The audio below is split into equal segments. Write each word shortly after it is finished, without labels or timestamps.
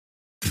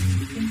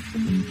Darling.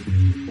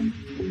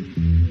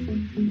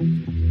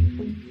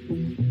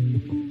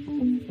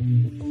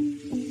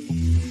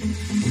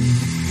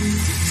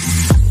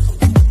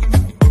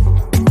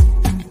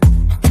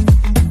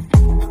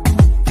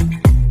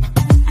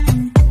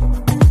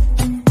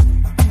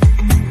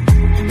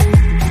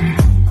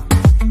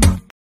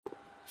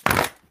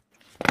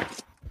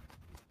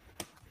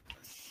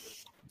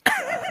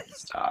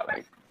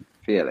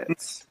 Feel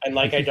it. And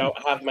like I don't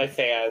have my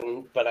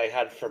fan, but I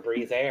had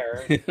Febreze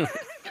air.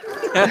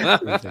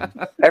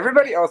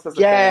 Everybody else has a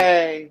fan.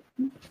 Yay!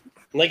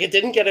 Like it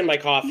didn't get in my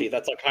coffee.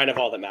 That's kind of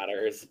all that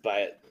matters.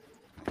 But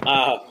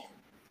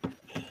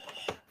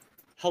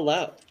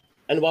hello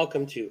and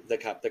welcome to The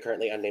Cup, the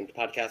currently unnamed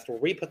podcast where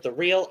we put the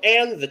real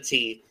and the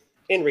tea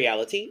in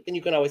reality. And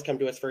you can always come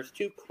to us first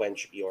to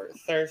quench your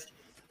thirst.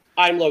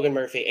 I'm Logan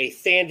Murphy, a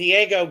San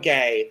Diego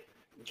gay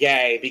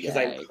because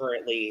I'm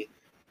currently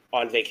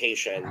on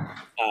vacation.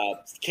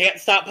 Can't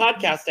stop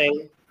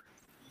podcasting.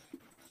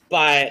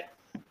 But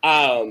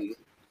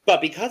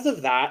because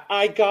of that,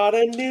 I got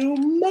a new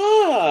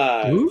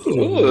mug.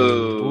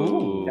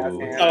 Ooh.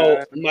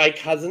 So my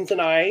cousins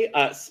and I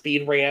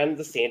speed ran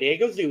the San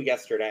Diego Zoo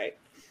yesterday.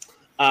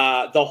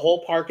 The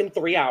whole park in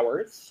 3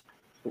 hours.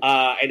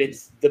 And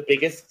it's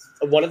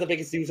one of the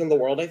biggest zoos in the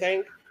world, I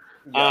think.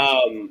 Yeah.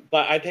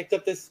 But I picked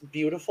up this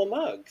beautiful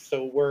mug,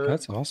 so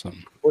that's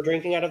awesome. We're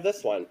drinking out of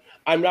this one.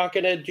 I'm not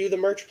gonna do the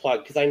merch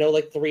plug because I know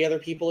like 3 other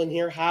people in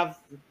here have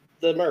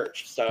the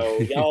merch. So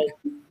y'all.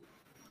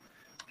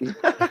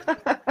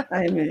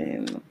 I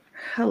mean,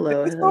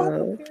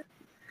 hello.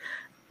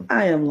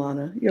 I am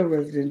Lana, your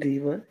resident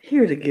diva,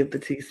 here to give the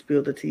tea,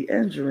 spill the tea,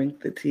 and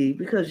drink the tea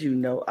because you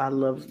know I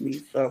love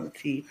me some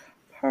tea.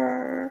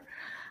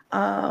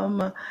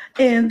 I'll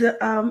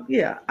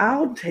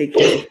take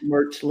your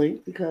merch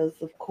link because,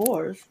 of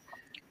course,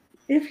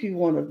 if you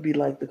want to be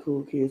like the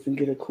cool kids and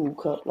get a cool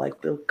cup like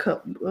the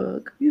cup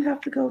mug, you have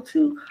to go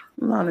to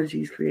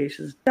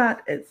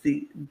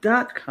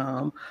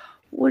lanagcreations.etsy.com,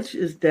 which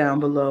is down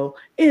below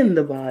in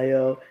the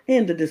bio,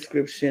 in the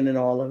description, and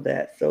all of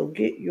that. So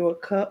get your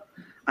cup.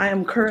 I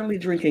am currently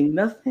drinking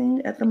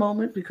nothing at the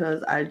moment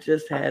because I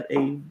just had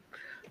a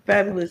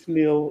fabulous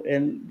meal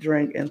and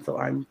drink, and so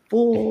I'm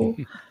full.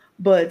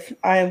 But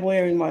I am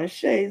wearing my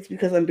shades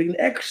because I'm being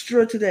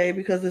extra today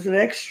because it's an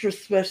extra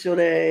special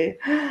day.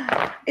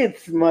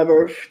 It's my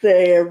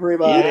birthday,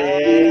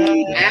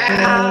 everybody. So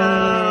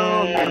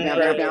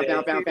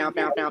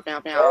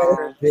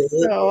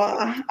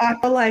I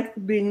feel like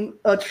being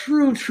a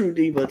true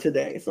diva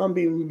today. So I'm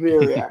being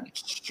very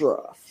extra.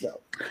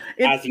 So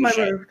it's my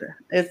birthday.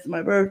 It's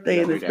my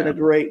birthday, and it's been a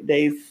great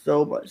day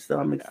so much. So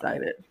I'm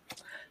excited.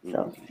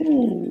 So.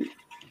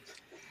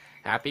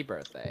 Happy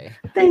birthday.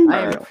 Thank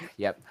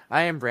you.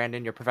 I am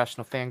Brandon, your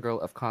professional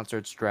fangirl of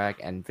concerts, drag,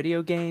 and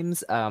video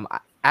games.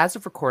 As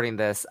of recording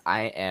this,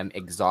 I am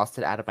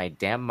exhausted out of my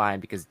damn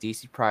mind because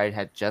DC Pride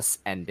had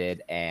just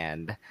ended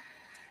and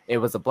it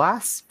was a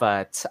blast,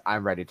 but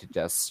I'm ready to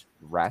just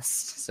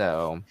rest.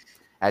 So,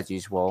 as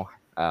usual,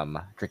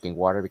 drinking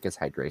water because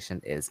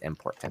hydration is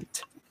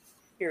important.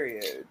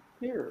 Period.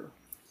 Here.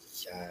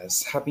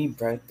 Yes. Happy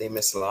birthday,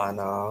 Miss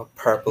Lana,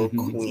 Purple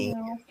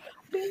Queen.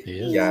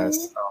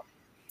 Yes.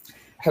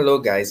 Hello,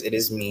 guys. It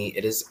is me.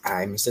 It is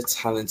I, Mr.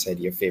 Talented,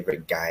 your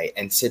favorite guy.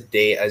 And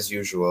today, as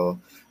usual,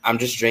 I'm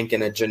just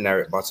drinking a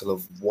generic bottle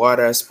of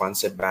water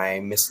sponsored by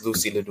Miss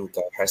Lucy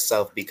LaDuca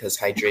herself because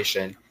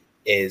hydration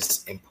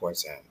is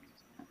important.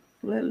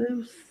 Let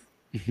loose.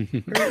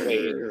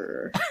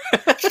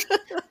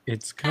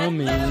 It's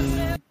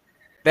coming.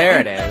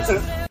 There it is.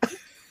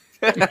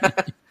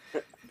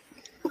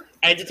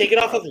 I had to take it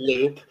off of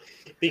loop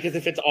because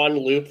if it's on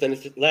loop, then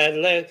it's just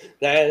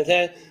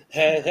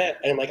and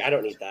I'm like, I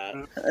don't need that.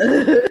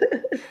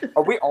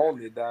 Oh, we all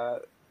need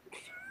that.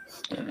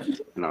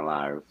 Not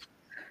live.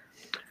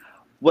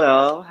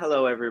 Well,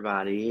 hello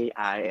everybody.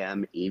 I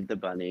am Eve the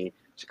Bunny,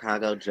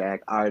 Chicago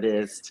drag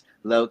artist,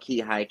 low-key,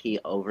 high-key,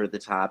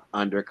 over-the-top,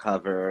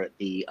 undercover,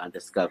 the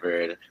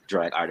undiscovered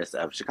drag artist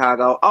of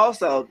Chicago.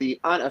 Also, the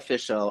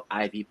unofficial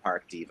Ivy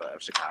Park diva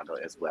of Chicago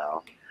as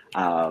well.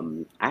 I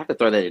have to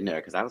throw that in there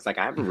because I was like,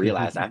 I haven't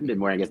realized I haven't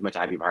been wearing as much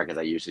Ivy Park as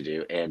I used to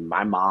do, and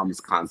my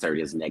mom's concert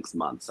is next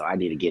month, so I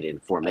need to get in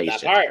formation.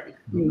 That part.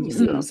 You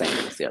see what I'm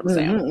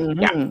saying?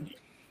 Yeah.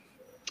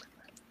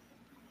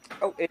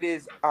 Oh, it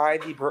is I,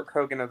 the Brooke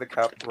Hogan of the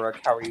Cup. Brooke,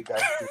 how are you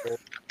guys doing?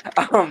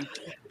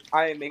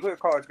 I am a queer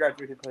college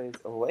graduate who plays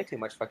way too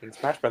much fucking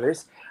Smash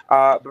Brothers.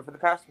 But for the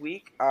past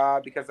week,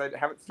 because I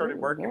haven't started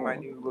work in my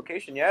new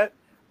location yet,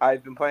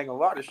 I've been playing a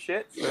lot of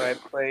shit. So I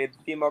played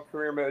Female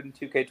Career Mode in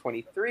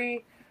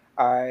 2K23.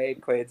 I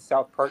played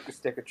South Park: The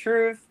Stick of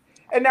Truth.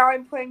 And now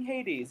I'm playing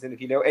Hades. And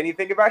if you know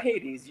anything about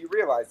Hades, you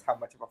realize how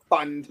much of a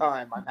fun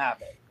time I'm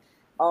having.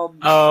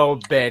 Oh,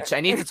 bitch.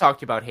 I need to talk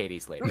to you about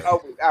Hades later.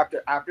 Oh,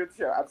 after the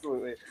show,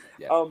 absolutely.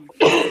 Yeah.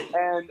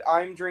 And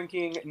I'm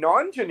drinking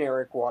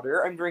non-generic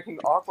water. I'm drinking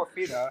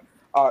Aquafina,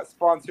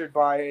 sponsored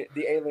by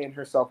the alien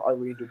herself,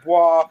 Irene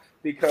Dubois,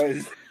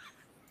 because...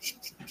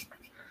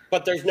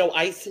 But there's no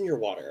ice in your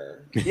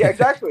water. Yeah,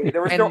 exactly.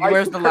 There was and no ice.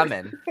 where's the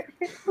lemon?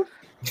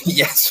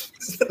 Yes.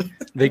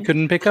 They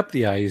couldn't pick up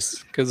the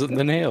ice because of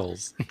the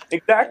nails.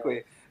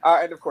 Exactly.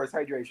 And of course,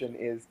 hydration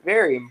is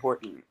very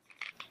important.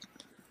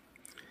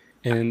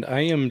 And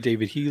I am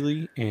David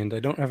Healy, and I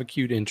don't have a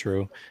cute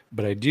intro,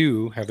 but I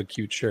do have a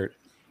cute shirt.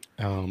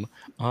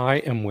 I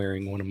am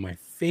wearing one of my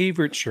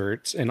favorite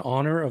shirts in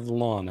honor of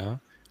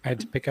Lana. I had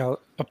to pick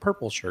out a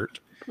purple shirt,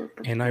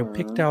 and I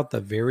picked out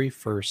the very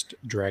first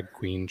drag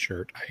queen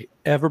shirt I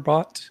ever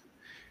bought,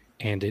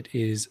 and it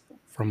is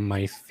from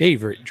my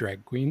favorite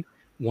drag queen,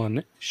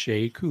 one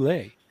Shea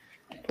Coulee.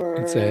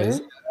 It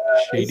says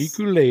Shady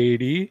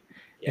Kool-Aid,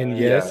 and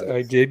yes,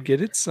 I did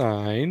get it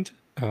signed.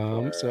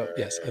 So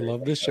yes, I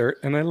love this shirt,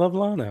 and I love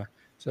Lana.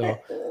 So,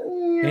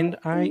 and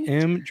I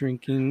am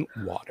drinking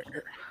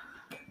water.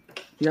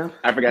 Yeah.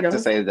 I forgot to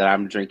say that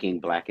I'm drinking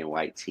black and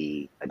white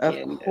tea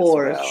again. Of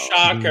course. As well.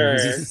 Shocker.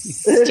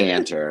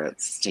 Standard.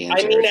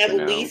 I mean,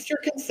 at least you're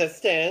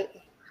consistent.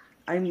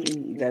 I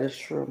mean, that is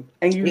true.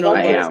 And you We know love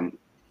I what? am.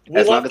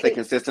 As long as they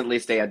consistently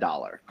stay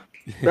 $1.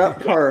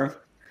 Not her.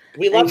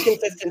 We love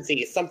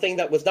consistency, something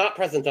that was not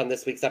present on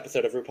this week's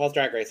episode of RuPaul's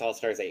Drag Race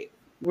All-Stars 8.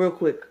 Real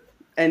quick.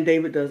 And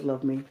David does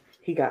love me.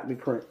 He got me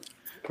Prince.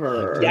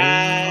 Purr.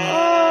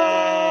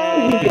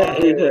 Yeah. He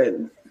got me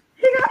Prince.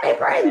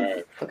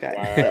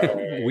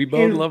 Okay. We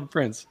both love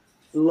Prince.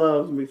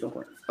 Love me some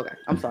Prince. Okay.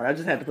 I'm sorry. I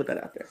just had to put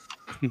that out there.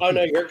 Oh,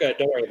 no, you're good.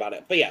 Don't worry about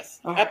it. But yes,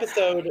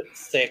 episode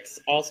 6,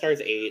 All-Stars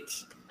 8.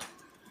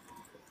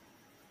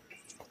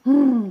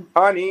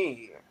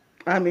 Honey.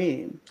 I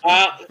mean.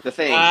 The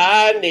thing.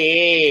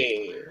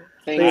 Honey.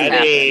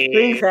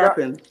 Things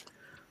happen.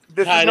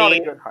 This is not a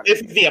good honey.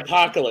 This is the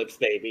apocalypse,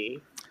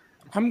 baby.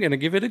 I'm gonna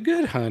give it a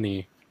good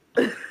honey.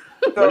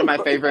 One of my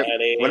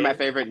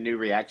favorite new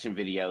reaction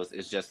videos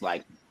is just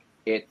like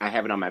it. I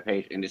have it on my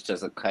page, and it's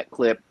just a cut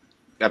clip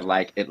of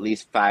like at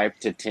least 5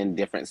 to 10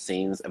 different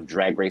scenes of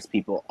Drag Race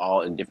people,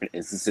 all in different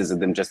instances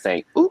of them just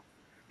saying "ooh,"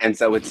 and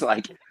so it's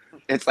like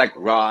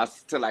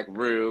Ross to like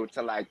Rue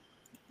to like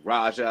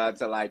Raja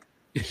to like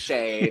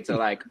Shay to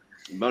like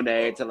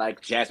Monet to like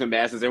Jasmine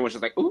Masters. Everyone's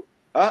just like ooh,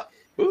 ooh,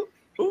 ooh,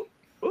 ooh,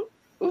 ooh,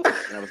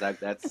 and I was like,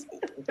 that's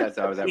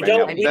how I was at right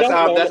now.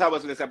 That's how it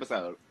was for this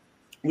episode.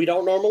 We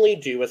don't normally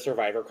do a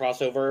Survivor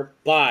crossover,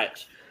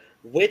 but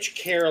which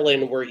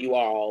Carolyn were you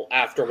all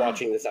after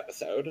watching this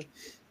episode?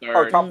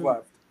 Oh,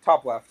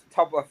 top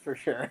left for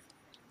sure.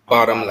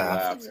 Bottom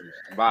left.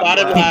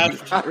 Bottom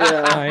left.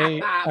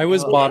 I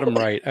was bottom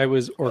right. I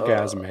was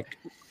orgasmic.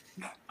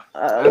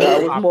 I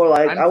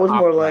was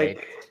more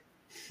like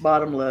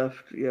bottom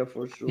left. Yeah,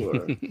 for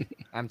sure.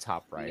 I'm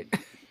top right.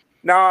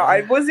 No,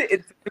 I wasn't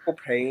in physical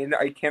pain.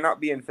 I cannot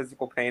be in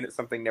physical pain at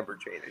something never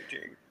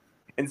changing.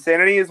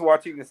 Insanity is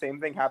watching the same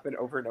thing happen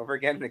over and over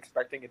again and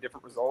expecting a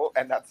different result,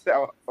 and that's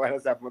how it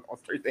has happened with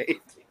All-Stars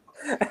 8.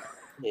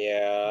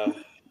 Yeah.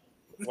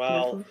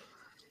 Well,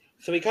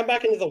 so we come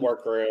back into the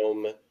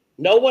workroom.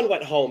 No one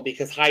went home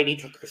because Heidi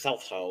took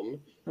herself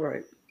home.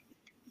 Right.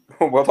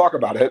 We'll talk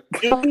about it.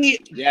 Do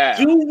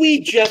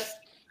we just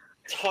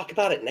talk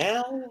about it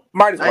now?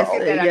 Might as well.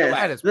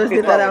 Let's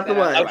get that out the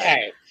way.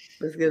 Okay.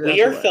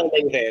 We are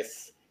filming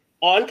this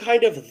on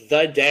kind of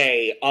the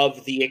day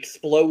of the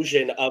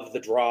explosion of the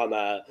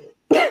drama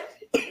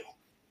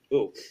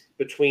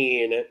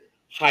between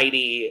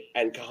Heidi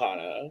and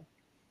Kahana.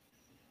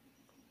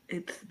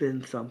 It's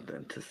been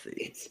something to see.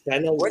 It's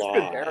been a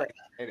lot.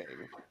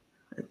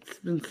 It's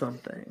been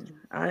something.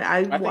 Go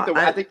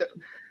ahead.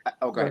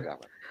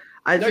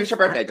 It's your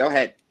birthday. Go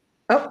ahead.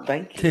 Oh,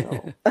 thank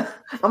you. I'm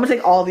gonna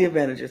take all the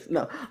advantages.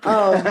 No,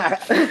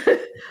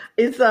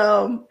 it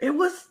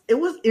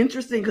was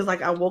interesting because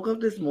like I woke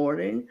up this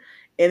morning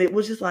and it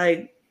was just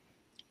like,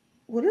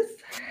 what is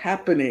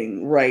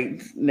happening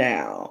right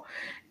now?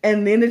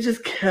 And then it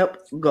just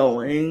kept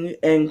going,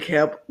 and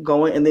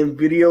then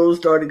videos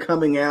started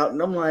coming out,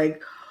 and I'm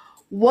like,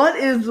 what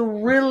is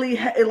really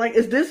like?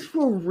 Is this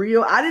for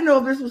real? I didn't know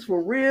if this was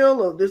for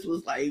real or if this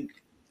was like.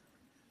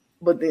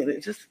 But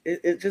then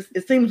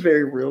it seems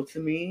very real to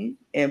me,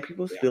 and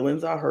people's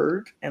feelings are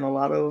hurt, and a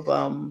lot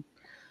of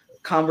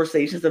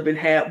conversations have been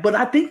had. But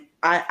I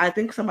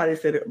think somebody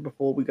said it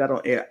before we got on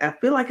air. I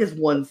feel like it's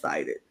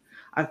one-sided.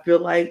 I feel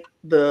like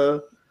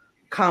the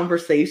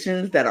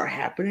conversations that are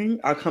happening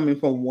are coming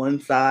from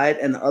one side,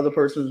 and the other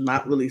person's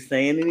not really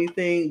saying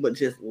anything, but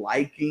just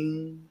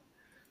liking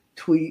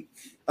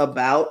tweets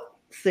about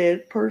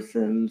said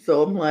person.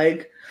 So I'm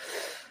like,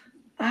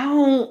 I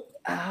don't.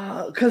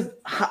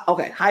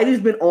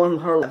 Heidi's been on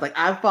her live. Like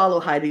I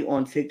follow Heidi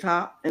on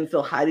TikTok, and so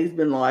Heidi's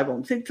been live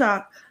on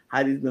TikTok.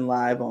 Heidi's been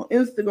live on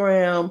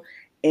Instagram,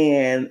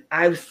 and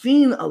I've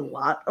seen a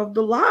lot of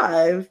the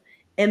lives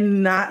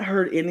and not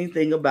heard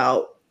anything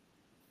about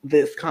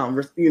this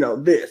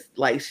conversation. This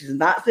like she's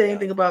not saying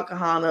anything about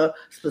Kahana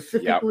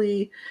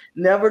specifically.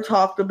 Never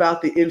talked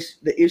about the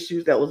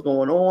issues that was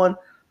going on.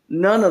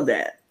 None of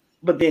that.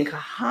 But then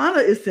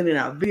Kahana is sending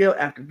out video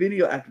after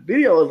video after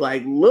video. Is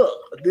like, look,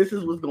 this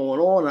is what's going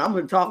on, and I'm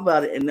going to talk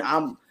about it. And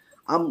I'm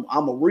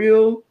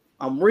real,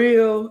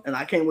 and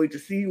I can't wait to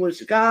see you in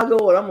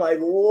Chicago. And I'm like,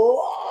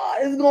 whoa,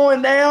 it's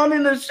going down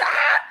in the shot.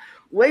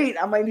 Wait,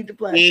 I might need to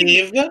plan.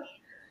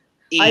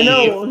 I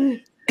know.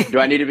 Do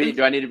I need to be? Be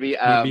our I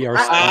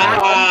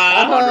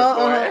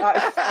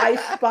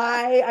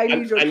spy. I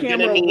need your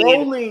camera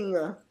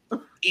rolling.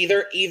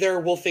 Either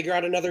we'll figure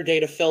out another day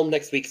to film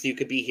next week so you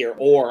could be here,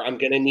 or I'm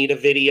gonna need a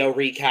video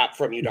recap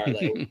from you,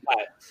 darling.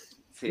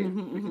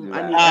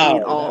 I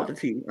need all the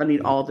tea. I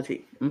need all the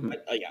tea.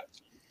 Yeah.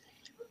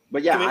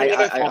 But yeah,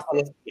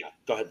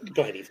 go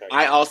ahead, Eve.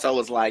 I also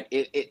was like,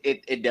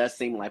 it does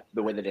seem like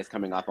the way that it's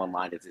coming off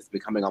online is it's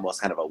becoming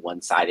almost kind of a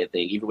one-sided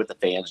thing, even with the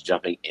fans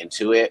jumping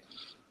into it.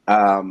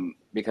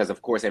 Because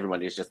of course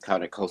everyone is just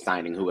kind of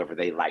co-signing whoever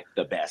they like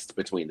the best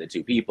between the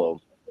two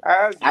people.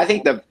 I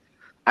think that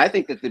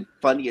the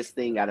funniest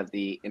thing out of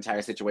the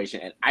entire situation,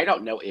 and I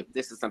don't know if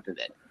this is something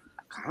that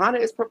Kahanna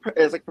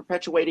is like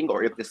perpetuating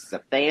or if this is a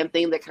fan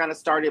thing that kind of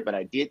started, but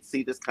I did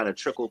see this kind of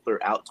trickle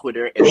throughout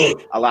Twitter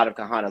and a lot of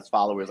Kahanna's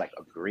followers like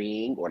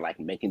agreeing or like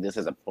making this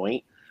as a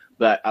point.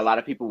 But a lot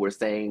of people were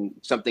saying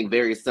something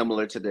very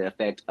similar to the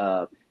effect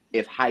of,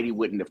 if Heidi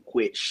wouldn't have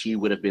quit, she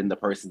would have been the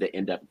person to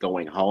end up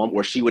going home,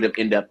 or she would have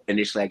ended up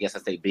initially, I guess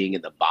I'd say, being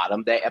in the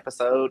bottom that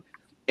episode.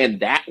 And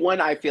that one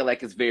I feel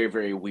like is very,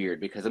 very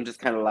weird because I'm just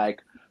kind of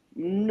like,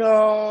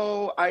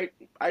 no, I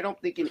don't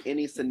think in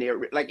any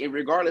scenario, like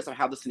regardless of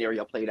how the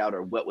scenario played out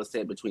or what was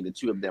said between the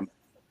two of them,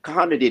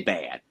 Kahanna did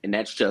bad, and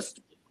that's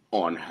just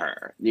on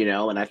her, you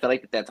know. And I feel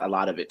like that's a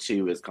lot of it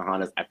too. Is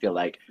Kahanna's, I feel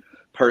like,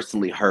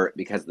 personally hurt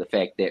because of the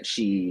fact that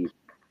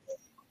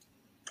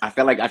I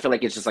feel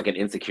like it's just like an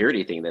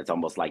insecurity thing that's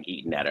almost like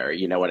eating at her.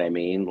 You know what I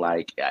mean?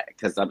 Like,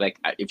 because I'm like,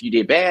 if you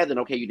did bad, then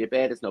okay, you did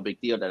bad. It's no big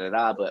deal.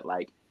 But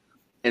like,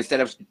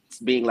 instead of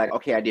being like,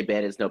 okay, I did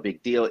bad, it's no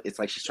big deal, it's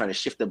like she's trying to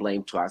shift the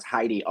blame towards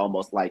Heidi,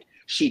 almost like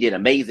she did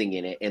amazing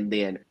in it, and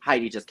then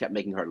Heidi just kept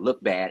making her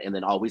look bad, and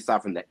then all we saw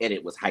from the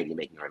edit was Heidi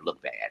making her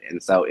look bad.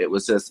 And so it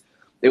was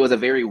a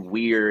very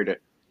weird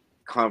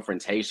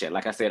confrontation.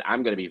 Like I said,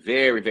 I'm going to be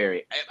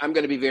very,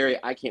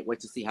 I can't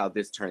wait to see how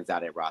this turns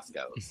out at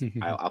Roscoe's.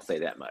 I'll say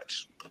that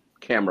much.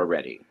 Camera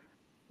ready.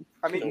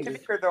 I mean, to be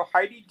fair though,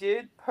 Heidi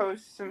did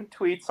post some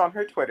tweets on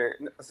her Twitter,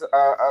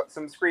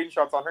 some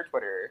screenshots on her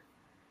Twitter,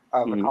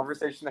 of a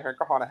conversation that her and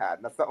Kahanna had.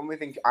 And that's the only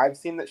thing I've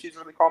seen that she's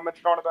really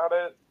commented on about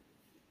it.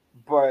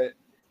 But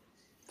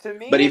to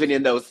me... But even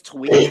in those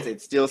tweets,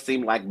 it still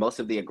seemed like most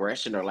of the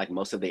aggression or like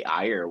most of the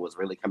ire was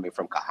really coming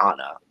from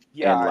Kahanna.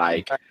 Yeah. And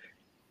like...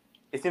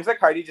 It seems like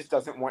Heidi just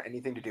doesn't want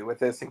anything to do with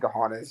this, and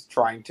Kahanna is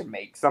trying to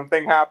make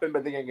something happen.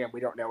 But then again,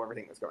 we don't know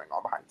everything that's going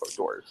on behind closed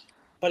doors.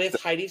 But if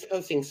Heidi's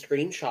posting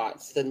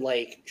screenshots, then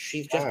like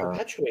she's just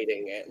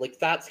perpetuating it. Like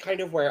that's kind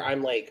of where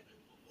I'm like,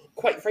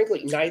 quite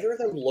frankly, neither of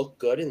them look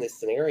good in this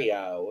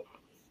scenario.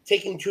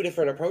 Taking two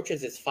different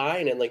approaches is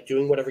fine, and like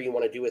doing whatever you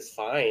want to do is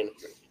fine.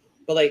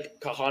 But like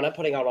Kahanna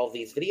putting out all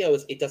these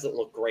videos, it doesn't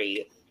look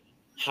great.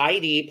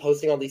 Heidi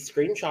posting all these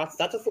screenshots,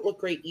 that doesn't look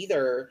great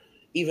either,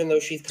 even though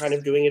she's kind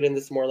of doing it in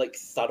this more like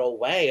subtle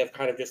way of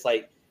kind of just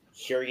like,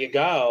 here you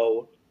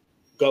go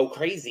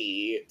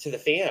crazy to the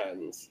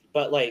fans.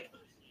 But like,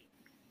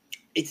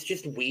 it's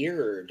just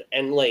weird.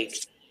 And like,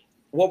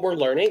 what we're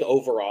learning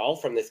overall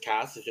from this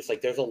cast is just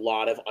like there's a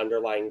lot of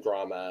underlying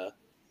drama,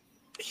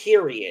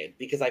 period.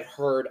 Because I've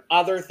heard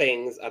other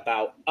things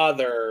about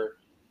other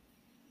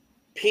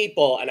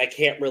people, and I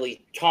can't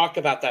really talk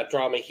about that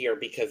drama here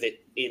because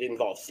it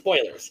involves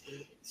spoilers.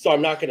 So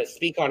I'm not going to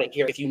speak on it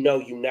here. If you know,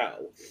 you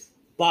know.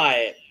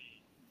 But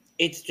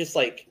it's just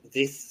like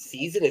this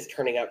season is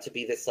turning out to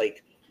be this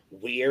like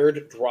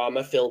weird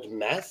drama-filled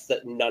mess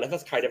that none of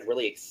us kind of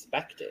really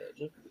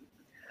expected.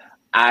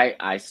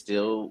 I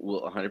still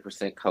will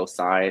 100%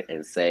 co-sign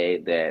and say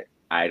that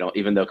I don't,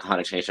 even though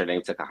Kahanna changed her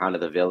name to Kahanna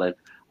the Villain,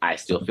 I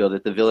still feel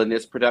that the villain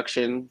is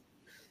production.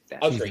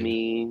 That's just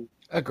me.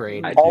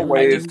 Agreed.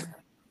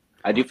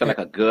 I do feel like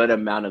a good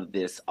amount of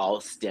this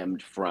all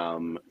stemmed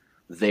from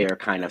their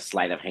kind of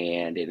sleight of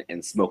hand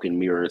and smoke and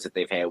mirrors that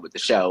they've had with the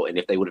show. And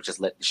if they would have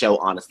just let the show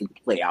honestly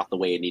play out the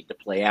way it needed to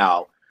play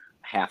out,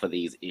 half of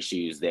these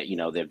issues that, you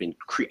know, they've been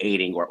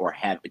creating or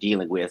have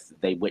dealing with,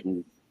 they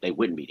wouldn't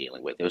be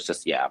dealing with. It was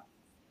just, yeah.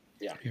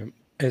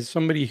 As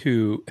somebody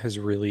who has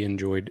really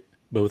enjoyed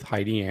both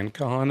Heidi and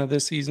Kahanna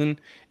this season,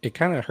 it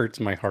kind of hurts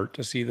my heart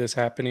to see this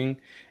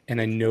happening.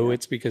 And I know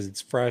it's because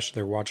it's fresh.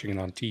 They're watching it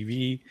on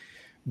TV.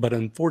 But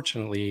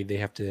unfortunately, they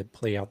have to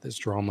play out this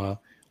drama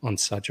on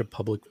such a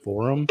public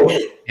forum.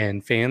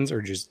 And fans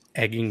are just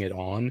egging it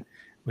on,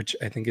 which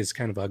I think is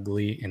kind of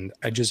ugly. And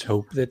I just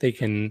hope that they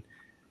can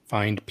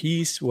find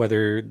peace,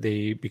 whether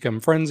they become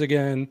friends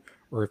again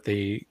or if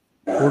they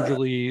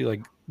cordially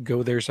like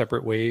go their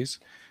separate ways.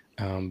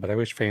 But I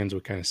wish fans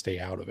would kind of stay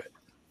out of it.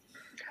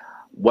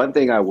 One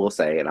thing I will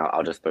say, and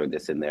I'll just throw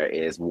this in there,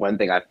 is one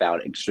thing I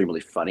found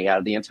extremely funny out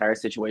of the entire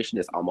situation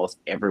is almost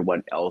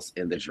everyone else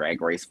in the Drag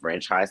Race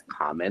franchise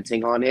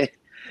commenting on it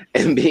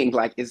and being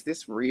like, is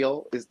this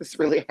real? Is this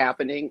really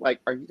happening? Like,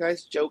 are you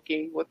guys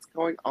joking? What's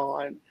going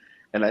on?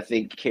 And I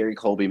think Carrie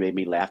Colby made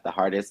me laugh the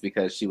hardest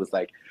because she was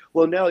like,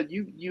 "Well, no,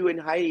 you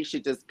and Heidi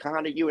should just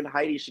you and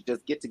Heidi should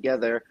just get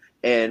together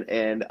and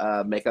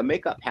make a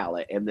makeup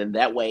palette, and then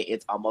that way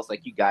it's almost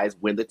like you guys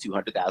win the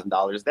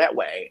 $200,000 that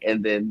way."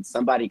 And then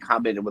somebody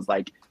commented and was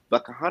like,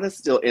 "But Kahana's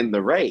still in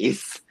the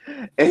race,"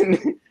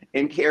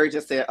 and Carrie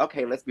just said,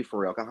 "Okay, let's be for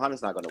real.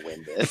 Kahana's not going to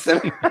win this."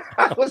 And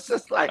I was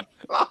just like,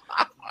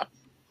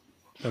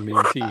 I mean,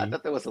 I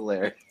thought that was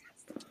hilarious.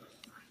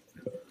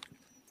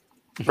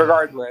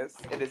 Regardless,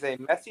 it is a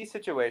messy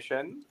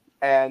situation,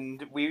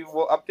 and we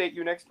will update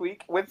you next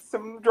week with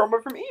some drama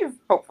from Eve,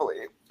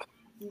 hopefully.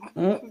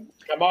 Come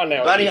on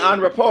now. Bunny Eve. on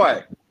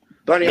report.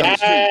 Bunny on the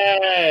street.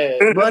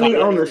 Yes! Bunny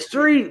on the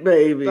street,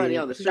 baby. Bunny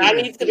on the street. That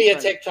needs to be a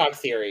TikTok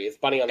series.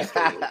 Bunny on the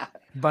street.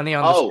 Bunny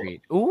on the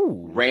street.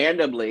 Ooh.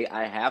 Randomly,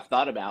 I have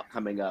thought about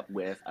coming up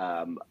with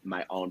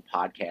my own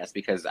podcast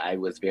because I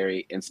was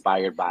very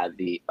inspired by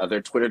the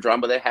other Twitter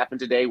drama that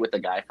happened today with the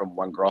guy from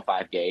One Girl,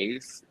 Five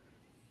Gays.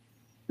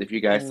 If you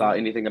guys saw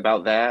anything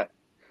about that.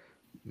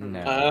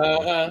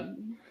 No.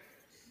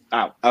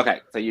 Oh, okay.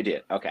 So you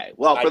did. Okay.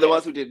 Well, for the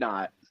ones who did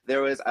not,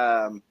 there was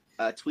a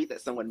tweet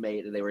that someone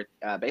made, and they were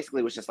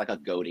basically was just like a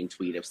goading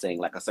tweet of saying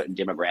like a certain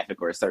demographic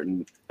or a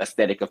certain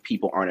aesthetic of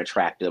people aren't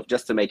attractive,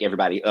 just to make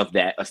everybody of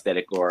that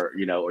aesthetic or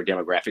or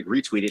demographic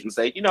retweet it and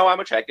say, I'm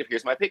attractive.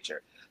 Here's my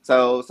picture.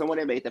 So someone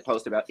had made the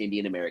post about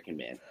Indian American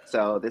men.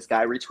 So this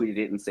guy retweeted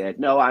it and said,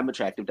 "No, I'm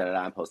attractive.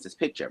 And post this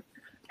picture."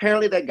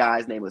 Apparently that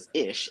guy's name was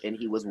Ish, and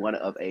he was one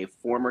of a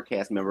former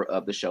cast member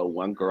of the show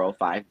One Girl,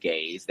 Five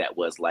Gays. That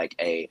was like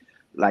a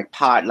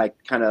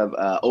kind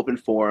of open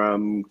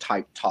forum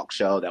type talk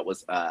show that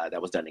was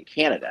done in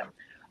Canada.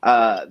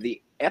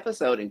 The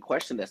episode in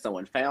question that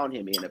someone found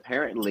him in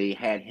apparently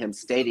had him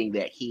stating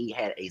that he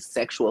had a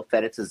sexual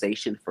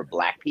fetishization for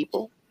Black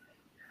people.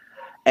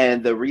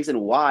 And the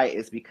reason why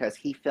is because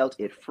he felt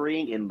it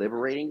freeing and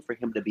liberating for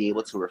him to be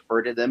able to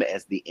refer to them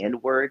as the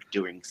N-word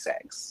during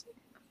sex.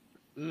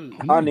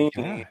 Honey.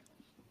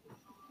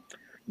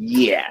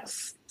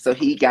 Yes. So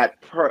he got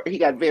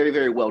very,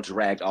 very well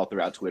dragged all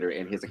throughout Twitter,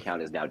 and his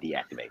account is now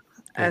deactivated.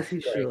 As he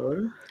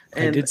should.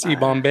 I did see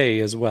Bombay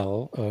as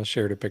well.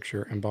 Shared a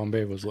picture, and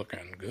Bombay was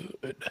looking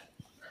good.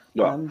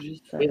 Well,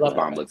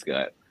 Bomb looks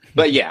good.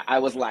 But yeah, I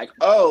was like,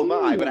 oh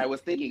my. But I was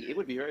thinking it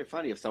would be very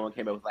funny if someone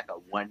came up with like a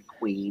One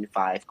Queen,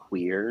 Five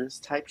Queers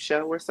type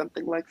show or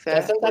something like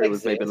that. Where it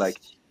was maybe like,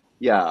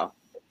 yeah.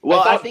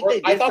 Well, I think they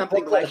did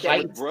something like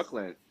that with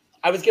Brooklyn.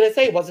 I was going to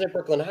say, wasn't it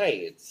Brooklyn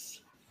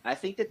Heights? I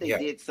think that they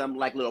did some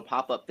like little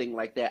pop-up thing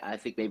like that. I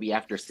think maybe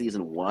after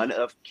season 1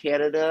 of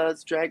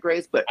Canada's Drag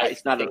Race, but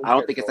it's not. I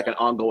don't think it's like an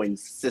ongoing.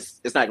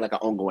 It's not like an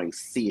ongoing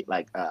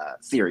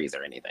series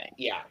or anything.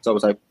 Yeah. So I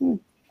was like,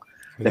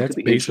 that's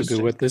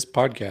basically what this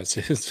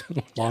podcast is.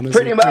 Lana's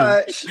pretty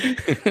much.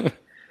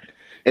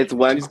 It's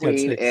one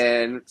queen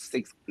and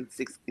six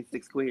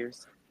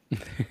queers.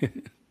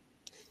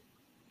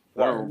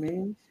 I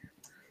mean,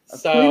 a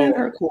so, queen in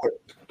her court.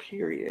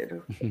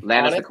 Period.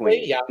 Lana's the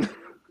queen. Yeah.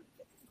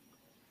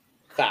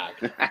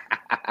 Fact.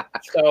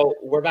 So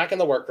we're back in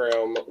the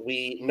workroom.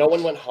 No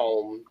one went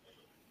home,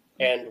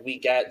 and we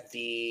get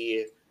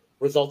the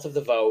results of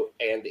the vote,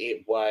 and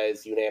it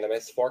was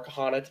unanimous for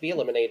Kahana to be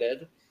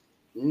eliminated.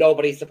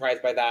 Nobody's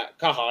surprised by that.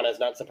 Kahana's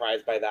not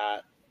surprised by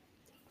that.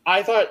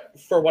 I thought,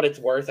 for what it's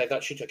worth, I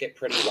thought she took it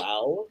pretty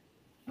well,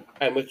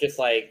 and was just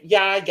like,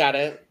 "Yeah, I get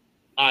it.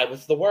 I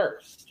was the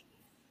worst."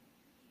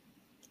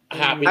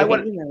 Happy.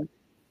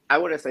 I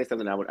want to say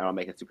something. I'll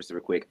make it super, super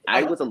quick.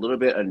 I was a little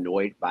bit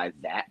annoyed by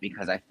that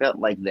because I felt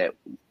like that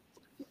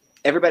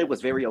everybody was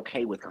very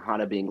okay with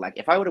Kahana being like,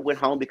 if I would have went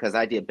home because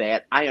I did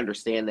bad, I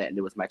understand that and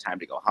it was my time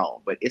to go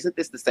home. But isn't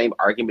this the same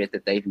argument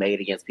that they've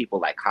made against people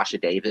like Kasha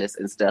Davis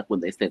and stuff when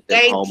they sent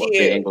them home of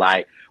being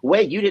like,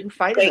 wait, you didn't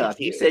fight enough.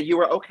 You said you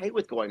were okay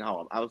with going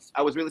home. I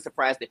was really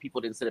surprised that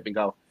people didn't sit up and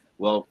go,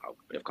 well,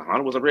 if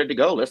Kahana wasn't ready to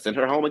go, let's send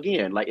her home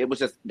again. Like, it was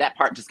just, that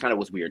part just kind of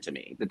was weird to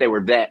me, that they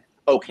were that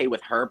okay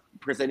with her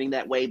presenting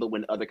that way, but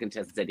when other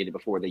contestants that did it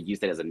before, they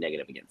used it as a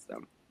negative against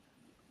them.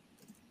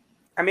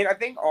 I mean, I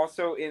think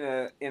also in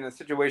a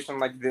situation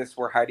like this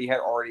where Heidi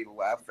had already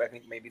left, I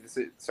think maybe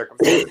the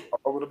circumstances are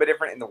a little bit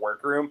different in the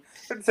workroom.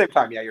 But at the same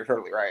time, yeah, you're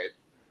totally right.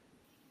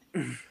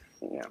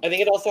 Yeah. I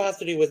think it also has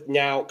to do with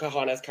now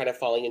Kahana's kind of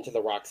falling into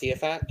the Roxy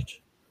effect.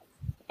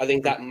 I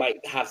think that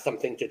might have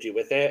something to do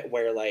with it,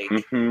 where like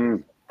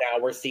now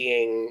we're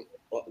seeing,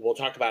 we'll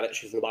talk about it,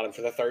 she's in the bottom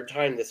for the 3rd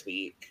time this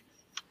week.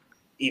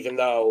 Even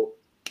though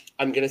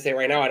I'm going to say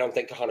right now, I don't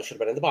think Kahana should have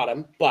been in the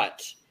bottom,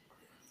 but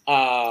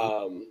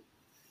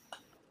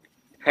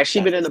has she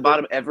been in the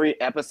bottom every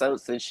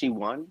episode since she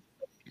won?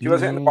 She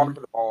wasn't in the bottom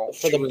for the ball.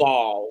 For the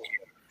ball.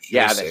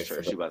 Yeah, that's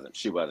true. She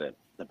wasn't.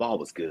 The ball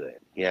was good.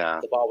 Yeah.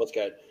 The ball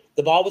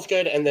was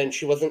good. And then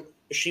she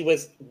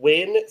was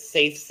win,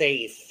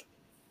 safe,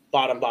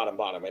 bottom,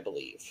 I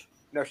believe.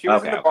 No, she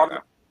was in the bottom.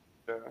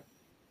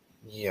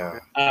 Yeah.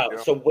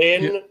 So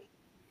win,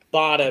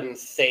 bottom,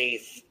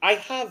 safe. I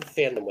have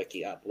Fandom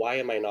Wiki up. Why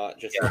am I not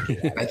just looking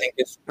at it? I think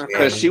it's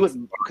because she was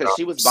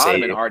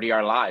bottom in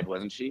RDR Live,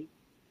 wasn't she?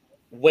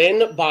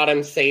 Win,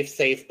 bottom, safe,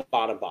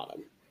 bottom.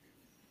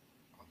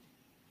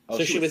 Oh,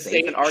 so she was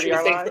safe in saved. She was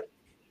RDR saved.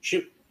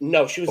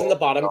 Live? She was in the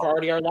bottom for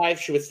RDR Live.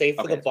 She was saved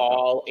for Okay. the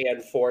ball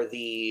and for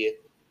the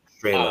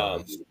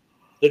Trailer.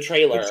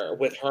 trailer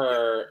with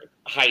her,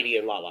 Heidi,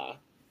 and Lala.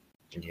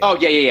 Yeah. Oh,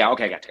 yeah.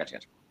 Okay, gotcha.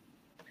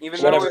 Even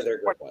Whatever though their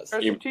group was.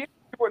 it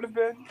wouldn't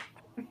have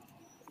been.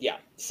 Yeah.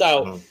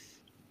 So Mhm.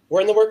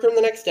 we're in the workroom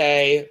the next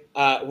day.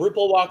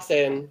 RuPaul walks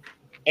in,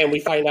 and we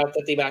find out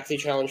that the Maxi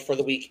challenge for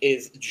the week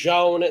is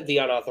Joan, the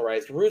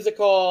unauthorized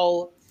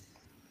Rusical.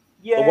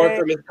 Yay. The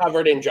workroom is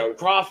covered in Joan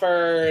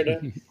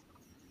Crawford.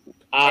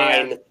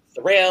 I'm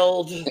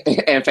thrilled.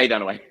 And Faye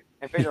Dunaway.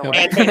 And Faye Dunaway.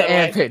 And Faye Dunaway.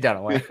 And Faye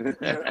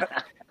Dunaway.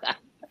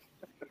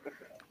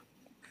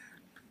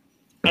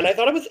 And I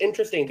thought it was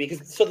interesting because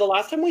the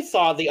last time we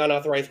saw the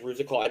unauthorized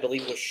Rusical, I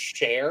believe, was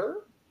Cher.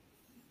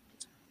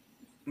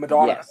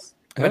 Madonna. Yes.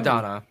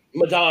 Madonna.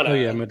 Madonna. Oh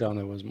yeah,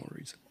 Madonna was more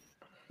recent.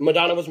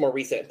 Madonna was more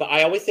recent, but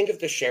I always think of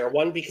the Cher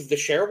one because the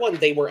Cher one,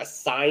 they were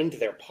assigned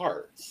their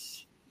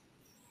parts.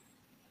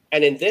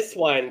 And in this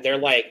one, they're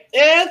like,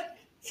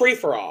 free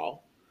for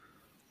all.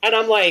 And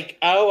I'm like,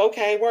 oh,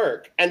 okay,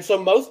 work. And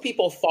so most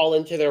people fall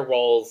into their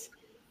roles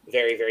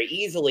very, very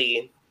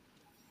easily.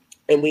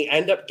 And we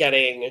end up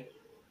getting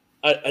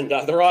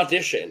another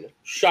audition.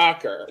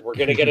 Shocker. We're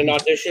going to get an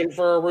audition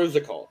for a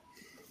Rusical.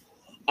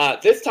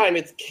 This time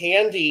it's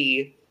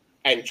Candy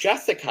and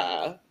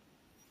Jessica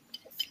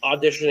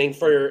auditioning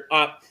for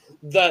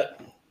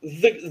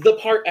the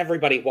part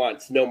everybody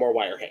wants, No More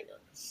Wire Hangers.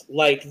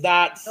 Like,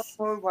 that's...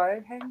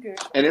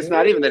 And it's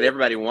not even that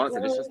everybody wants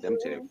it, it's just them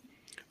two.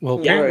 Well,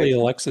 Yeah. apparently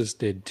Alexis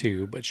did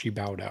too, but she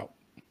bowed out.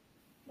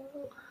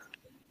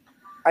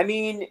 I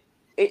mean,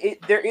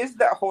 there is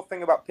that whole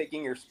thing about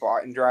picking your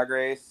spot in Drag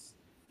Race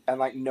and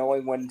like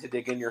knowing when to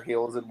dig in your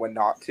heels and when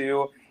not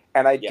to.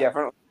 And I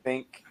definitely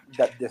think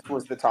that this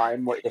was the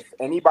time where if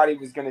anybody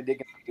was going to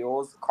dig in the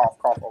heels, cough,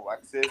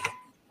 Alexis,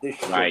 this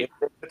should have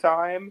been the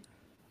time.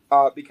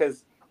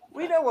 Because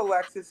we know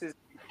Alexis is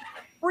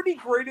pretty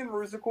great in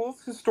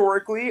musicals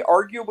historically,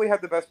 arguably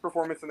had the best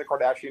performance in the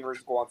Kardashian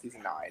musical on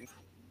season 9.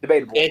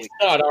 Debatable. It's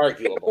not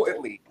arguable. At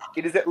least.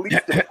 It is at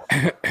least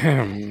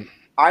debatable.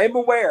 I am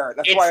aware.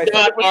 That's why I It's said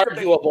not it was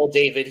arguable,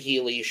 David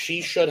Healy.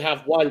 She should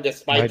have won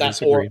despite I that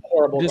disagree.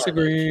 horrible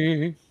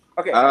Disagree.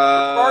 Okay.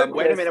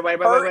 Wait a minute. Wait.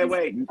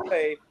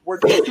 We're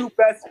the two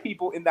best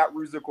people in that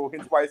musical,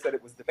 hence why I said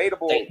it was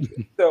debatable.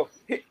 Thank So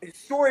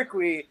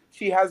historically,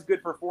 she has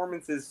good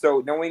performances.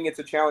 So knowing it's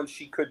a challenge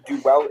she could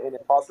do well in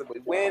and possibly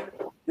win,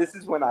 this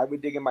is when I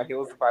would dig in my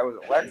heels if I was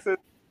Alexis.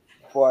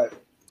 But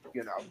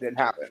didn't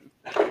happen.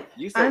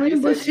 You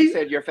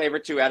said your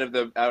favorite two out of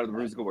the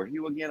musical were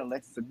who again?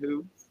 Alexis and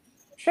who?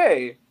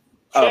 Shay.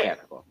 Oh, okay,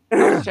 cool. I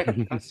was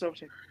checking.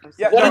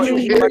 Yeah, What no,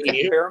 did you like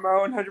hear?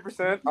 Pheromone,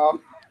 100%.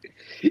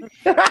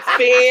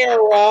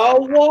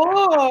 Farrah,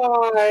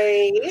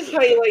 why?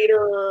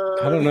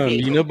 Highlighter. I don't know.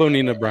 Nina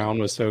Bonina Brown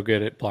was so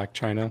good at Black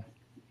China.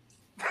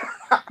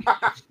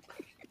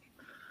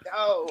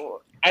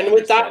 No. And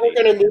with that, we're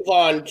going to move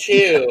on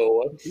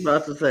to.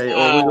 About to say,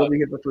 we're gonna be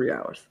here for 3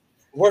 hours.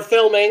 We're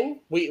filming.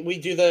 We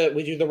do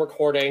the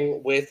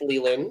recording with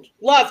Leland.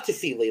 Love to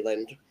see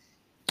Leland.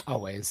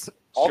 Always.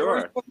 All Sure. the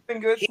musicals have been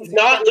good. He's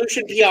not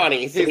Lucian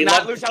Piani, so He's we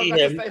not love to Lucian. see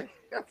him. I was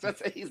about to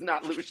say he's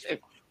not Lucian.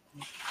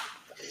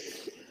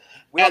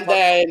 And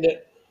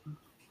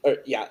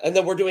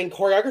then we're doing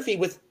choreography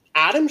with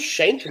Adam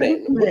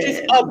Shankman, which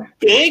is a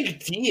big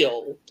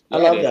deal. I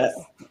love that.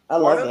 I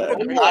love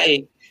that. I'm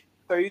like,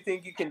 So you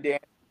think you can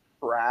dance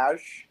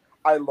trash?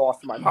 I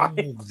lost my mind.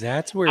 Oh,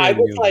 that's where I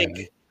knew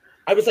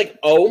was like,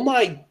 oh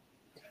my!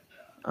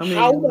 I mean,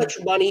 How much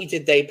money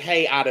did they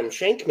pay Adam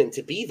Shankman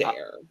to be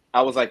there?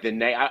 I was like the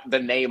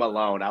name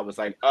alone. I was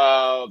like,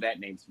 oh, that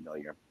name's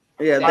familiar.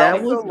 Yeah, I that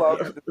also was love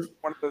that this is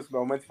one of those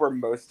moments where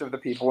most of the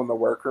people in the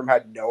workroom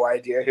had no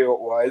idea who it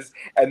was,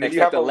 and then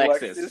Except you have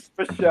Alexis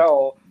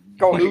Michelle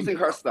going Losing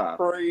her stuff.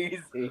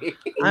 crazy.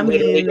 I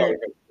Literally mean, going-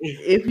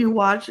 if you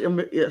watch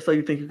So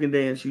You Think You Can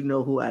Dance, you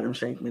know who Adam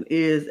Shankman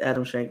is.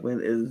 Adam Shankman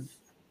is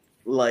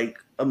like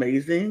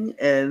amazing,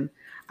 and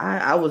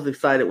I was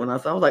excited when I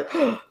saw. I was like,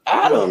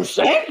 Adam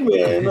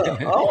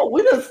Shankman! Oh,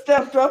 we just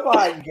stepped up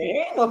our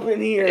game up in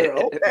here.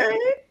 Okay,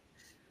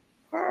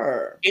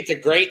 her. It's a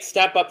great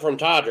step up from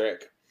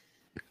Todrick.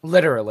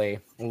 Literally.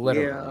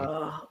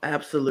 Yeah,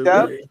 absolutely.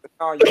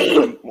 Oh,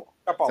 you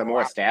up It's a on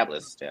more that.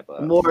 established step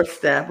up. More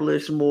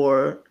established,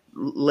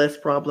 less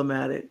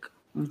problematic.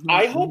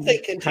 I hope they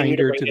continue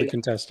Kinder to to bring the in.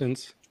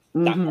 contestants.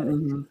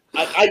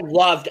 I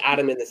loved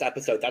Adam in this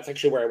episode. That's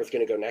actually where I was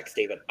going to go next,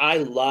 David. I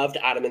loved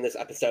Adam in this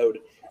episode,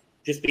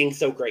 just being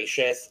so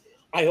gracious.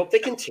 I hope they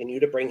continue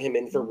to bring him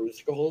in for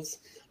musicals.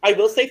 I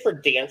will say for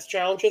dance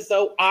challenges,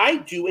 though, I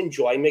do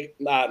enjoy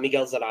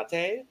Miguel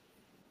Zarate,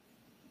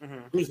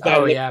 who's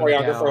been the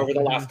choreographer Miguel. over the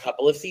last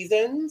couple of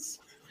seasons.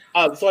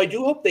 So I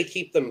do hope they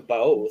keep them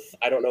both.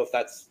 I don't know if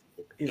that's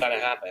going to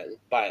happen,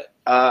 but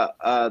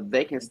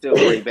They can still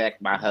bring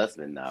back my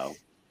husband though.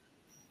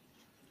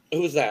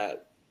 who's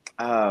that?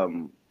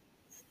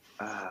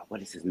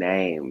 What is his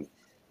name?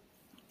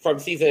 From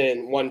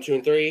season 1, 2,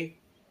 and 3?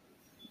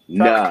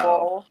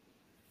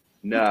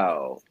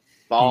 No.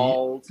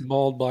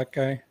 bald black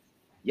guy.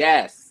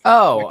 Yes.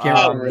 Oh, I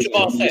can't remember.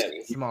 Jamal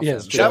Sims. Jamal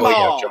Yes, Sims.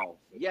 Jamal.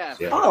 Yes,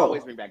 Yeah. I can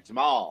always bring back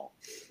Jamal.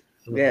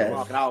 Yes.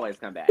 Jamal can always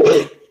come back.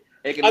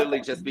 It can literally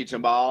just be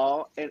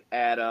Jamal and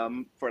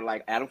Adam for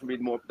like Adam for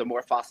the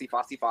more Fosse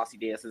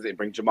dances and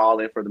bring Jamal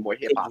in for the more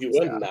hip hop Could you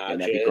stuff. imagine?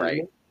 And that'd be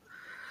great.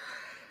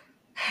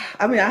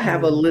 I mean, I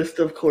have a list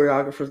of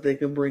choreographers they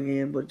can bring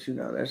in, but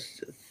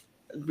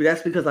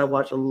that's because I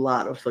watch a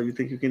lot of So You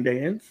Think You Can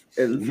Dance,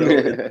 and so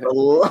it's a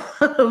lot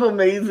of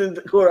amazing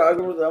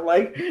choreographers. I'm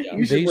like,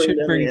 you should They should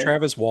them bring in.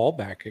 Travis Wall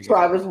back again.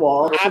 Travis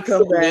Wall should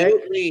come back.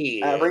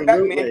 Absolutely. Bring back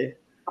Absolutely.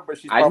 But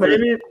she's I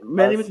probably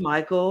Manny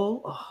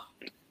McMichael. Oh,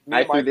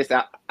 I threw this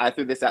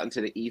out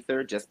into the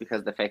ether just because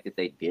of the fact that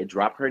they did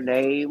drop her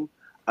name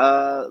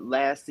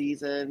last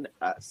season.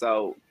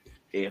 So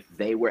if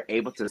they were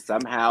able to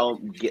somehow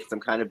get some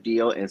kind of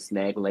deal and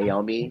snag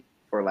Laomi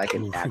for like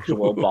an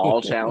actual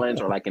ball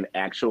challenge or like an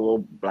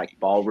actual like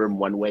ballroom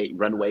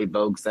runway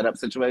Vogue setup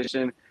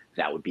situation,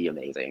 that would be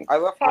amazing. I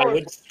love I how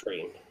would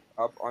scream.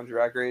 up on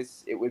Drag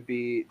Race. It would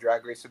be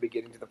Drag Race would be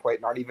getting to the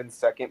plate, not even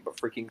second, but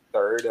freaking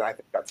third, and I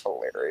think that's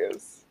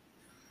hilarious.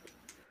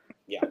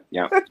 Yeah.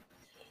 Yeah.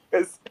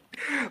 Because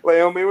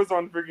Laomi was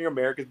on freaking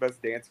America's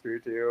Best Dance Crew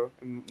too,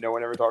 and no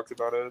one ever talks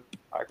about it.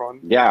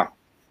 Icon. Yeah.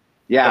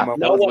 Yeah.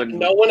 No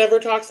No one ever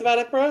talks about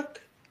it,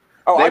 Brooke.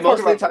 Oh, They I talk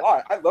mostly about it a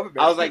lot. I love it.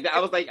 I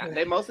was like,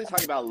 they mostly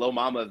talk about Lil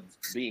Mama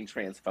being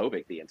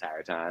transphobic the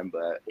entire time,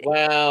 but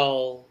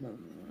Well,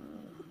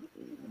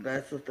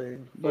 that's the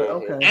thing. But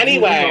okay.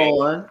 Anyway. moving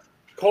on.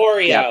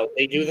 choreo, Yeah.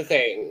 they do the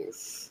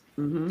things.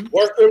 Mhm.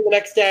 Workroom the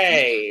next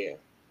day.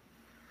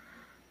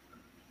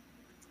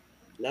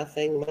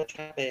 Nothing much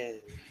happened.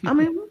 I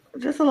mean,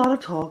 just a lot of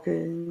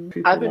talking.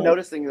 People I've been like-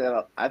 noticing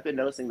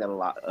that a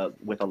lot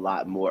with a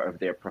lot more of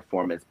their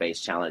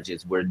performance-based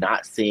challenges. We're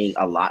not seeing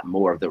a lot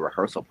more of the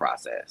rehearsal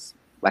process.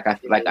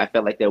 I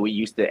felt like that we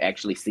used to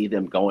actually see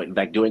them going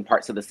like doing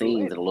parts of the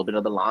scenes and a little bit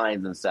of the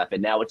lines and stuff.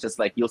 And now it's just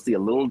like you'll see a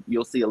little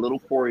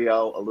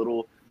choreo, a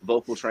little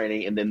vocal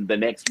training, and then the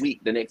next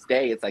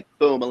day it's like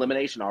boom,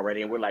 elimination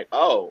already, and we're like,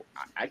 oh,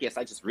 I guess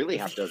I just really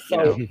have to,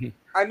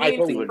 I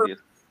mean, see what it is.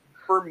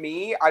 for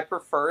me, I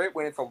prefer it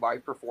when it's a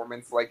live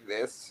performance like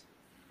this,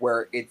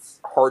 where it's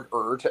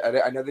harder to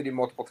edit. I know they do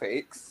multiple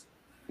takes,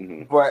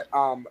 but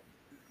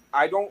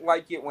I don't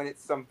like it when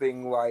it's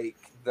something like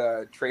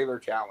the trailer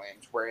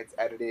challenge where it's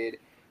edited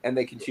and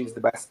they can choose the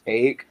best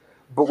take.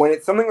 But when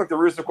it's something like the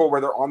Rusical where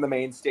they're on the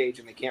main stage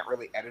and they can't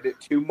really edit it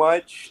too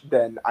much,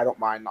 then I don't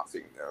mind not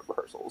seeing the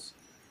rehearsals.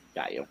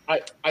 Got you.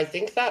 I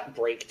think that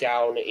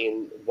breakdown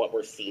in what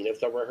we're seeing of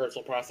the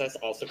rehearsal process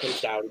also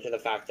comes down to the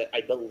fact that I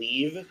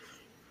believe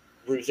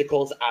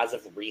musicals as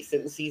of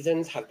recent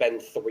seasons have been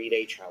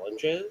 3-day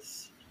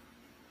challenges.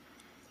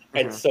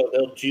 And so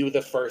they'll do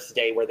the first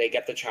day where they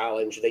get the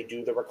challenge, they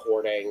do the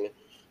recording,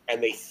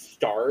 and they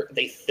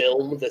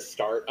film the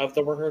start of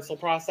the rehearsal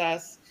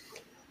process.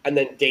 And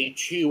then day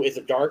 2 is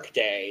a dark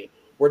day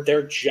where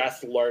they're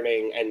just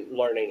learning and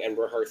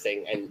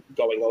rehearsing and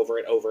going over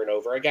it over and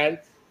over again.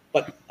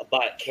 But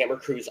camera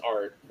crews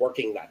aren't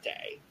working that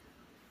day.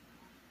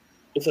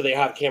 And so they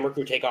have camera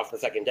crew take off the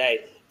second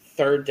day.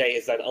 Third day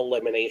is then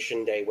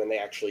elimination day when they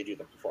actually do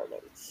the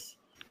performance.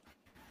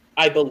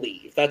 I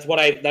believe that's what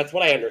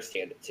I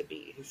understand it to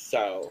be.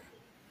 So,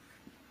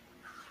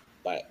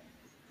 but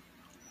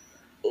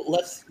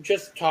let's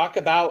just talk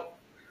about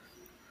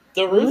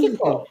the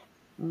Rusical.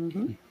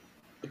 Mm-hmm.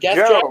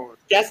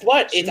 Guess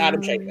what? It's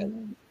Adam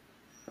Shankman.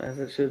 As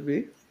it should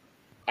be.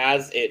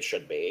 As it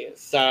should be.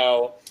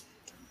 So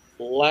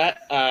let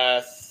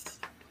us.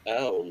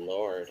 Oh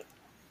Lord.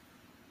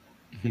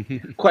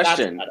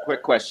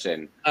 Quick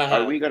question. Uh-huh.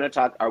 Are we gonna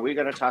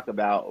talk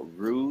about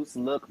Rue's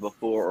look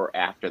before or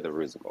after the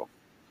Rusical?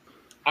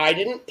 I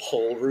didn't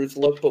pull Rue's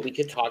look, but we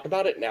could talk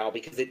about it now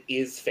because it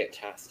is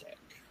fantastic.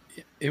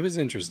 It was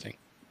interesting.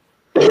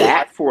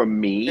 That for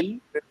me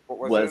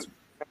What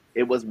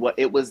it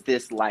was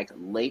this like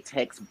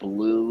latex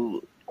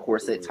blue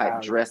corset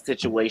type dress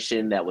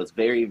situation that was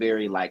very,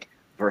 very like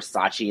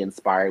Versace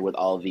inspired with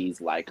all these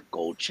like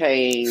gold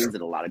chains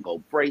and a lot of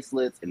gold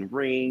bracelets and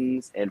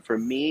rings. And for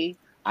me,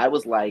 I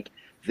was like,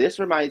 this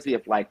reminds me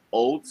of like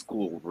old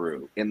school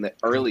Rue in the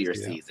earlier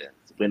seasons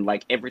when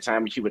like every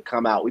time she would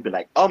come out, we'd be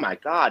like, oh my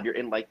God, you're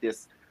in like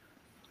this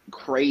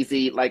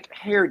crazy like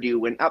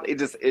hairdo. And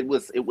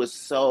it was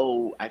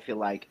so, I feel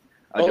like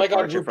a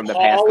departure from the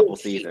past couple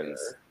seasons.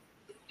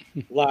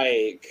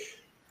 Like,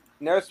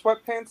 no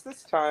sweatpants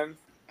this time.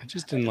 I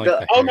just didn't like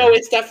that. Oh no,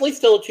 it's definitely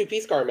still a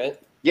 2-piece garment.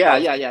 Yeah.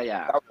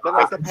 But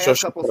like the So past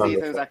she couple put on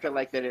seasons, the- I feel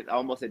like that it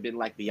almost had been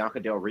like Bianca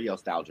Del Rio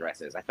style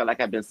dresses. I feel like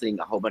I've been seeing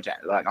a whole bunch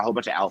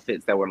of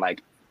outfits that were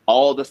like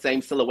all the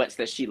same silhouettes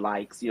that she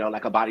likes,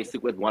 like a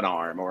bodysuit with one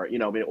arm or,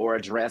 or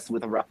a dress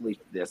with a roughly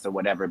this or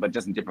whatever, but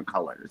just in different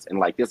colors. And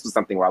like, this was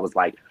something where I was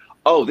like,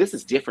 oh, this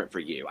is different for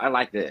you. I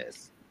like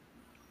this.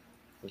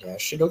 Yeah,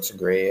 she looks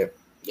great.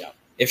 Yeah.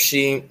 If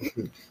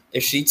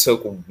she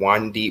took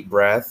one deep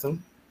breath,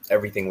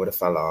 everything would have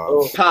fell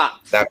off.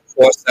 Pop. That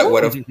corset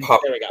would have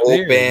popped There we go.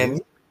 open.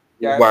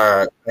 Yes.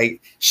 Where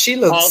like she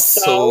looks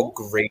Also- so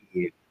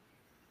great.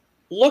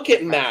 Look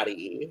at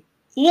Maddie.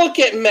 Look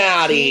at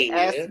Maddie.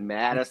 T.S.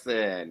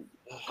 Madison.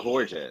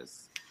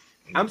 Gorgeous.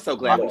 I'm so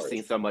glad we've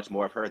seen so much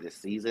more of her this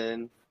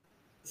season.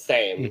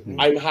 Same. Mhm.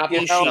 I'm happy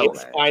You know- she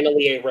is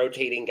finally a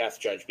rotating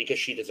guest judge because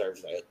she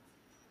deserves it.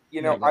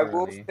 You know, I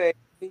will Literally. say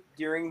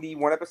during the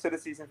one episode of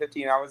season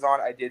 15 I was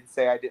on, I did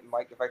say I didn't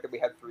like the fact that we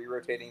had 3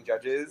 rotating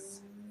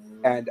judges,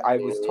 and I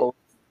was told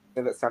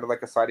that sounded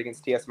like a side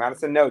against T.S.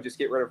 Madison. No, just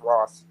get rid of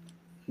Ross.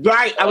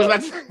 Right. I was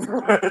about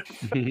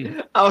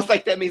to I was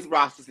like, that means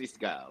Ross needs to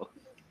go.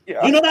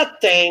 Yeah. You know that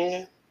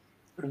thing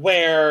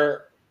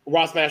where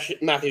Ross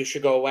Matthews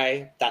should go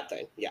away? That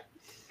thing, yeah.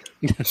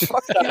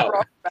 Fuck you,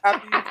 Ross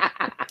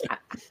Matthews.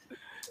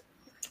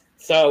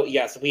 So,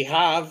 yes, we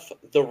have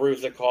the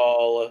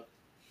Rusical.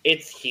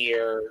 It's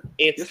here.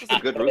 It's This was a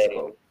good happening.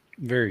 Rusical.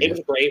 Very It good. was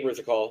a great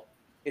Rusical.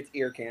 It's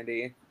ear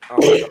candy. Oh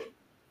my God.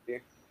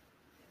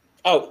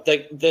 Oh,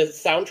 the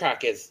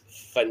soundtrack is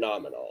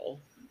phenomenal.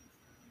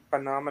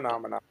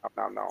 Phenomenon.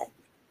 Phenomenal.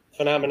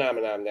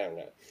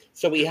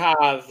 So we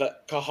have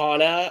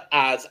Kahana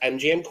as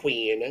MGM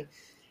Queen.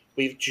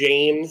 We have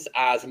James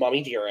as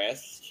Mommy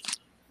Dearest.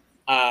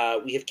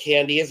 We have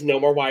Candy as No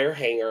More Wire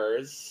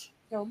Hangers.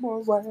 No more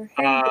wire.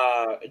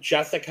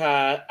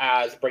 Jessica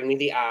as Bring Me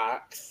the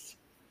Axe.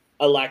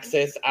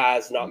 Alexis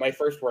as Not My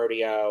First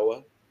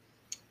Rodeo.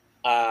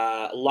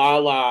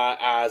 Lala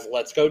as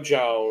Let's Go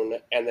Joan.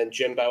 And then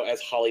Jimbo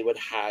as Hollywood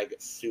Hag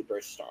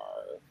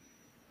Superstar.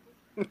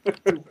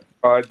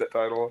 God, that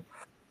title.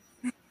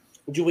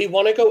 Do we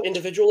want to go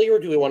individually or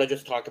do we want to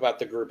just talk about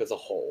the group as a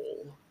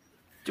whole?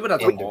 Do it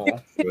as a And- whole.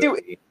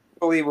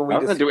 Believe when we I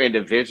was just gonna do it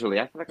individually.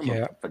 I feel like I'm Yeah,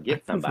 gonna I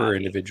forget prefer somebody.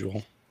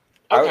 individual.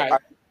 Okay.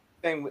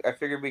 I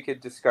figured we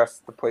could discuss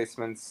the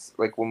placements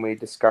like when we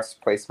discuss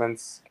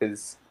placements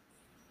because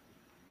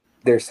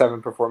there's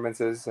 7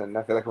 performances and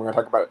I feel like we're gonna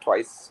talk about it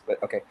twice.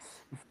 But okay,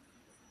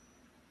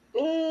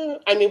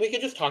 I mean, we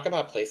could just talk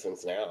about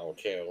placements now,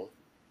 too.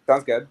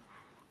 sounds good.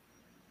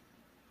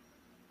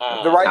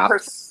 Uh, The right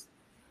person.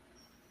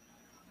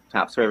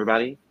 Tops for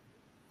everybody.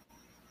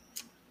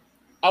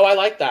 Oh, I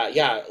like that.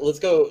 Yeah, let's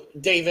go.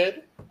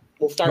 David,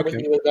 we'll start with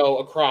Okay. you and go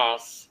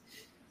across.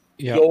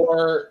 Yeah.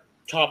 Your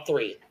top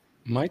 3.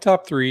 My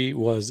top 3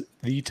 was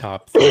the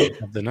top 3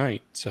 of the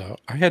night. So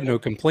I had no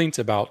complaints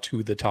about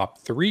who the top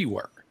 3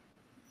 were.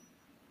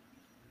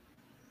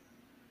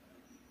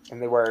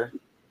 And they were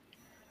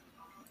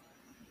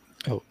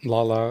Oh,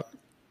 Lala,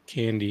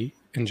 Candy,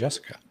 and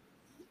Jessica.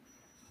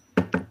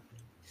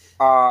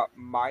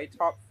 my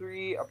top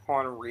 3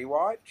 upon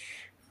rewatch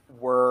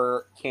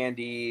were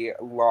Candy,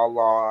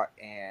 Lala,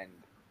 and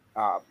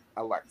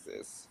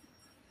Alexis.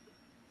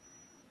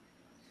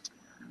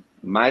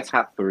 My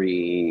top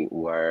 3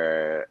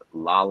 were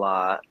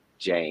Lala,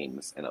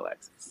 James, and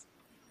Alexis.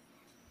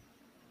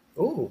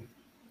 Ooh,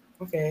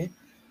 okay.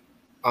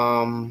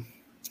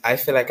 I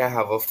feel like I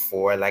have a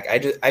 4. Like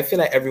I feel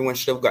like everyone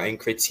should have gotten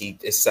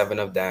critiqued. Is 7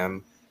 of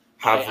them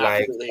have I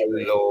like absolutely a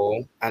agree.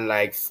 low and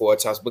like 4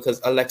 tops because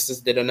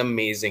Alexis did an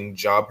amazing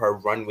job. Her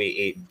runway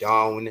 8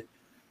 down.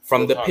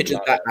 From We'll the talk pictures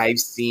about that it. I've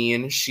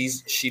seen,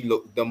 she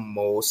looked the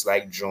most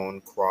like Joan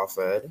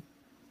Crawford.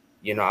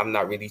 You know, I'm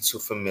not really too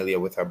familiar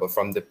with her, but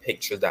from the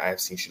pictures that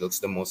I've seen, she looks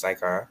the most like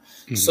her.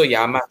 Mhm. So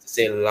yeah, I'm gonna have to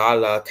say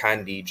Lala,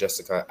 Candy,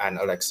 Jessica, and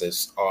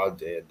Alexis all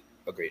did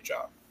a great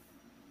job.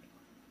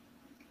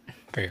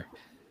 Fair.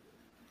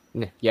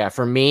 Yeah,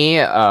 for me,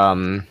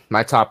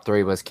 my top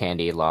 3 was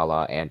Candy,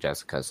 Lala, and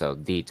Jessica. So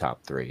the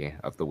top 3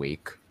 of the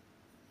week.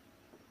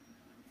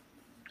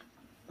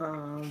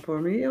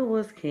 For me, it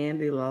was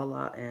Candy,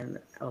 Lala, and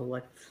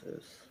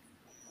Alexis.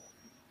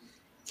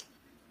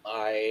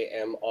 I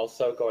am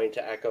also going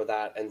to echo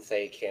that and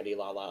say Candy,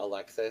 Lala,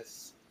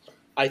 Alexis.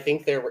 I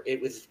think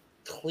it was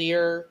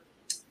clear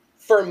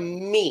for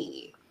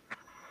me.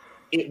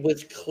 It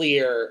was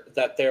clear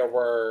that there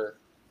were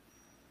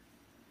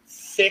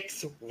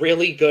 6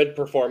 really good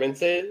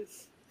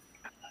performances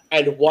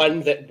and 1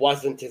 that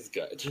wasn't as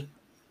good.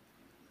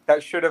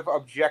 That should have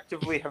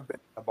objectively have been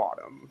at the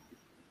bottom.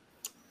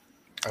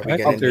 Are we I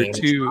gonna thought there name are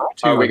two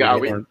Are we- that are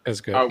we- weren't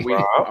as good. Are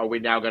we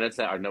now gonna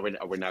say? Or no,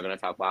 we're now gonna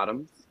talk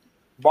bottoms.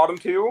 Bottom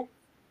 2.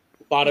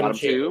 Bottom, Bottom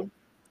 2, two.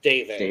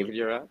 David. David,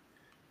 you're up.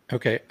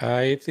 Okay,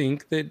 I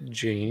think that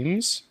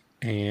James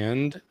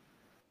and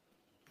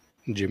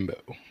Jimbo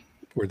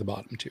were the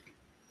bottom 2.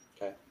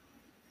 Okay.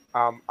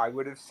 I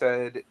would have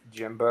said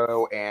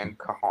Jimbo and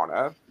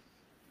Kahana.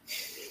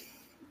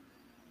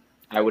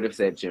 I would have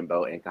said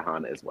Jimbo and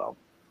Kahana as well.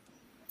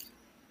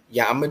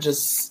 Yeah, I'm gonna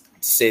just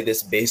say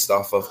this based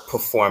off of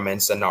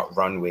performance and not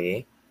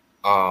runway.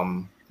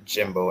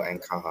 Jimbo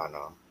and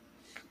Kahana.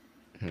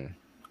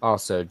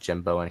 Also,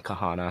 Jimbo and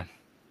Kahana.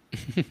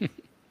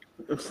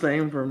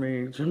 Same for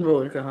me,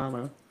 Jimbo and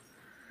Kahana.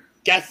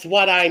 Guess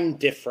what? I'm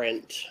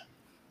different.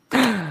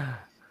 Kahana,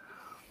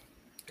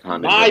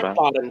 My you're up.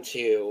 bottom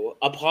 2,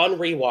 upon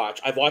rewatch,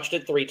 I've watched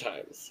it 3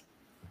 times.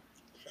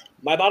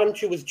 My bottom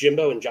 2 was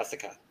Jimbo and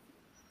Jessica.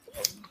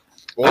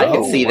 I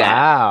can see that.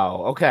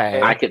 Wow.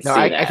 Okay. I can see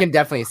that. I can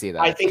definitely see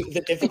that. I think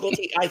the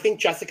difficulty. I think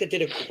Jessica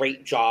did a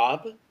great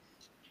job.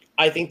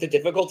 I think the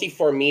difficulty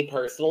for me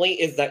personally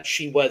is that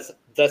she was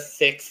the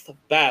 6th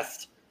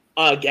best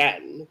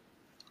again.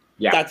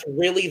 Yeah. That's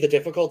really the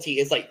difficulty.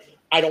 Is like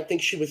I don't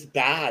think she was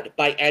bad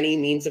by any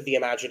means of the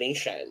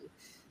imagination.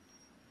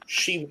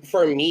 She,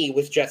 for me,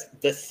 was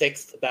just the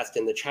 6th best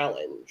in the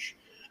challenge.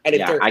 And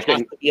if there has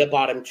to be a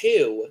bottom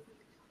 2,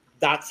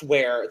 that's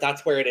where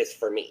it is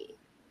for me.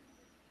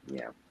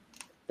 Yeah.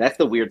 That's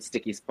the weird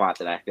sticky spot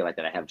that I feel like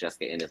that I have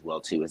Jessica in as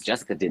well too. Is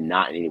Jessica did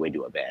not in any way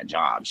do a bad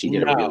job. She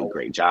did a really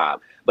great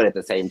job. But at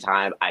the same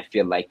time, I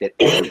feel like that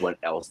everyone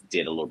else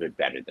did a little bit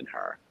better than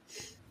her.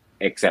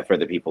 Except for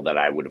the people that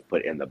I would have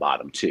put in the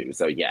bottom 2.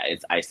 So yeah,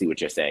 I see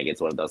what you're saying.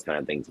 It's one of those kind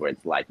of things where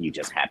it's like you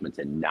just happen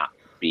to not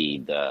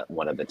be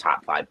one of the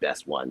top 5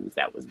 best ones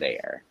that was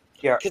there.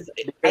 Yeah, because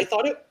I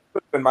thought it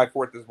would have been my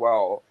 4th as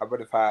well. I would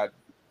have had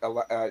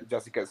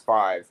Jessica's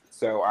 5.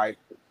 So I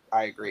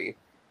agree.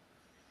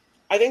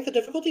 I think the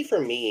difficulty for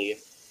me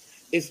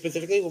is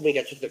specifically when we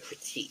get to the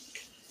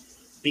critique.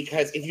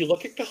 Because if you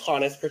look at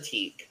Kahana's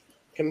critique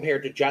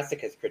compared to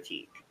Jessica's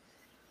critique,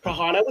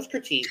 Kahana was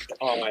critiqued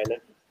on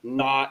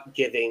not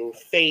giving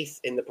face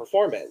in the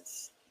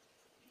performance.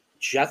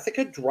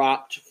 Jessica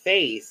dropped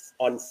face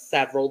on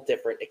several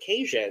different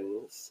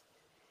occasions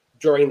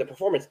during the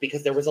performance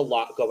because there was a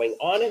lot going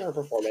on in her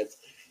performance.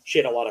 She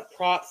had a lot of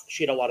props.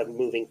 She had a lot of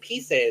moving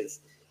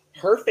pieces.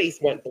 Her face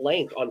went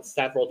blank on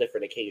several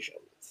different occasions.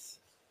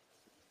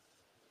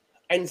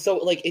 And so,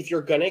 like, if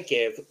you're going to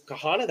give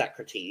Kahana that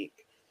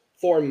critique,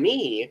 for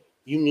me,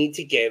 you need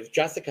to give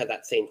Jessica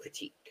that same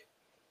critique.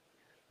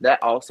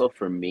 That also,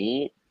 for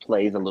me,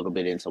 plays a little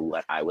bit into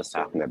what I was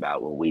talking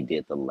about when we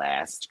did the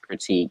last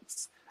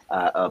critiques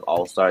of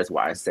All-Stars,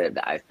 where I said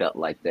that I felt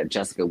like that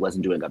Jessica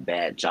wasn't doing a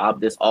bad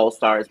job this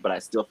All-Stars, but I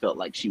still felt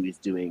like she was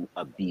doing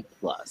a B+.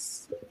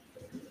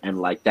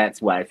 And like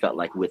that's why I felt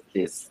like with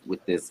this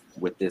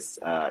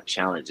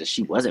challenge, that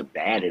she wasn't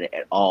bad at it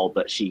at all,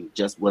 but she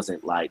just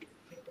wasn't like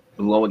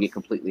blowing it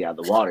completely out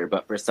of the water.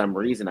 But for some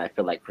reason, I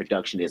feel like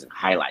production isn't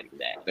highlighting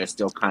that. They're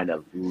still kind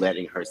of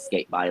letting her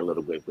skate by a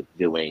little bit with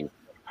doing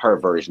her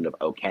version of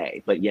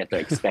okay, but yet they're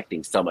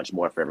expecting so much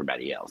more for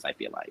everybody else, I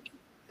feel like.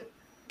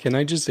 Can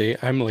I just say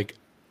I'm like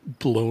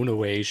blown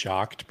away,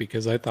 shocked,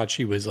 because I thought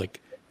she was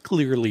like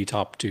clearly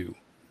top 2.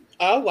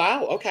 Oh,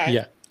 wow. Okay.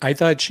 Yeah. I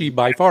thought she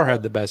by far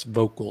had the best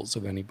vocals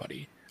of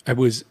anybody. I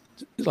was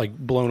like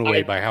blown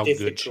away by how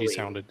good she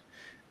sounded.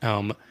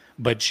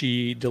 But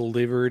she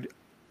delivered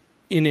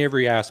in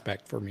every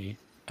aspect for me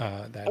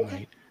that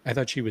night. I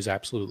thought she was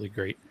absolutely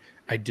great.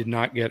 I did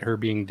not get her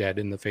being dead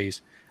in the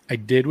face. I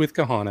did with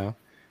Kahana.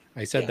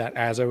 I said that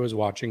as I was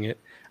watching it.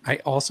 I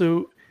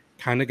also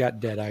kind of got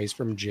dead eyes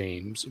from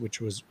James,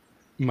 which was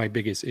my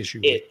biggest issue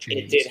with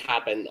James. It did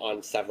happen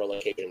on several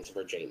occasions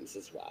for James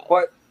as well.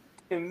 But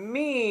to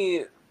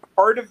me,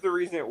 part of the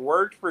reason it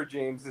worked for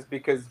James is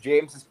because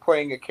James is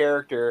playing a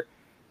character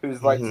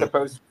who's like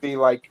supposed to be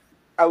like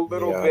a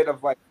little bit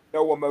of like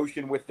no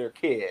emotion with their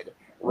kid.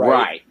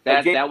 Right.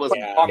 That was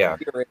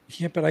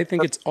yeah, but I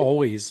think it's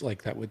always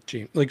like that with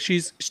James. Like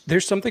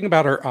there's something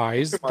about her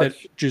eyes that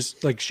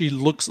just like she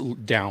looks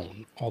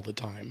down all the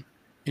time,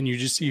 and you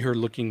just see her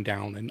looking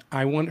down. And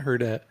I want her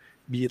to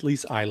be at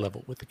least eye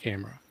level with the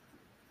camera.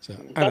 So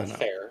I don't know.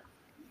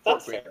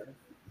 That's fair.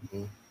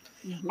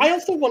 Mm-hmm. I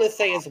also want to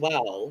say as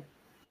well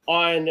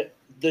on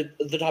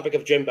the topic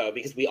of Jimbo,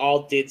 because we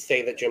all did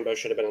say that Jimbo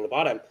should have been on the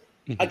bottom.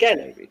 Mm-hmm.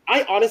 Again,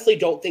 I honestly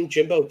don't think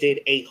Jimbo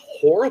did a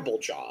horrible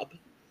job.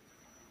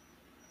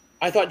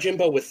 I thought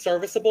Jimbo was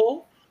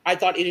serviceable. I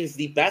thought it is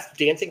the best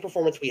dancing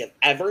performance we have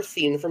ever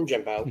seen from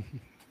Jimbo.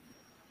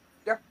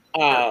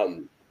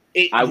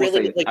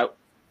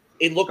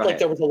 It looked like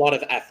there was a lot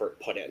of effort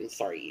put in.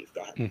 Sorry, Eve,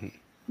 go ahead. Mm-hmm.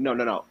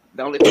 No.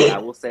 The only thing I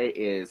will say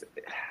is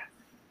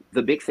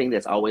the big thing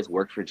that's always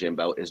worked for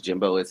Jimbo is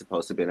Jimbo is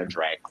supposed to have been a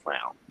drag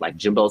clown. Like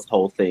Jimbo's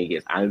whole thing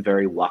is I'm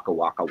very waka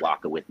waka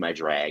waka with my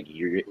drag.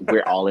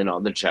 We're all in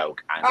on the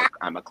joke.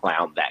 I'm a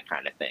clown, that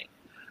kind of thing.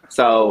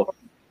 So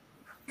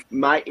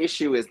my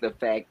issue is the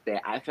fact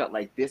that I felt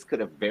like this could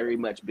have very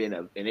much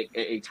been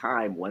a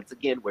time, once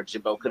again, where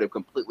Jimbo could have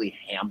completely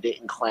hammed it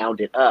and clowned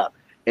it up.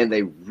 And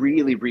they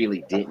really,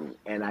 really didn't.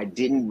 And I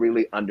didn't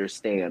really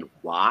understand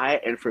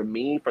why. And for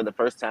me, for the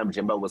first time,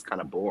 Jimbo was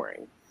kind of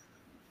boring.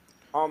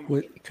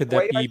 Could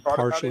that be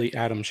partially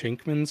Adam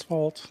Shankman's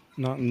fault?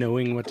 Not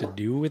knowing what to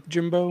do with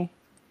Jimbo?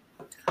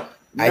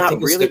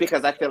 Not really,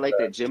 because I feel like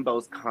that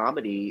Jimbo's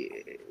comedy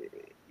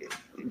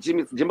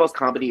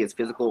is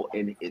physical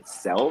in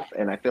itself,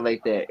 and I feel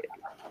like that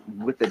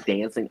with the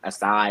dancing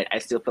aside, I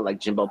still feel like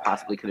Jimbo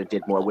possibly could have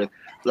did more with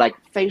like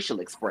facial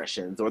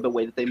expressions or the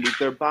way that they move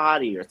their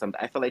body or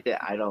something. I feel like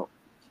that I don't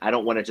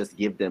want to just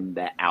give them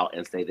that out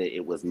and say that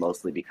it was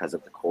mostly because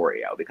of the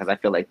choreo, because I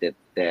feel like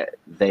that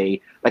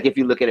they, like, if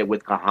you look at it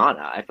with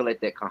Kahana, I feel like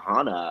that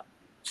Kahana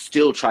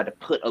still tried to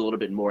put a little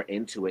bit more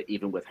into it,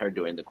 even with her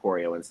doing the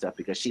choreo and stuff,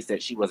 because she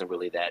said she wasn't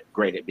really that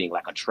great at being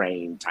like a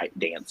trained type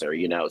dancer,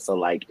 you know? So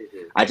like,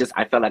 I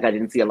felt like I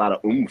didn't see a lot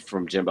of oomph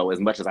from Jimbo as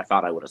much as I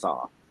thought I would have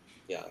saw.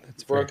 Yeah.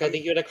 Brooke, I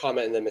think you had a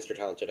comment, and then Mr.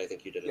 Talented, I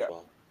think you did as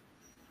well.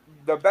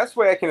 The best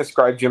way I can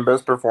describe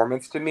Jimbo's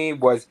performance to me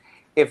was,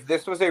 if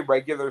this was a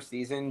regular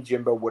season,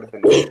 Jimbo would have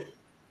been.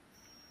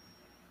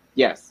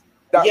 Yes.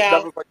 That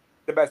was like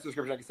the best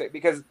description I could say,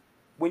 because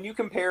when you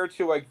compare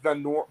to like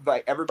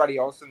like everybody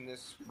else in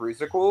this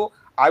musical,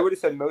 I would have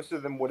said most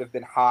of them would have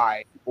been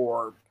high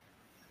or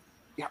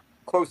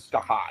close to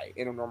high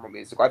in a normal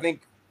musical. I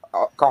think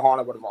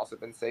Kahana would have also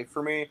been safe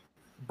for me,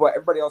 but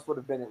everybody else would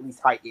have been at least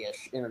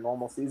high-ish in a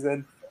normal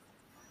season.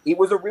 It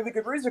was a really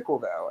good musical,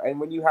 though, and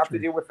when you have to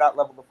deal with that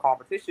level of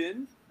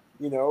competition,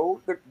 you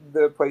know,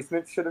 the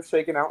placement should have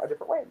shaken out a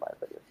different way, in my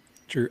opinion.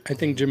 True. I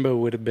think Jimbo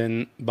would have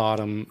been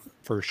bottom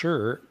for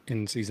sure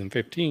in season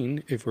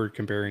 15 if we're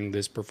comparing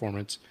this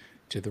performance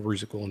to the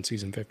musical in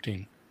season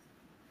 15.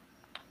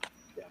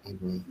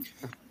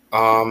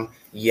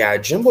 Yeah,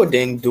 Jimbo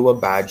didn't do a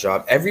bad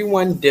job.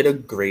 Everyone did a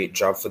great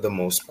job for the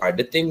most part.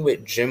 The thing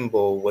with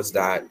Jimbo was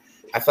that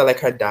I felt like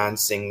her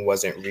dancing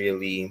wasn't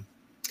really...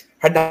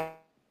 Her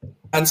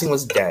dancing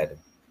was dead.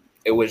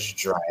 It was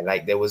dry.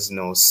 Like, there was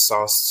no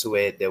sauce to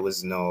it. There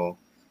was no...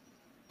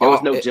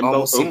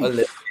 Jimbo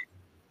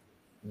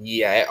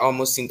Yeah, it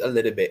almost seemed a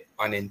little bit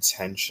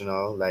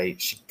unintentional. Like,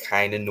 she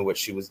kind of knew what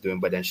she was doing,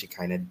 but then she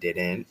kind of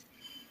didn't.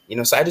 You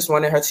know, so I just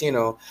wanted her to, you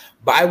know...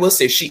 But I will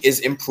say she is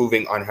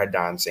improving on her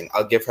dancing.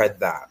 I'll give her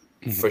that,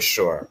 for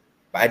sure.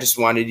 But I just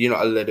wanted, you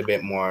know, a little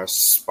bit more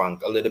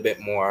spunk, a little bit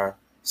more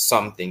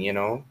something, you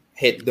know?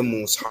 Hit the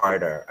moves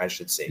harder, I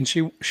should say. And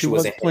she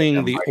was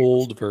playing the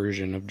old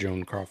version of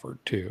Joan Crawford,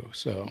 too,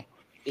 so...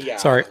 Yeah.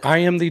 Sorry, I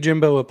am the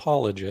Jimbo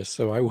apologist,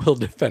 so I will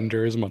defend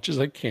her as much as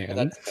I can.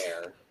 That's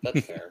fair.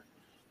 That's fair.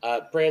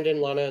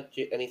 Brandon, Lana,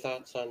 any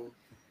thoughts on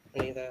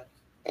any of that?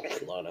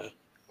 Lana.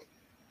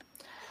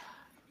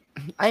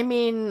 I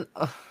mean,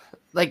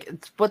 like,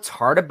 what's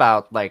hard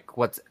about, like,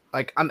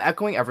 I'm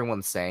echoing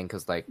everyone's saying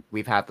because, like,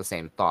 we've had the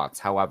same thoughts.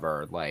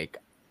 However, like,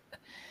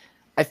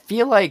 I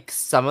feel like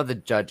some of the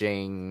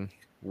judging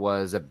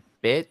was a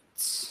bit,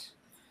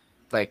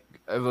 like,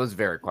 it was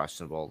very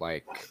questionable.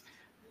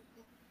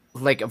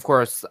 Like, of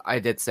course, I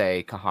did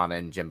say Kahana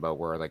and Jimbo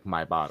were, like,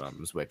 my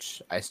bottoms,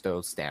 which I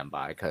still stand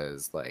by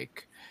because,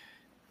 like,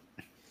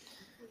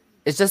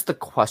 it's just the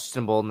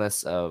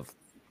questionableness of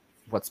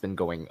what's been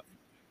going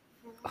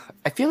on.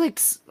 I feel like,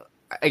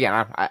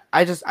 again,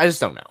 I just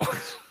don't know.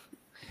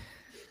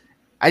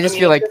 I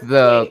feel like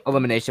the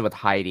elimination with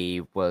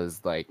Heidi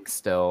was, like,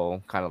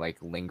 still kind of, like,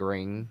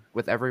 lingering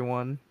with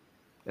everyone,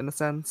 in a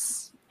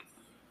sense.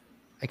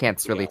 I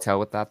can't really tell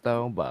with that,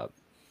 though, but...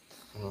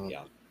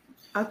 Yeah.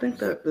 I think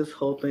that this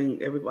whole thing,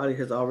 everybody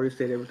has already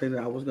said everything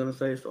that I was going to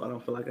say, so I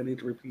don't feel like I need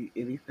to repeat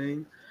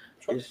anything.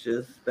 Sure. It's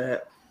just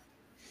that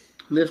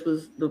this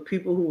was the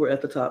people who were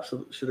at the top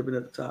should have been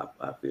at the top,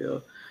 I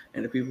feel.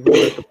 And the people who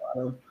were at the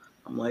bottom,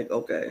 I'm like,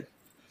 okay,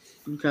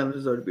 you kind of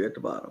deserve to be at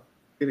the bottom.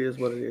 It is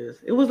what it is.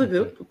 It was a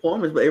good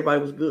performance, but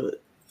everybody was good.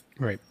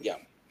 Right. Yeah.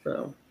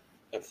 So.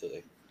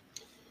 Absolutely.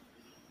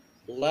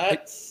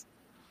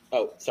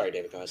 Oh, sorry,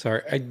 David, go ahead.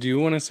 Sorry, I do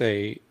want to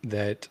say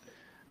that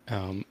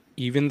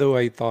even though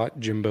I thought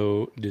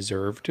Jimbo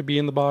deserved to be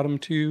in the bottom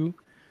two,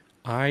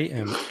 I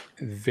am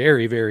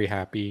very, very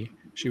happy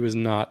she was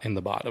not in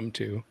the bottom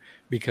two,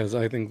 because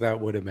I think that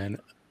would have been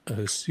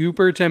a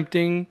super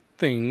tempting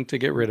thing to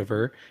get rid of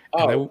her.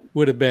 And I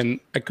would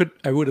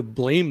have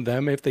blamed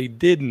them if they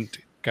didn't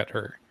cut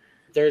her.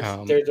 There's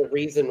a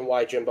reason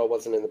why Jimbo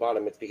wasn't in the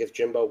bottom. It's because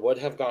Jimbo would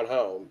have gone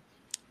home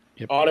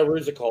on a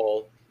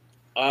musical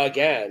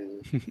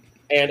again.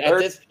 And at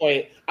this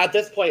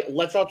point,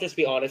 let's all just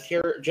be honest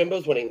here.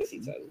 Jimbo's winning the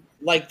season.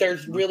 Like,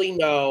 there's really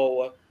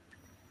no...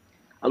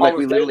 Like,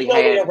 we literally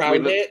had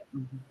it.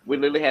 We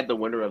literally had the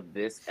winner of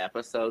this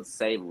episode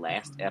say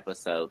last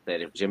episode that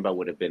if Jimbo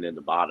would have been in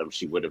the bottom,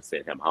 she would have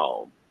sent him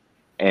home.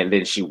 And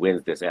then she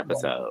wins this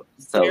episode.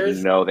 So,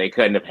 no, they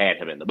couldn't have had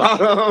him in the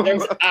bottom.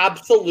 There's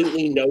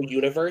absolutely no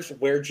universe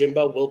where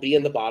Jimbo will be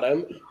in the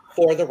bottom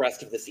for the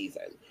rest of the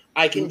season.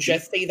 I can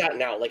just say that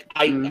now. Like,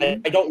 I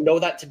don't know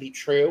that to be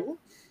true,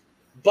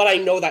 but I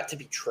know that to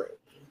be true.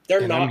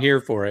 I'm here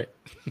for it.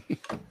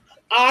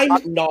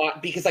 I'm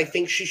not, because I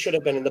think she should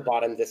have been in the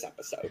bottom this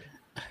episode.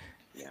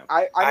 Yeah.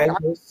 I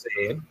will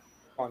say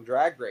on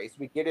Drag Race,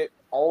 we get it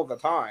all the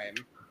time.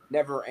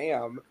 Never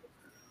am.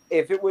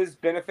 If it was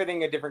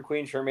benefiting a different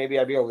queen, sure, maybe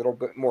I'd be a little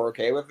bit more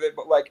okay with it.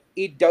 But, like,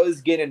 it does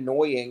get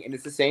annoying, and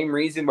it's the same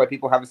reason why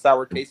people have a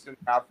sour taste in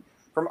their mouth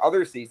from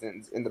other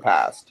seasons in the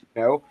past.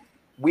 You know,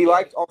 we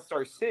liked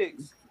All-Star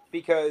 6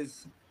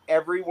 because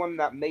everyone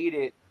that made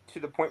it to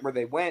the point where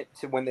they went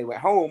to when they went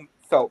home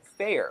felt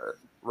fair,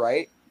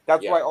 right?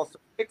 That's why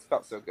All-Star 6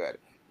 felt so good.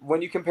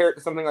 When you compare it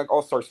to something like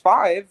All-Stars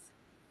 5,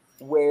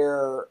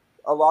 where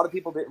a lot of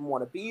people didn't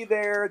want to be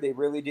there, they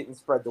really didn't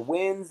spread the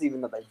wins, even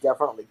though they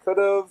definitely could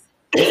have.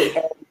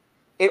 And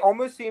it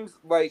almost seems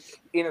like,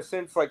 in a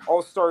sense, like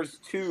All-Stars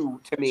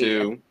 2 to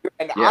me.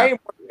 And Yeah. I am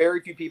one of the very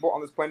few people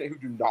on this planet who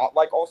do not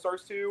like All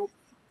Stars 2.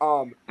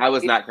 I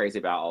was not crazy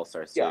about All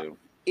Stars 2.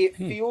 It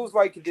feels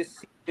like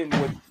this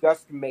season was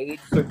just made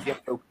so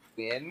Jimbo could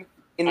win,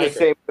 in I the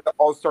same way that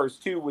All Stars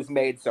 2 was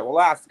made so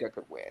Alaska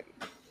could win.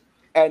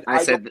 And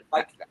I don't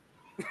like that.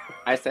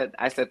 I said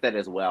that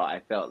as well. I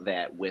felt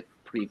that with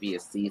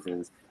previous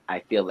seasons, I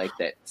feel like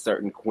that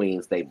certain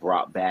queens they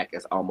brought back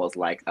as almost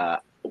like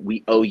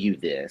we owe you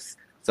this.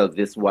 So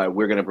this why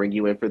we're going to bring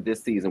you in for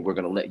this season. We're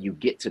going to let you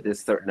get to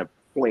this certain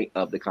point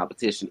of the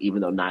competition,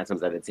 even though 9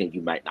 times out of 10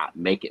 you might not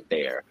make it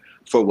there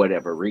for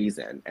whatever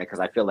reason. And because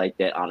I feel like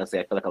that, honestly,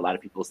 I feel like a lot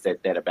of people said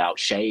that about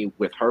Shay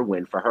with her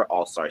win for her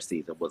All-Star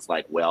season was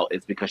like, well,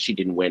 it's because she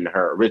didn't win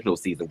her original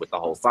season with the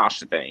whole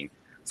Sasha thing.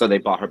 So they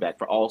brought her back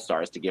for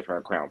All-Stars to give her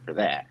a crown for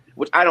that,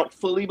 which I don't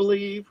fully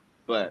believe,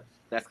 but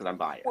that's because I'm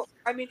biased. Well,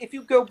 I mean, if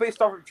you go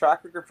based off of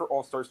track record for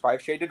All Stars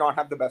 5, Shay did not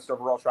have the best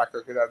overall track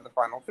record out of the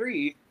final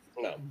 3.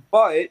 No.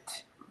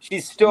 But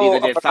she's still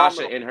neither did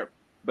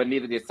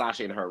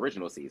Sasha in her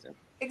original season.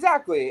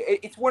 Exactly.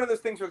 It's one of those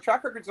things where the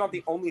track record's not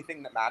the only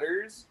thing that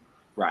matters.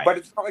 Right. But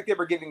it's not like they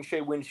were giving Shay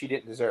wins she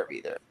didn't deserve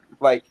either.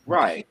 Like,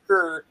 right.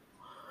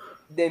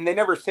 Then they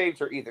never saved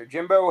her either.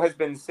 Jimbo has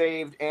been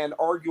saved and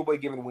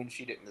arguably given wins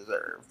she didn't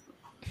deserve.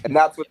 And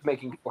that's what's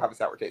making people have a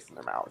sour taste in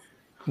their mouth.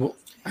 Well,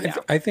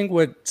 I think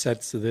what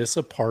sets this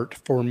apart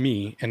for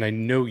me, and I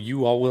know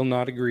you all will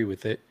not agree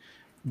with it,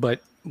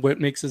 but what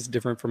makes this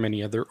different from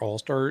any other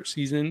All-Star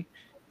season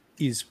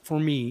is, for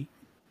me,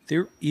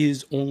 there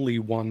is only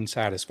one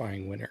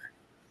satisfying winner.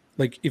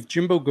 Like, if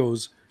Jimbo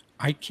goes,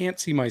 I can't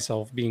see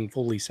myself being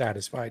fully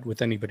satisfied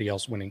with anybody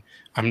else winning.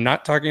 I'm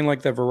not talking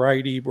like the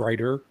Variety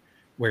writer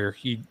where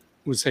he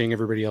was saying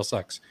everybody else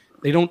sucks.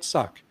 They don't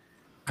suck.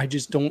 I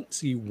just don't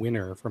see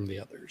winner from the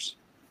others.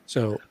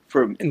 So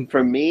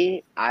for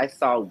me, I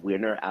saw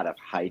winner out of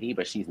Heidi,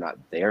 but she's not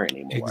there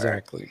anymore.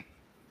 Exactly.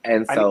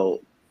 And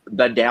so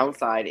the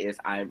downside is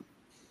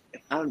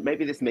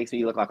maybe this makes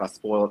me look like a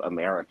spoiled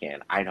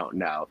American. I don't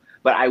know.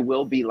 But I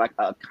will be like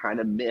a kind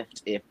of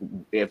miffed if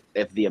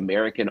the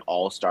American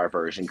All-Star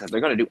version, because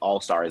they're going to do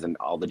All-Stars in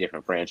all the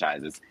different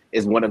franchises,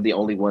 is one of the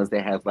only ones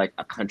that has like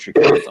a country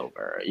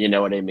crossover. You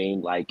know what I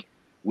mean? Like,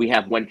 we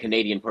have one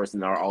Canadian person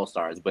in our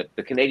All-Stars, but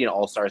the Canadian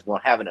All-Stars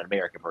won't have an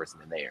American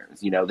person in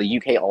theirs. You know, the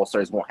UK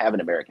All-Stars won't have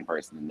an American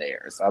person in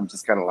theirs. So I'm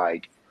just kind of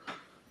like,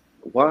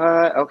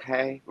 what?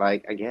 Okay.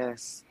 Like, I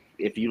guess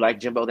if you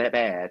like Jimbo that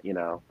bad, you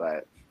know,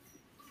 but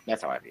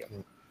that's how I feel.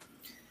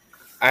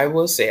 I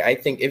will say, I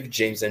think if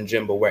James and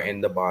Jimbo were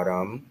in the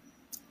bottom,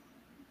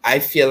 I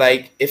feel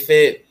like if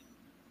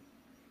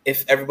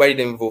everybody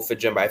didn't vote for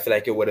Jimbo, I feel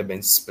like it would have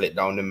been split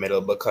down the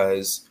middle,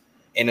 because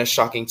in a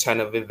shocking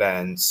turn of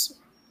events,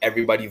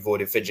 everybody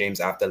voted for James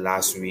after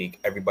last week.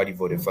 Everybody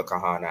voted for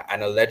Kahana.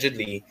 And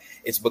allegedly,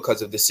 it's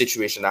because of the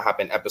situation that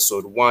happened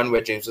episode 1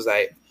 where James was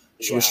like,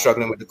 she was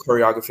struggling with the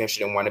choreography and she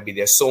didn't want to be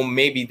there. So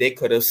maybe they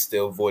could have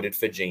still voted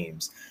for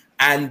James.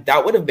 And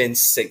that would have been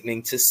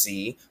sickening to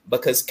see,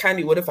 because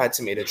Candy would have had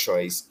to make a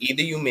choice.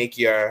 Either you make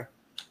your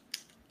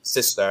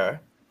sister,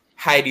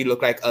 Heidi,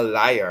 look like a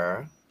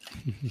liar,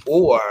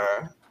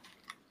 or,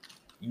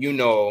 you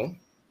know,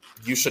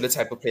 you show the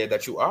type of player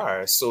that you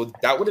are. So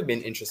that would have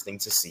been interesting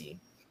to see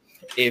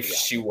if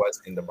she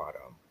was in the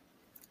bottom.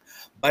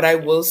 But I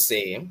will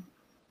say,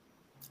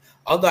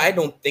 although I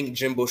don't think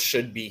Jimbo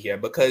should be here,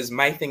 because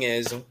my thing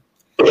is,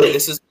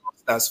 this is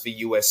All-Stars for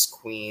US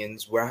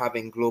Queens. We're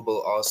having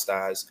Global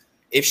All-Stars.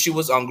 If she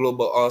was on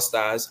Global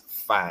All-Stars,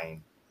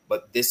 fine.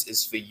 But this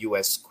is for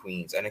US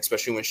Queens. And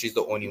especially when she's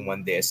the only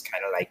one there, it's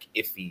kind of like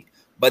iffy.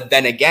 But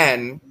then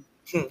again,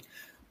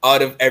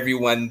 out of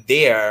everyone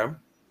there,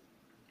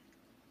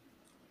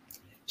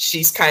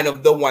 she's kind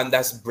of the one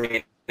that's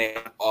bringing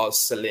all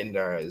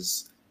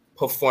cylinders,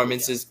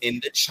 performances in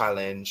the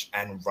challenge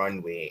and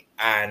runway.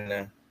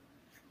 And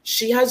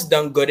she has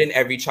done good in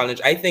every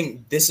challenge. I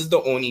think this is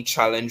the only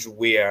challenge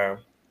where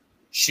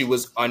she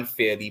was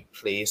unfairly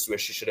placed, where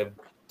she should have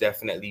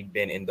definitely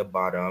been in the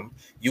bottom.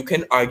 You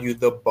can argue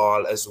the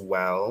ball as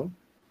well.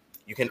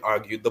 You can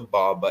argue the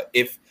ball, but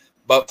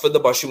for the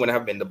ball, she wouldn't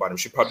have been the bottom.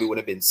 She probably would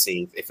have been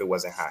safe if it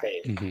wasn't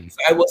high. Mm-hmm. So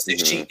I will say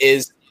she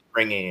is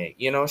bringing it.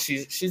 You know,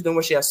 she's doing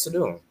what she has to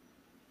do.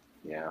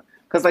 Yeah,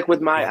 because like with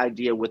my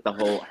idea with the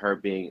whole her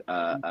being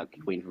a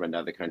queen from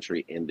another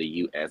country in the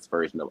U.S.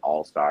 version of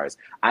All Stars,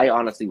 I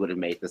honestly would have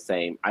made the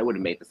same. I would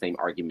have made the same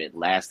argument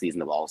last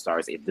season of All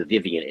Stars if the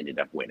Vivian ended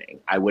up winning.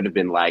 I would have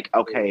been like,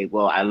 okay,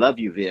 well, I love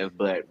you, Viv,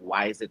 but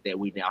why is it that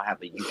we now have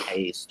a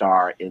UK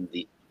star in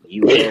the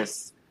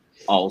U.S.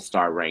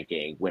 All-Star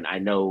ranking when I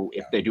know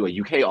if they do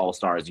a UK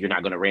All-Stars, you're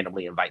not going to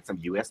randomly invite some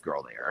US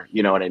girl there.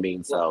 You know what I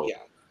mean? So It's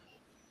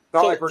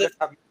not like we're going to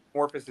have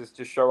Metamorphosis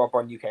to show up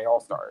on UK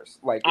All-Stars.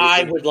 Like,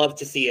 I would love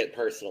to see it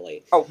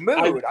personally. Oh,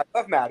 Mood! I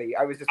love Maddie.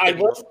 I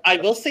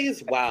will say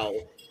as well,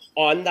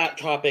 on that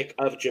topic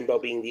of Jimbo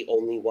being the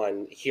only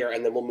one here,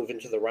 and then we'll move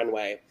into the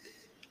runway.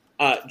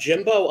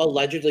 Jimbo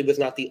allegedly was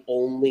not the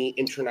only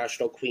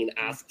international queen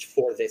asked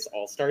for this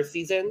All-Star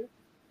season.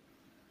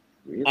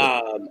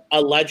 really?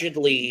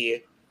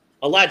 Allegedly,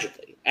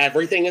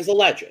 everything is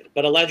alleged,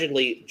 but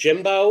allegedly,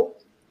 Jimbo,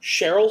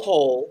 Cheryl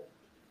Hole,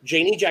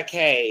 Janie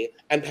Jacquet,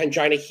 and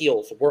Pangina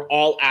Heels were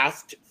all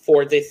asked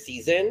for this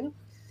season.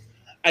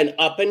 And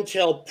up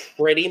until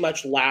pretty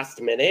much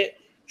last minute,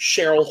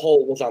 Cheryl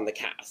Hole was on the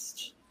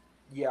cast.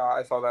 Yeah,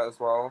 I saw that as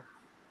well.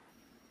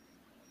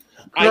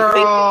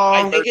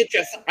 I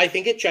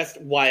think it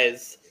just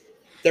was.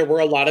 There were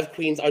a lot of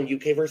queens on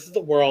UK versus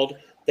the World.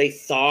 They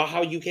saw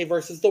how UK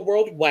versus the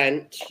World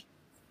went.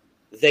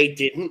 They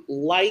didn't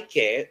like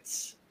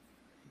it.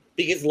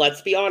 Because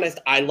let's be honest,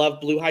 I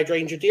love Blue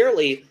Hydrangea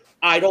dearly.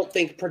 I don't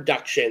think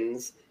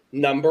production's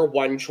number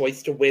one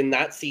choice to win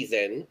that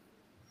season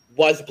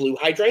was Blue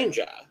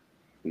Hydrangea.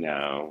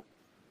 No.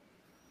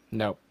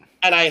 Nope.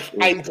 And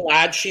I'm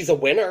glad she's a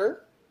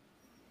winner.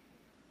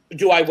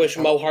 Do I wish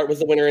Mo Hart was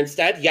the winner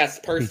instead? Yes,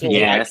 personally.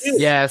 Yes. I do.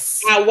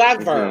 Yes.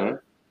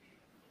 However,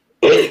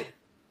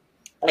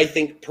 I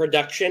think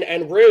production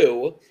and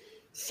Rue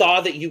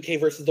saw that UK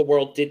versus the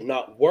World did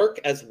not work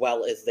as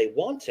well as they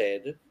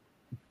wanted.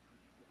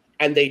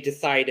 And they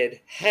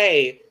decided,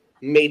 hey,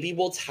 maybe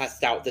we'll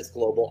test out this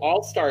Global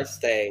All-Stars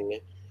thing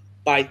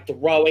by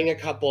throwing a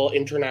couple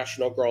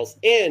international girls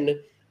in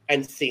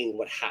and seeing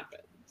what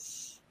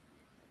happens.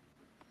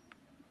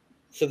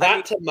 So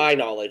that, to my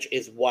knowledge,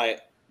 is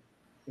what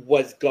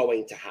was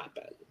going to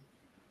happen.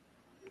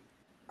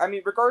 I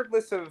mean,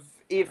 regardless of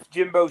if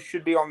Jimbo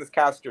should be on this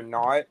cast or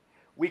not,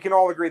 we can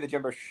all agree that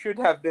Jimbo should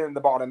have been in the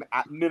bottom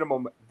at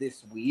minimum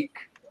this week.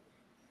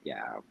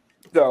 Yeah.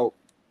 So,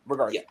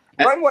 regardless.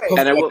 Yeah. Runway.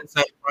 And I will,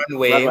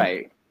 Runway.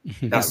 Runway.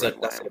 That's a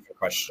different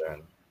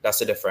question.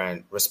 That's a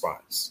different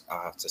response.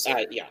 I have to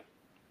say. Yeah.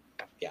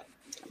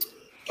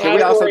 Can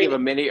we also Category-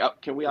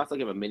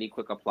 give a mini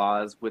quick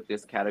applause with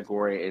this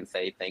category and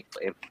say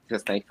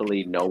because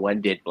thankfully no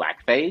one did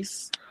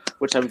blackface,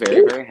 which I'm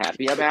very, very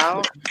happy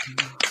about.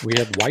 We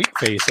had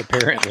whiteface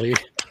apparently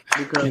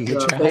Because in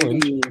the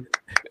challenge. baby,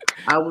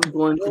 I was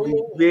going to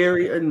be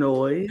very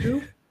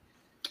annoyed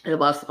if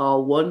I saw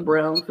one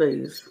brown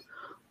face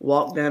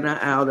walk down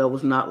the aisle that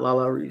was not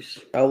Lala Reese.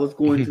 I was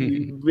going to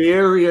be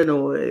very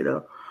annoyed.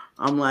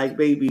 I'm like,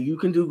 baby, you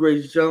can do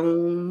Grace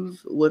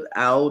Jones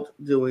without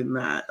doing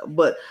that.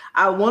 But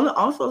I want to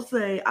also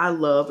say I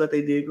love that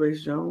they did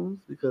Grace Jones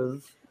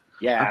because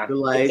Yeah. I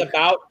feel like It's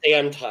about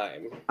damn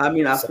time. I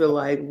feel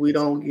like we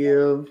don't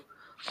give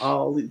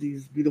all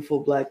these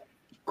beautiful black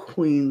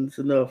queens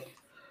enough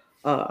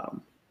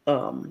the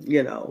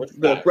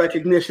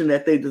recognition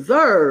that they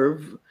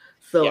deserve.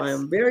 So Yes. I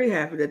am very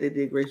happy that they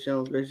did Grace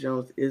Jones. Grace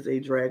Jones is a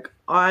drag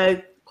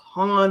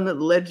icon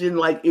legend.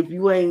 Like, if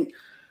you ain't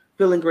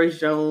feeling Grace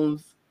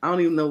Jones, I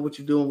don't even know what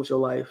you're doing with your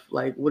life.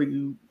 Like, what do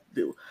you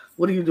do?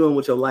 What are you doing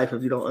with your life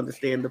if you don't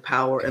understand the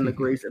power and the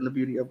grace and the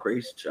beauty of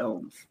Grace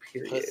Jones?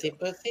 Period. Pussy,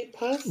 pussy,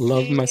 pussy.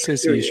 Love my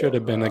sissy. Period. Should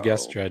have been a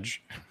guest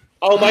judge.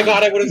 Oh my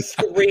god, I would have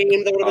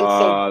screamed. That would have been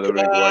so that would've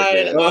been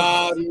good. gorgeous.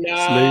 Oh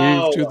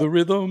no. Slave to the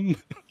rhythm.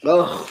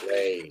 Oh,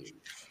 Slave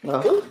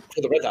uh,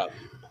 to the rhythm.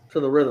 to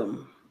the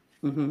rhythm.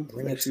 Mm-hmm.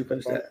 Bring Make it sure you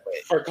finish that.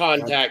 For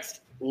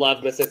context,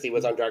 Love Miss Sissy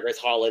was on Drag Race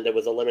Holland and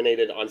was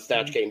eliminated on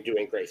Snatch Game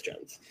doing Grace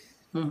Jones.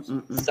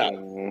 Mm-mm-mm.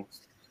 So,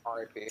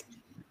 R.I.P.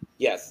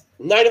 yes.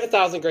 Night of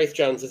 1,000 Grace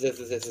Jones is.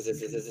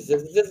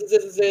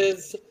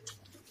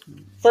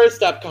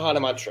 First up, Kahana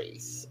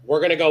Montrese. We're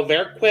going to go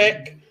very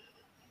quick.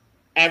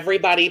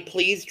 Everybody,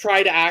 please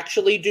try to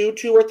actually do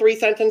 2 or 3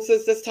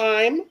 sentences this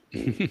time.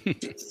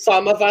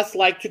 Some of us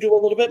like to do a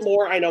little bit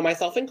more. I know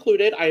myself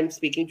included. I am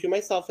speaking to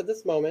myself at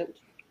this moment.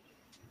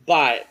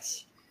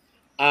 But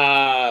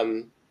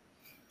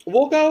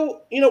we'll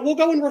go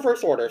in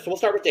reverse order. So we'll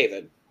start with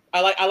David.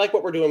 I like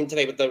what we're doing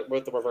today with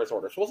the reverse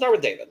order. So we'll start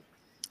with David.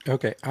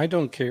 Okay, I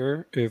don't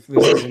care if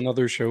this is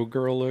another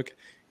showgirl look.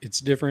 It's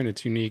different,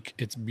 it's unique,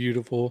 it's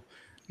beautiful.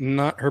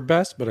 Not her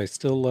best, but I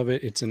still love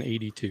it. It's an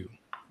 82.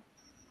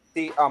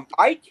 See,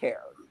 I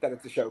care that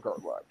it's a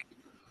showgirl look.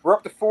 We're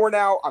up to 4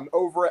 now. I'm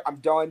over it. I'm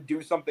done.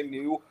 Do something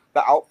new.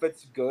 The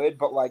outfit's good,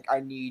 but like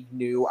I need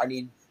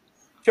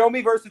show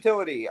me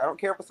versatility. I don't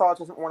care if Asajj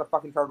doesn't want a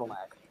fucking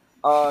turtleneck.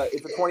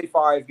 It's a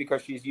 25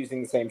 because she's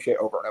using the same shit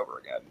over and over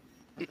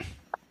again.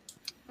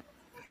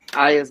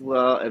 I as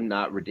well am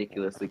not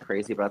ridiculously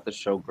crazy about the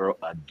showgirl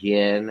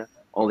again,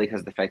 only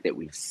because of the fact that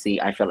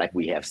I feel like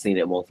we have seen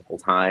it multiple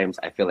times.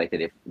 I feel like that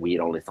if we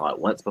had only saw it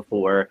once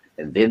before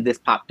and then this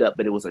popped up,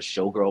 but it was a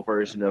showgirl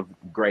version of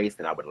Grace,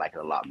 then I would like it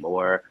a lot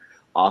more.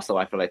 Also,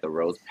 I feel like the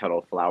rose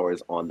petal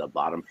flowers on the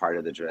bottom part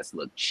of the dress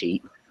look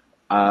cheap.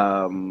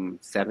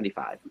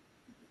 75.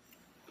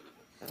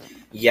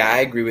 Yeah, I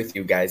agree with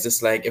you guys.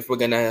 It's like if we're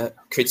gonna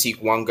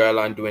critique one girl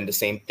on doing the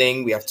same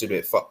thing, we have to do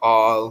it for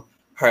all.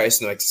 Her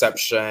is no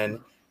exception.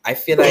 I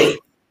feel like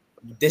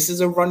this is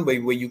a runway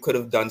where you could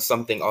have done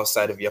something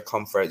outside of your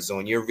comfort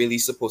zone. You're really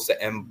supposed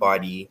to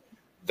embody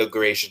the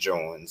Grace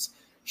Jones.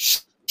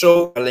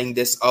 Showing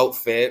this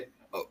outfit,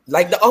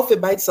 like the outfit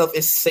by itself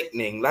is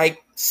sickening,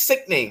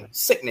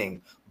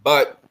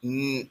 but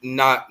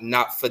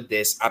not for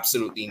this.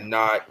 Absolutely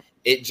not.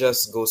 It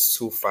just goes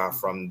too far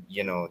from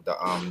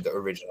the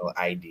original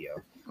idea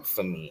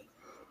for me.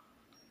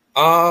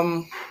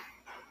 I'm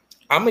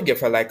gonna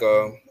give her like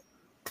a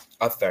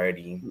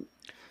 30.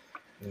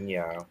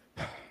 Yeah.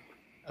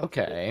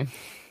 Okay.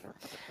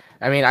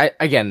 I mean,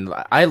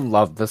 I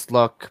love this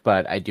look,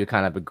 but I do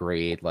kind of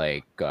agree.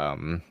 Like,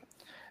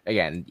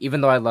 again,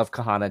 even though I love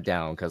Kahana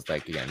down because,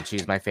 like, again,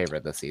 she's my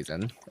favorite this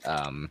season.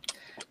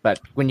 But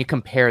when you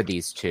compare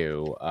these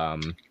two,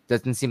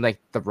 doesn't seem like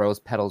the rose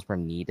petals were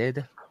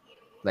needed.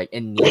 Like,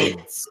 it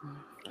needs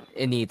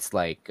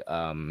like,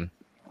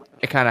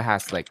 it kind of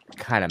has to like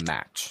kind of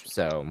match.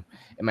 So,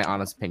 in my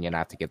honest opinion, I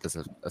have to give this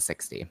a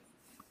 60.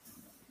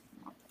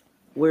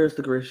 Where's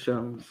the Grace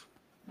Jones?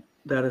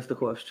 That is the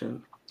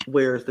question.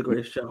 Where is the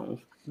Grace Jones?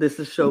 This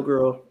is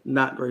Showgirl,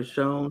 not Grace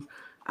Jones.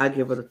 I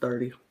give it a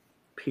 30.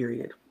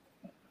 Period.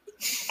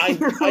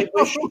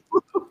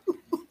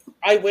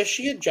 I wish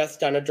she had just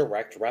done a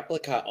direct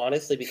replica,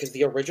 honestly, because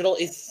the original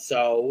is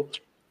so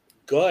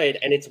good,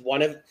 and it's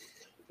one of.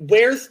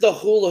 Where's the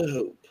hula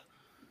hoop?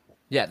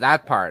 Yeah,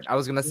 that part. I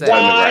was gonna say.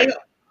 Why?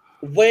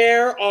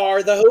 Where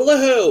are the hula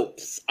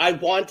hoops? I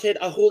wanted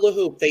a hula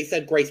hoop. They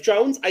said Grace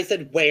Jones. I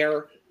said,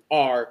 where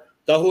are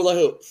the hula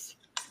hoops?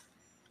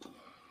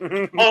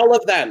 All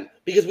of them,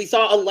 because we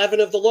saw 11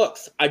 of the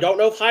looks. I don't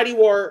know if Heidi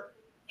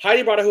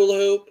brought a hula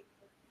hoop.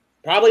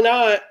 Probably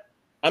not.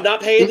 I'm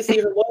not paying to see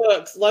her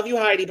looks. Love you,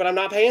 Heidi, but I'm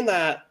not paying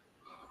that.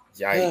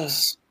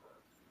 Yikes.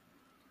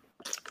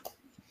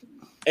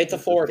 It's a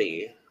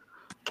 40.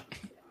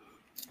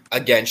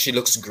 Again, she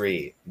looks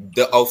great.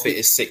 The outfit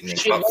is sickening.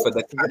 But for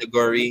the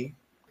category,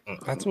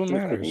 that's what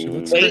matters. She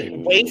looks great. great.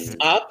 Waist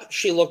up,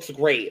 she looks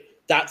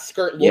great. That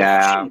skirt looks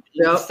cheap.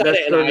 You said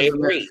it, and I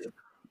agree.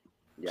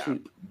 Yeah.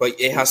 But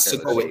it has to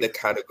go with the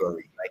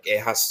category. Like,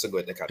 it has to go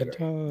with the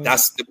category.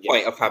 That's the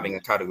point of having a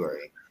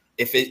category.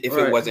 If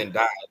it wasn't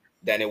that,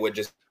 then it would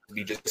just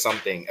be just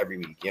something every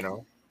week, you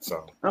know?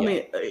 So I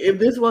mean, if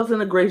this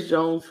wasn't a Grace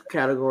Jones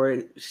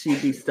category,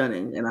 she'd be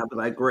stunning, and I'd be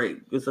like, great,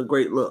 it's a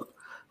great look.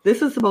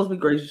 This is supposed to be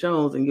Grace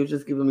Jones, and you're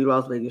just giving me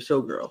Las Vegas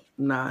Showgirl.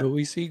 Not. But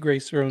we see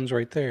Grace Jones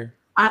right there.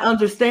 I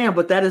understand,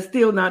 but that is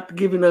still not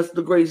giving us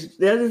the Grace.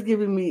 That is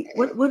giving me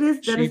what is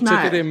that? She is took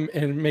not. it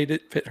and made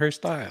it fit her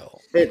style.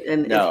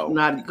 And No. it's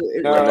not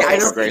good. No, I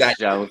don't. Grace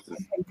Jones.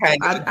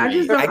 I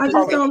just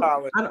don't.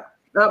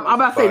 I'm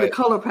about to say the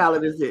color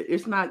palette is it.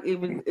 It's not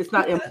even. It's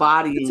not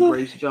embodying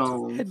Grace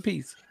Jones.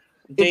 Headpiece.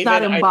 It's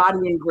not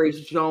embodying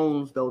Grace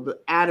Jones though. The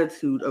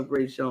attitude of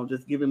Grace Jones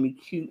is giving me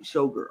cute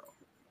showgirl.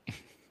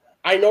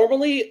 I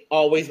normally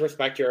always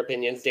respect your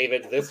opinions,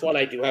 David. This one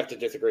I do have to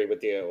disagree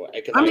with you.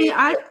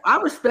 I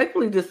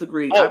respectfully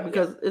disagree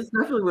because it's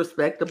definitely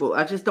respectable.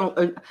 I just don't,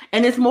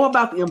 and it's more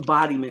about the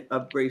embodiment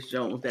of Grace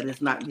Jones that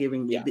it's not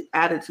giving me the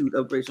attitude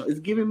of Grace Jones. It's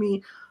giving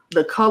me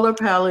the color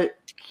palette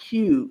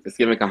cute. It's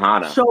giving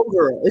Kahana.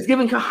 Showgirl. It's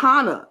giving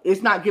Kahana.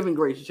 It's not giving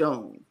Grace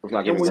Jones. It's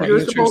not giving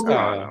you're supposed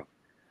to.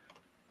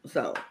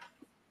 So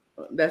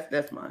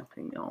that's my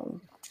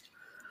opinion.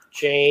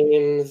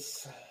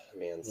 James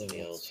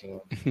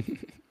Mansfield.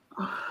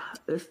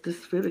 It's this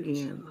fit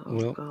again.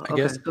 Well, I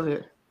guess. Go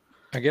ahead.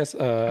 I guess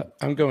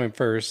I'm going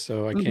first,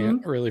 so I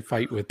can't really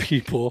fight with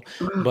people.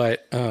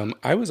 But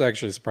I was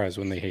actually surprised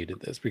when they hated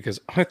this because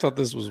I thought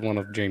this was one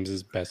of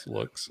James's best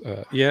looks.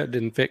 It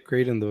didn't fit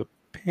great in the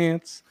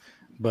pants,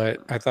 but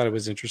I thought it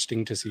was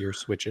interesting to see her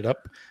switch it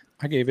up.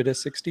 I gave it a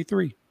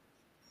 63.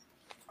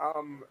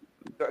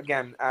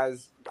 Again,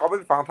 as probably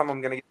the final time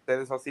I'm going to say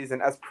this whole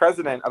season, as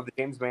president of the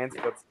James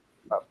Mansfield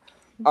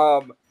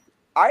Club,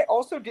 I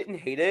also didn't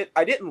hate it.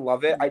 I didn't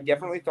love it. I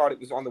definitely thought it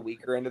was on the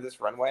weaker end of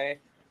this runway.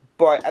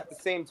 But at the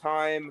same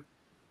time,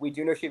 we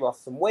do know she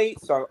lost some weight.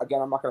 So,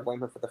 again, I'm not going to blame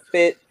her for the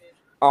fit.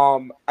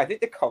 I think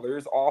the color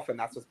is off, and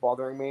that's what's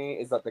bothering me,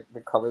 is that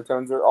the color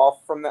tones are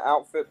off from the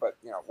outfit. But,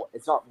 you know,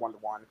 it's not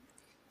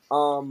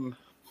 1-to-1.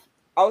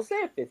 I'll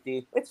say a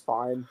 50. It's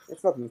fine.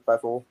 It's nothing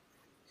special.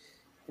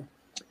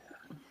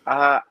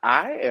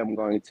 I am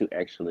going to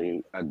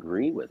actually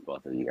agree with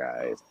both of you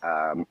guys.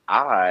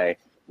 I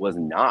was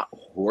not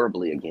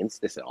horribly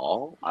against this at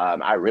all.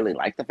 I really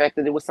like the fact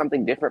that it was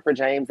something different for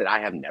James that I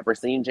have never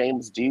seen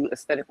James do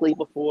aesthetically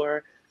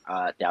before,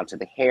 down to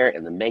the hair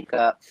and the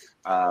makeup.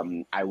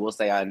 I will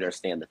say I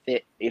understand the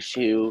fit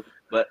issue,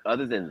 but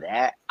other than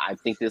that, I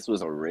think this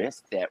was a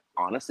risk that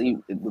honestly,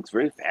 it looks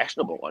very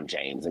fashionable on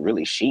James and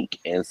really chic.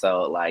 And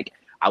so like,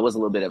 I was a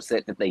little bit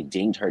upset that they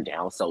dinged her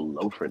down so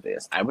low for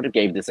this. I would have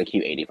gave this a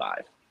cute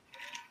 85.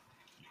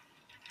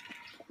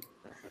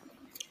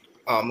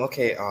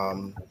 Okay.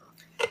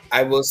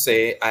 I will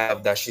say I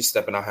love that she's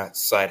stepping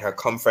outside her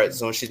comfort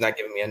zone. She's not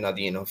giving me another,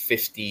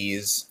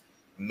 50s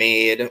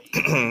maid.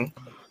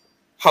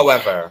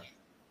 However,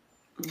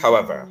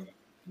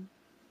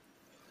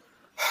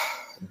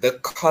 the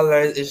color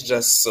is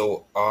just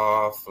so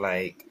off.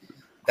 Like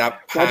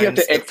that pants. Why do you have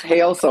to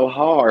exhale so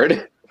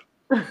hard?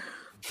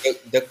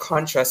 The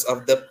contrast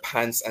of the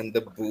pants and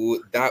the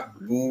boot,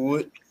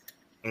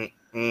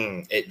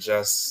 it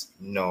just,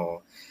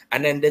 no.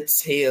 And then the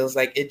tails,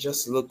 like, it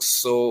just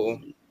looks so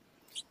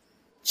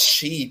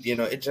cheap,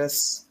 it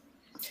just,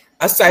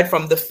 aside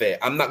from the fit,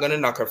 I'm not going to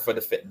knock her for the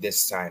fit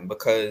this time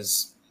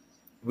because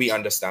we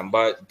understand,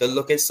 but the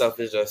look itself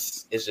is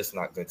just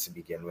not good to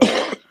begin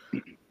with.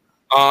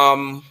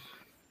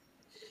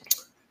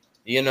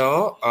 You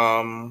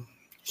know,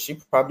 she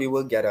probably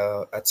will get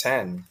a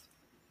 10.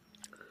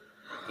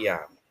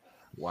 Yeah.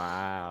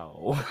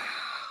 Wow.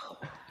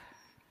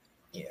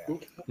 Yeah.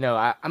 No,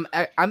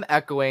 I'm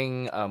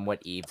echoing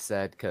what Eve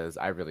said because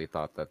I really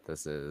thought that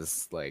this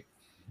is like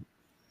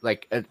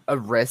a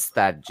risk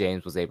that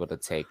James was able to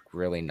take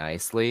really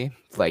nicely.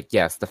 Like,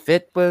 yes, the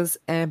fit was,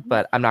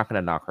 but I'm not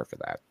gonna knock her for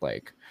that.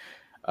 Like,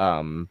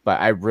 but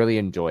I really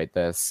enjoyed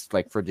this,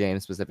 like for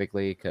James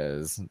specifically,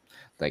 because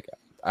like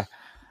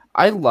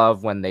I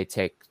love when they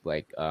take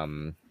like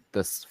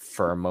this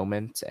fur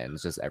moment and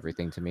it's just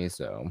everything to me.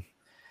 So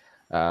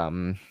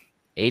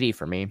 80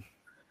 for me.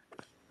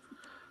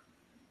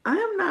 I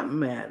am not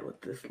mad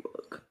with this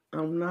look.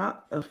 I'm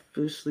not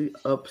officially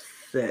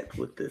upset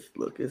with this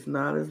look. It's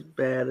not as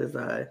bad as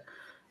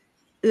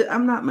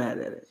I'm not mad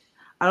at it.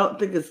 I don't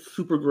think it's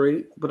super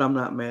great, but I'm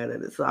not mad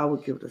at it. So I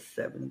would give it a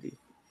 70.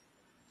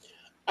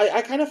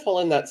 I kind of fall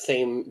in that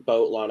same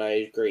boat, Lana.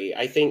 I agree.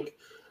 I think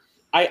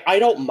I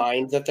don't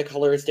mind that the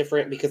color is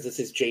different because this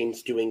is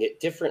James doing it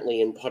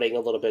differently and putting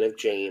a little bit of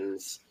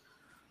James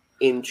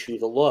into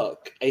the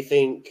look. I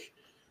think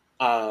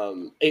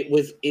it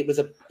was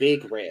a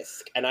big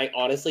risk, and I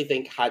honestly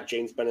think had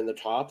James been in the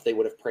top, they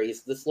would have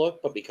praised this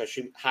look. But because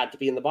she had to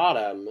be in the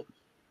bottom,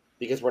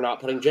 because we're not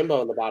putting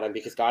Jimbo in the bottom,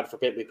 because God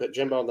forbid we put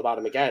Jimbo in the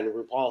bottom again,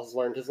 RuPaul has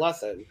learned his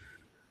lesson.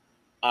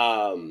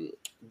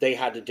 They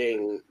had to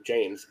ding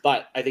James,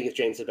 but I think if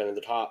James had been in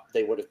the top,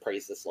 they would have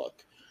praised this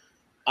look.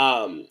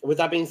 With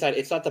that being said,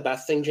 it's not the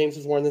best thing James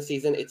has worn this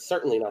season. It's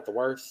certainly not the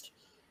worst.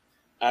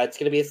 It's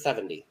going to be a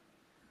 70.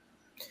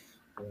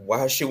 Why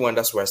has she worn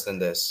that's worse than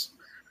this?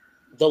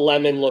 The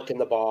lemon look in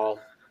the ball.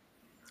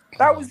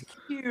 That was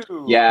cute.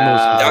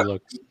 Yeah,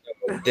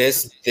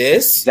 This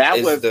that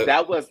is was the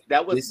that was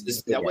that was this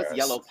is the that was worst.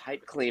 yellow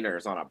pipe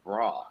cleaners on a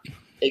bra.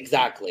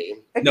 Exactly.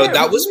 No,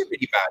 that was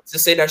pretty bad. To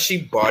say that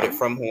she bought it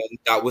from home,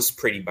 that was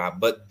pretty bad.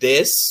 But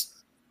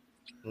this,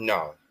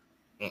 no.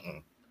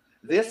 Mm-mm.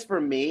 This, for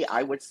me,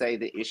 I would say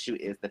the issue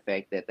is the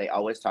fact that they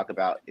always talk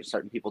about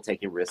certain people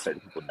taking risks, certain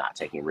people not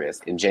taking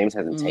risks, and James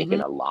hasn't taken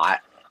a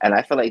lot. And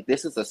I feel like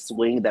this is a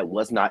swing that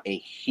was not a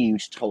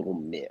huge total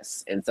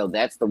miss. And so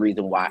that's the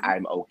reason why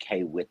I'm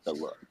okay with the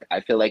look.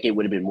 I feel like it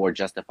would have been more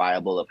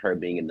justifiable of her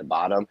being in the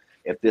bottom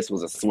if this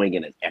was a swing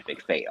and an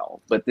epic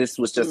fail. But this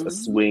was just a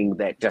swing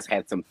that just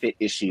had some fit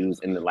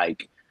issues and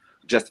like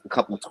just a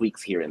couple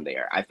tweaks here and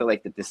there. I feel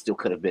like that this still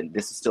could have been,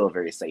 this is still a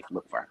very safe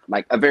look for her.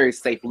 Like a very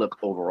safe look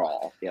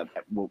overall, yeah,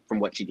 from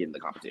what she did in the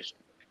competition.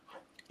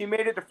 She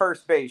made it to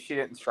first base. She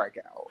didn't strike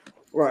out.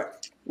 Right.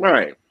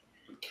 Right.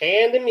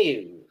 Can the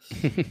muse.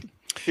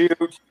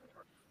 Shoot.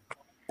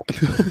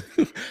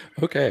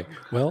 Okay,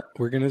 well,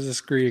 we're gonna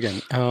disagree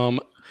again.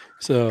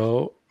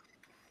 So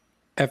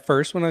at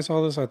first when I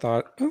saw this, I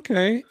thought,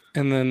 okay,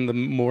 and then the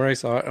more I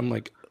saw it, I'm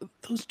like,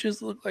 those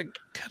just look like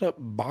cut up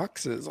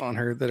boxes on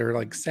her that are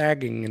like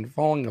sagging and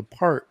falling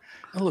apart.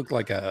 That looked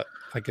like a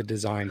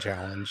design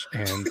challenge,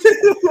 and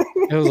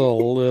it was a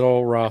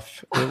little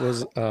rough. It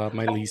was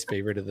my least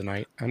favorite of the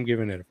night. I'm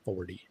giving it a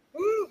 40.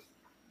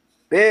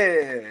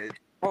 Bitch.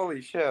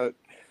 Holy shit.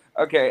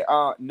 Okay,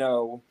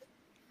 no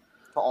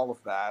to all of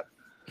that.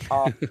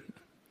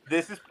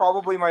 This is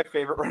probably my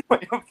favorite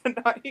runway of the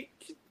night.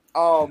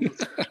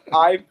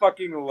 I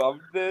fucking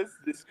loved this.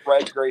 This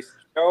red Grace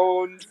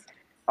Jones.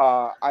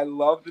 I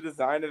love the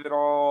design of it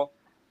all.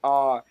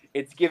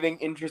 It's giving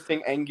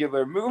interesting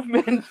angular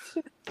movement.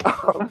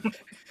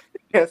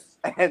 Yes,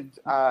 and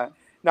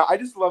no, I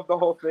just love the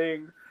whole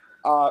thing.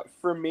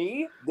 For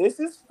me, this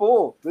is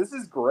full. This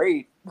is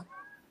great.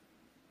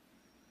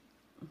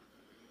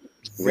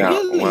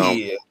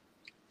 Really?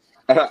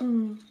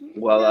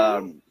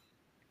 Well,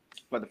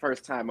 for the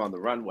first time on the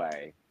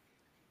runway.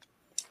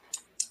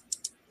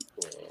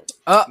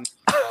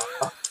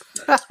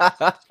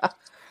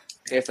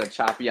 It's a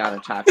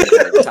Chopiana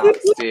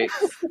chopsticks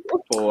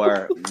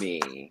for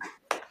me.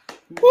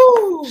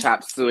 Woo!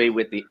 Chop suey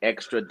with the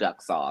extra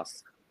duck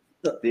sauce.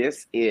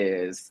 This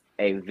is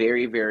a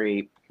very,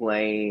 very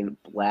plain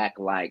black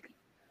like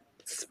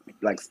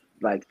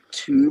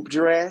tube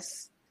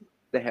dress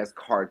that has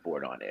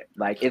cardboard on it.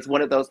 Like it's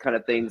one of those kind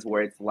of things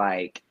where it's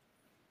like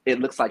it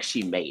looks like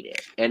she made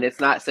it. And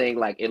it's not saying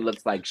like it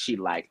looks like she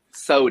like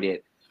sewed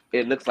it.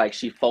 It looks like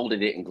she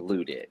folded it and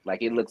glued it.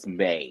 Like it looks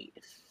made.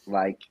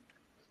 Like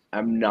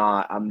I'm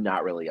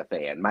not really a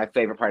fan. My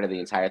favorite part of the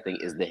entire thing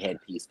is the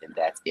headpiece, and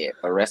that's it.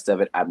 The rest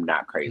of it, I'm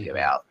not crazy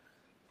about.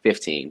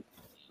 15.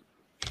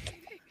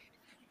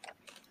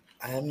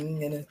 I'm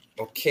gonna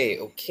okay.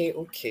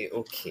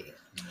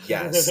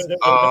 Yes.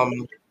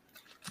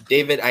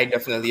 David, I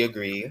definitely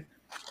agree.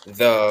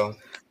 The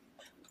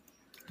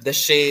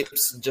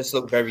shapes just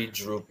look very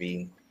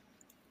droopy.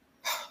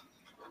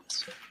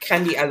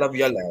 Candy, I love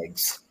your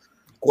legs.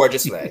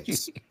 Gorgeous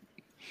legs.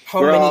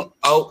 How many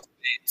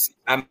outfits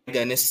am I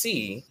gonna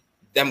see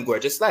them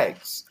gorgeous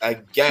legs?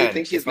 Again, I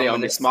think she's if I'm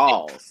Naomi gonna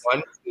Smalls. say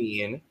one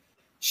queen,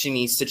 she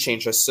needs to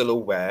change her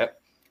silhouette.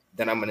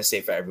 Then I'm gonna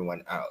say for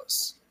everyone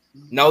else.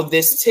 Now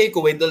this take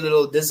away the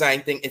little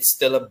design thing. It's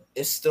still a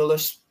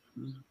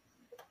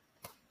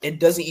it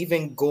doesn't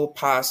even go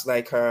past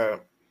like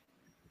her.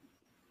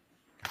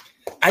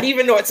 I don't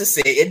even know what to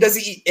say. It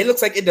doesn't. It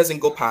looks like it doesn't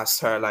go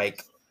past her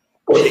like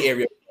the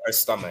area of her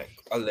stomach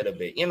a little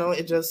bit. You know,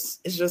 it's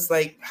just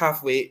like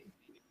halfway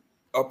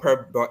up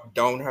her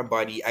down her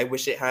body. I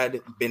wish it had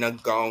been a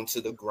gown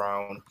to the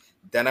ground.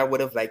 Then I would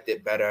have liked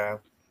it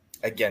better.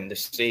 Again, the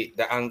shape,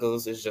 the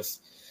angles they're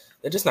just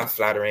not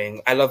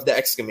flattering. I love the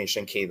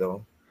exclamation K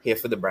though. Here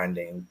for the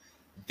branding.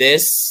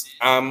 This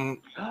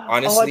honestly,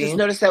 I just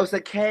noticed that was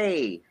a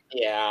K.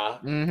 Yeah.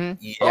 Mm-hmm.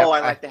 Yeah, Oh, I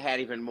like the hat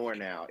even more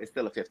now. It's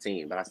still a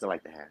 15, but I still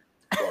like the hat.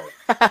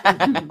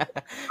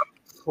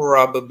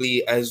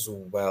 probably as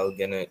well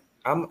gonna.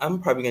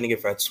 I'm probably gonna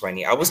give her a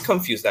 20. I was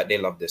confused that they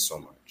love this so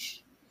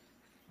much,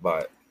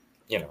 but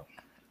you know.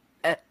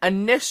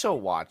 Initial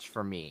watch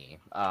for me,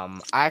 I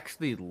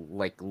actually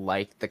like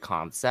the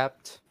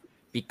concept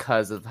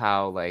because of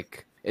how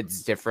like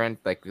it's different,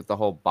 like with the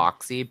whole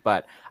boxy.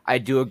 But I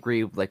do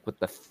agree like with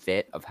the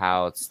fit of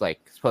how it's like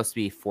supposed to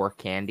be for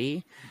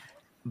Candy.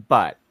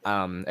 But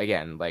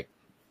again, like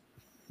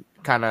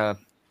kind of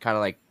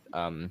like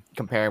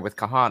comparing with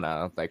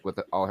Kahana, like with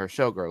all her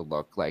showgirl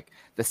look, like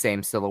the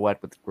same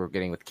silhouette we're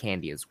getting with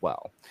Candy as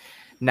well.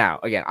 Now,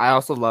 again, I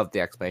also love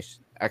the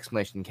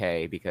exclamation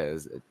K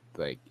because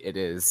it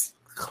is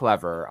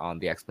clever on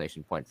the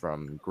exclamation point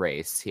from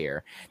Grace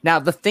here. Now,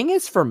 the thing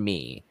is for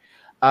me,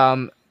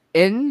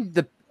 in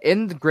the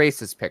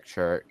Grace's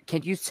picture,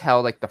 can you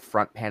tell like the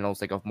front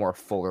panel's like a more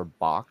fuller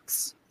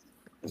box?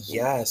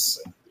 Yes.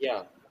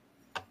 Yeah.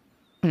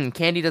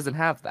 Candy doesn't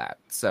have that,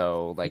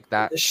 so like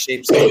that. The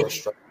shapes are more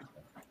structured.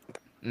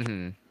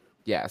 Mm-hmm.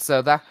 Yeah,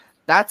 so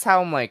that's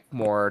how I'm like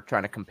more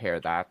trying to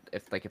compare that.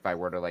 If I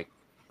were to like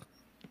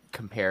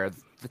compare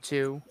the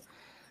two,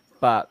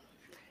 but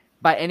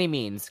by any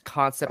means,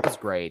 concept is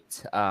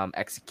great.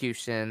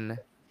 Execution,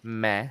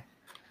 meh.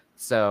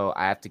 So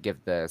I have to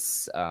give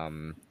this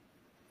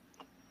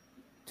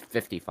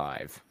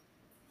 55.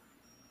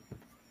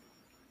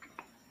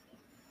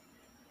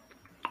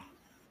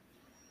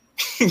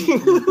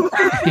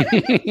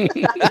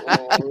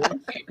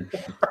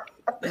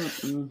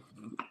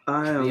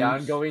 The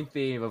ongoing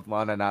theme of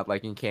Lana not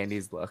liking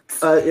Candy's looks.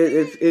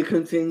 It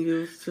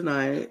continues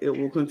tonight. It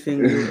will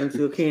continue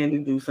until Candy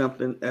do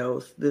something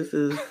else. This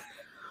is.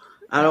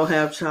 I don't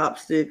have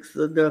chopsticks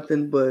or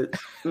nothing, but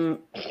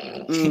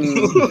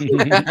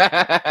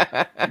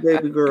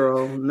baby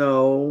girl,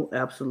 no,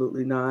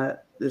 absolutely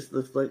not. This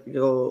looks like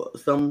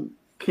some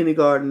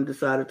kindergarten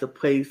decided to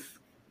paste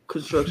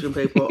construction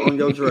paper on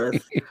your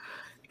dress,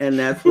 and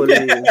that's what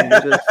it is.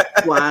 You're just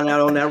flying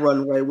out on that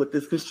runway with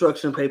this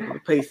construction paper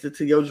pasted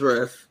to your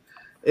dress.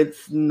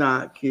 It's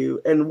not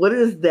cute. And what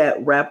is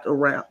that wrapped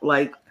around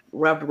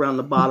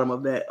the bottom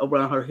of that,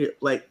 around her hip,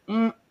 like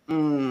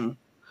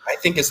I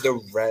think it's the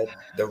red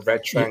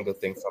triangle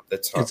thing from the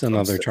top. It's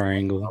another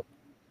triangle.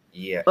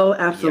 Yeah. Oh,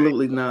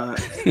 absolutely not.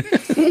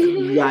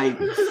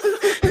 Yikes.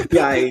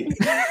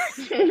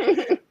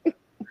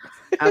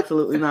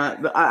 Absolutely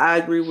not. But I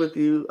agree with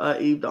you,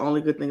 Eve. The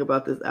only good thing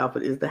about this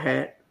outfit is the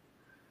hat.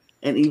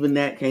 And even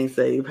that can't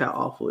save how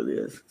awful it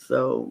is.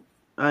 So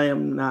I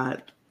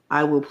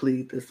will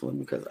plead this one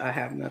because I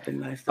have nothing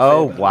nice to say.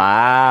 Oh, about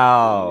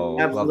wow.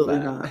 it. Absolutely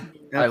not.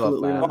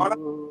 Absolutely I love that.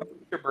 not.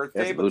 Your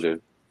birthday,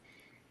 but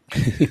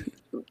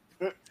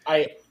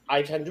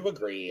I tend to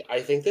agree.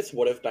 I think this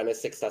would have been a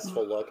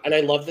successful look, and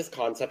I love this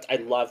concept. I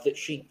love that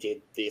she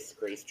did this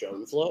Grace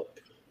Jones look.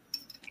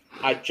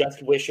 I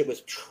just wish it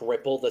was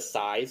triple the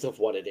size of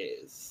what it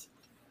is.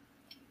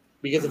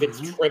 Because if it's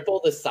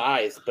triple the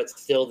size, but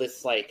still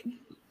this like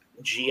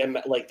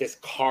this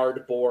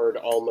cardboard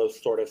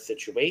almost sort of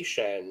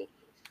situation,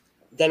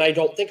 then I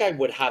don't think I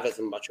would have as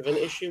much of an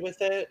issue with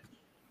it.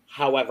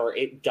 However,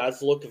 it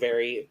does look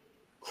very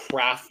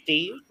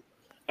crafty.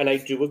 And I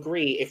do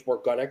agree, if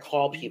we're going to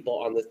call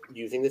people on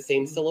using the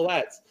same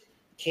silhouettes,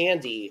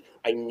 Candy,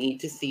 I need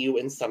to see you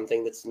in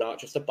something that's not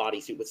just a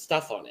bodysuit with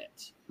stuff on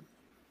it.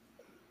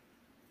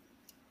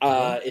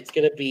 It's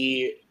going to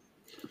be...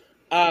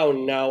 Oh,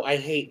 no, I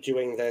hate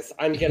doing this.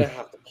 I'm going to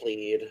have to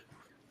plead.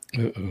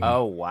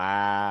 Oh,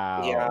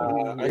 wow. Yeah,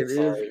 I'm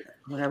sorry.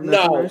 I have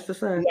nothing nice to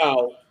say.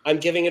 No, I'm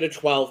giving it a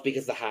 12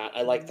 because the hat.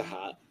 I like the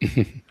hat.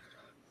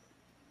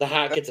 The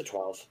hat gets a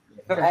 12.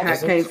 The hat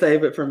can't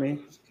save it for me.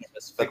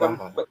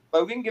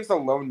 Logan gives a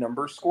low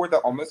number score that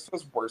almost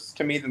feels worse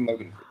to me than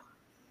Logan.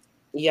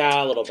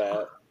 Yeah, a little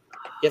bit.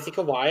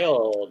 Jessica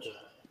Wilde.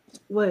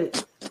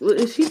 Wait,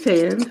 is she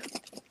tanned?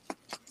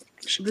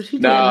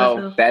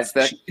 No, that's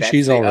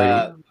she's the,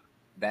 already.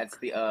 That's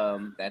the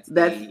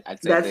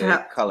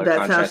color that's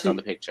contrast how on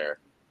the picture.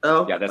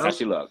 Oh, Yeah, that's how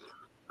she looks.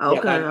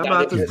 Okay, Yeah,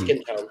 that is her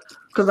skin tone.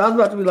 Because I was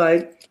about to be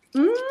like,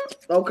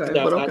 okay,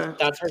 No, but okay.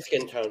 that's her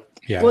skin tone.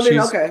 Yeah, Well, then,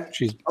 she's, okay.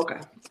 she's Okay.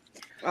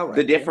 All right.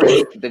 The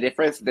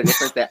difference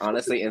that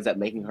honestly ends up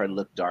making her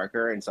look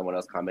darker, and someone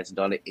else commented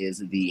on it,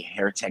 is the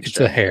hair texture. it's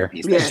the hair.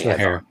 piece that Yeah. she It's the has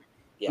hair. on.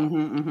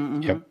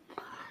 Yeah. Yep.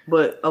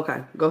 But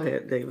okay, go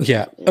ahead, David.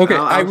 Yeah. Okay.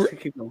 I'll just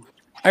keep going.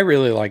 I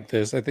really like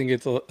this. I think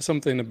it's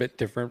something a bit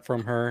different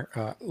from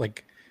her.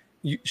 Like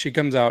she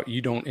comes out,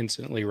 you don't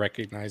instantly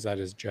recognize that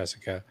as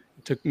Jessica.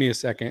 It took me a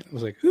second. I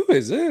was like, who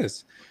is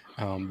this?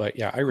 But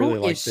yeah, I really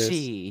like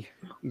this.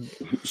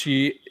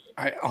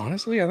 I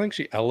honestly, I think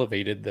she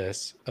elevated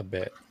this a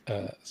bit.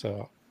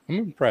 So I'm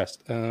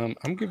impressed.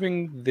 I'm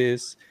giving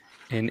this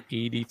an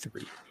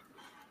 83.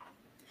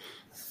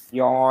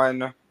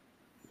 Yawn.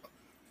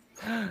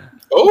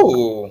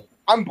 Oh,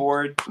 I'm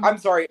bored. I'm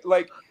sorry.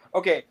 Like,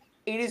 okay,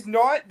 it is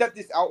not that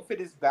this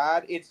outfit is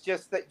bad. It's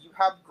just that you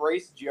have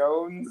Grace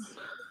Jones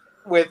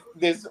with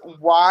this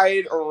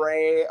wide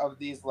array of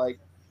these like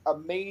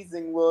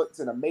amazing looks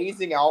and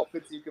amazing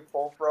outfits you can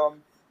pull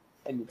from,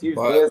 and you do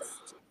this.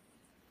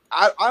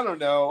 I don't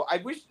know. I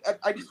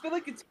just feel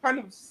like it's kind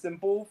of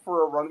simple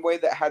for a runway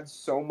that had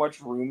so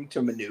much room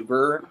to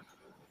maneuver.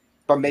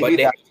 But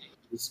maybe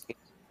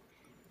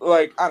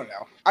like, I don't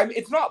know. I mean,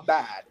 it's not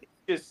bad. It's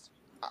just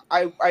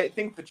I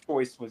think the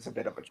choice was a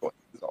bit of a choice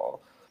is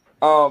all.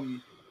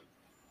 I'm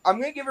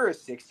gonna give her a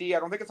 60. I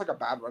don't think it's like a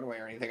bad runway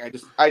or anything.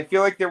 I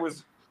feel like there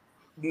was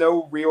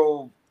no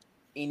real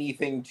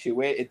anything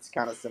to it. It's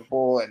kind of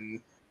simple,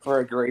 and for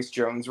a Grace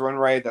Jones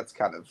runway, that's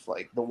kind of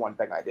like the one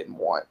thing I didn't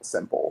want.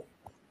 Simple.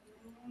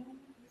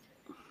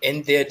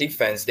 In their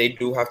defense, they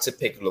do have to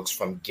pick looks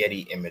from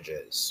Getty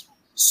Images,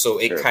 so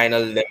it kind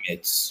of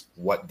limits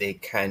what they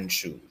can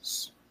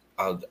choose.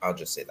 I'll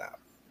just say that.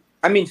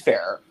 I mean,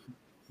 fair,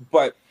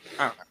 but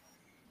I don't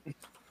know.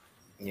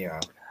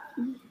 Yeah.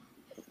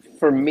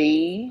 For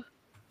me,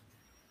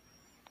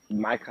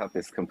 my cup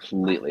is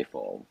completely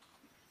full.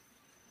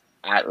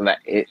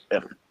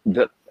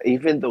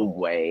 Even the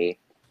way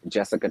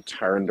Jessica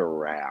turned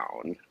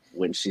around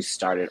when she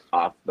started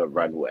off the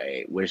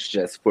runway was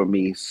just, for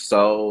me,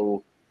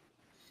 so...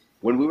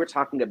 When we were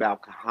talking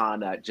about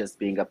Kahana just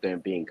being up there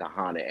and being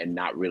Kahana and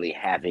not really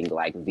having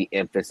like the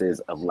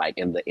emphasis of like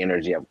in the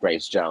energy of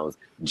Grace Jones,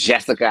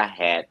 Jessica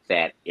had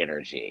that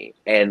energy.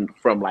 And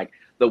from like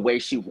the way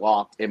she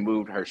walked and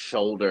moved her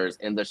shoulders,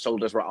 and the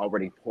shoulders were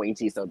already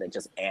pointy, so that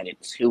just added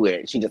to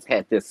it. She just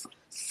had this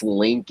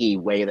slinky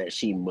way that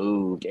she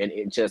moved, and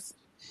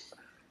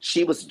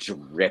she was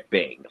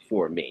dripping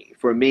for me.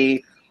 For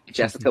me,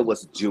 Jessica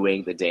was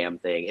doing the damn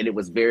thing, and it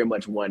was very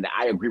much one that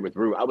I agree with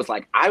Rue. I was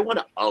like, I want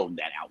to own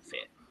that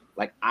outfit.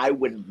 Like, I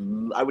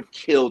would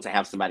kill to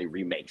have somebody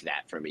remake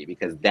that for me,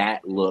 because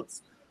that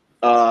looks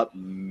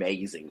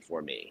amazing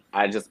for me.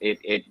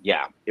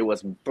 It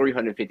was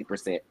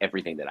 350%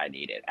 everything that I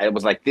needed. I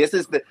was like, this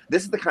is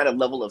the kind of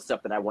level of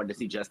stuff that I wanted to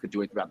see Jessica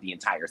doing throughout the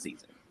entire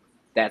season.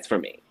 That's for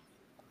me.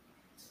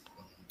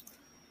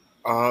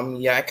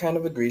 Yeah, I kind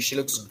of agree. She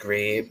looks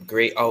great.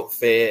 Great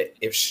outfit.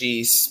 If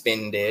she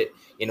spinned it,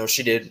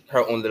 she did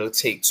her own little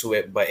take to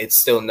it, but it's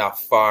still not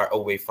far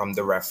away from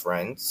the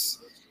reference.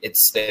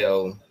 It's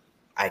still,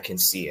 I can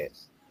see it.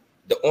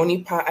 The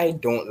only part I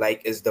don't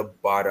like is the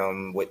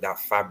bottom with that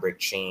fabric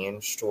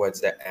change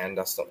towards the end.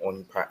 That's the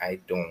only part I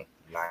don't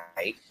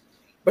like.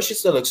 But she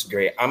still looks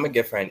great. I'm going to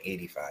give her an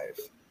 85.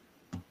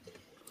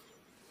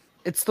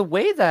 It's the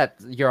way that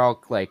you're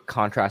all like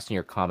contrasting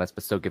your comments,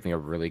 but still giving a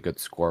really good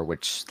score,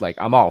 which like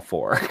I'm all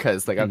for,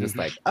 because like I'm just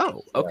like,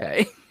 oh,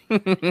 okay.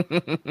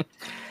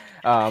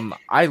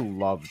 I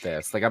love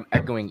this. Like I'm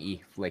echoing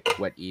Eve, like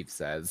what Eve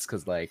says,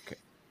 because like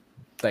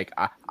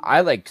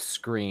I like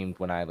screamed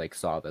when I like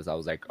saw this. I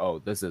was like, oh,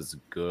 this is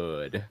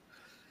good.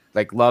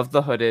 Like, love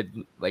the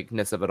hooded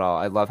likeness of it all.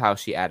 I love how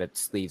she added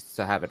sleeves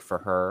to have it for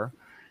her.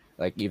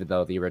 Like, even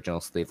though the original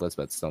sleeveless,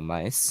 but still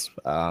nice.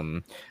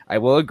 I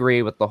will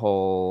agree with the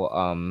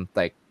whole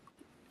like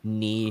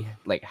knee,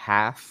 like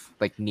half,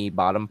 like knee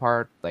bottom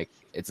part. Like,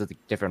 it's a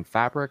different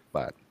fabric,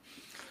 but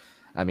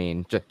I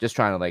mean, just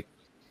trying to like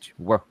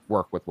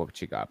work with what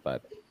she got,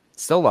 but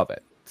still love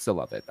it.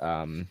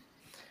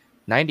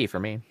 90 for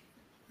me.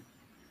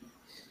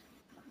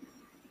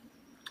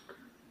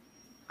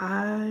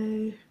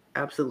 I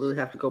absolutely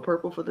have to go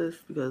purple for this,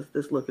 because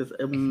this look is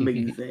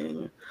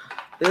amazing.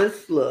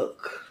 This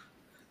look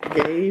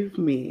gave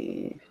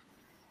me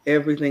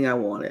everything I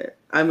wanted.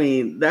 I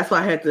mean, that's why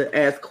I had to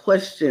ask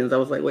questions. I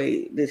was like,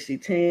 wait, did she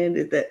tan?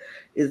 Is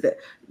that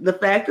the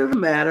fact of the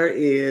matter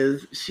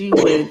is she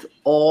went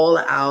all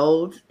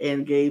out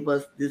and gave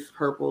us this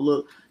purple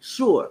look.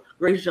 Sure,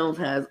 Grace Jones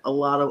has a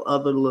lot of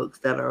other looks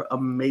that are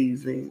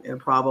amazing and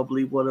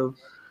probably would have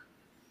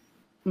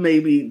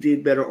maybe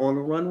did better on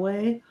the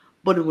runway.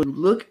 But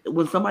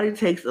when somebody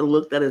takes a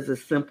look that is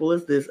as simple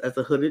as this, as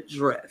a hooded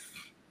dress,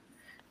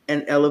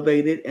 and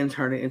elevate it and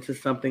turn it into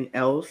something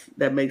else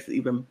that makes it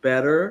even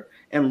better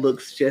and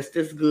looks just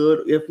as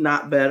good, if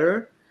not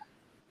better,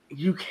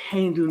 you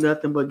can't do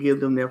nothing but give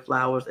them their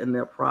flowers and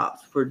their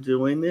props for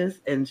doing this.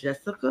 And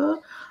Jessica,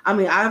 I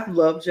mean, I've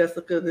loved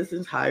Jessica this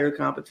entire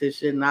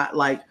competition. Not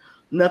like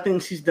nothing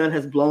she's done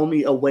has blown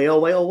me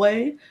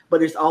away,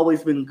 but it's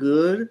always been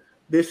good.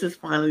 This is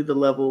finally the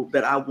level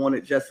that I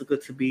wanted Jessica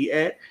to be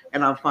at.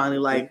 And I'm finally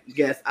like,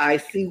 yes, I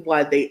see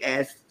why they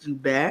asked you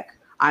back.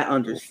 I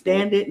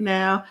understand it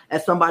now.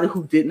 As somebody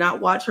who did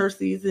not watch her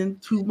season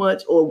too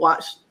much or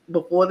watch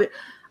before that,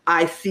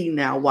 I see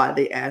now why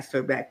they asked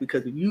her back,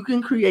 because if you can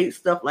create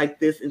stuff like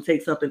this and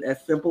take something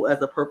as simple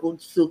as a purple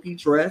silky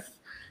dress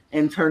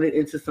and turn it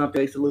into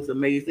something that looks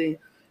amazing,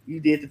 you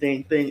did the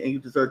dang thing and you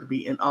deserve to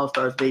be in All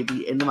Stars,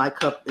 baby. And my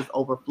cup is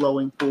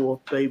overflowing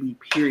full, baby.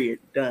 Period.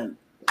 Done.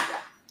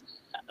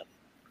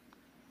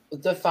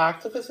 The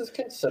fact that this is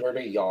considered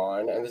a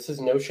yawn, and this is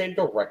no shade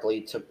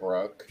directly to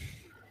Brooke,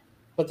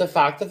 but the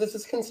fact that this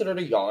is considered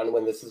a yawn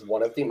when this is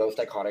one of the most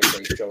iconic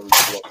Grace Jones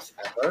looks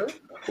ever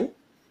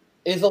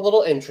is a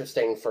little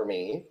interesting for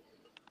me.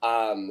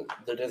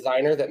 The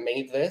designer that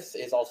made this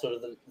is also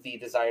the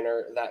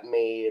designer that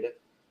made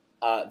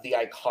the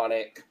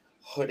iconic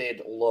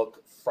hooded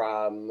look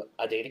from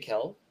A Day to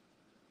Kill.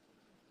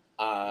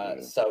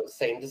 So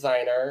same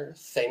designer,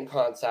 same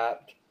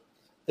concept.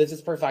 This is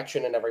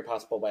perfection in every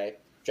possible way.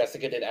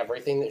 Jessica did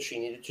everything that she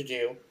needed to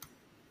do.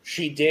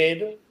 She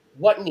did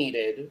what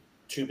needed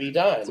to be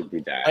done.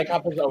 My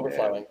cup is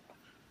overflowing.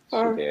 She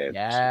did.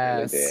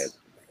 Yes. She really did.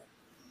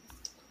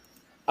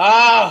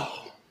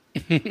 Ah!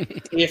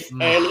 If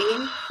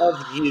any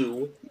of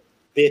you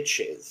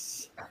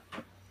bitches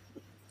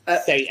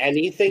say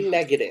anything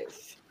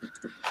negative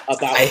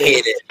about I this,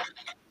 hate it.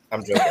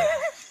 I'm joking.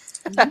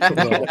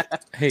 Well,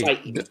 hey,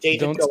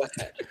 David, go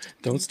ahead.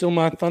 don't steal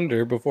my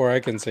thunder before I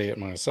can say it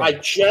myself. I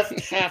just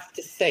have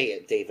to say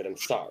it, David. I'm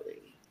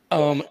sorry.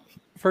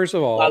 First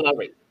of all,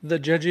 the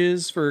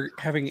judges for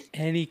having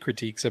any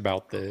critiques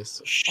about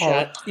this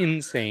are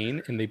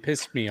insane, and they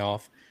pissed me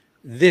off.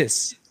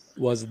 This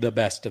was the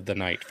best of the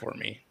night for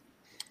me.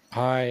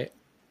 I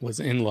was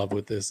in love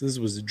with this. This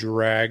was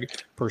drag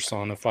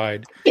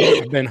personified.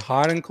 I've been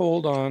hot and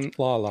cold on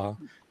Lala,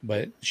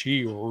 but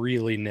she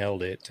really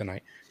nailed it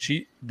tonight.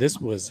 This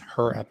was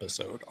her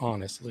episode,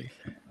 honestly.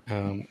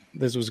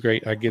 This was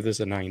great. I give this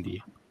a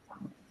 90.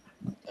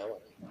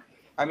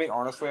 I mean,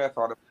 honestly, I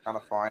thought it was kind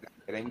of fun.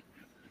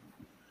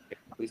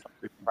 At least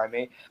by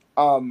me.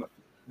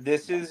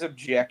 This is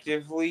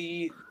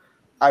objectively.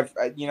 I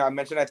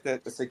mentioned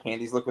that the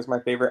Candy's look was my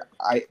favorite.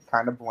 I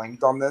kind of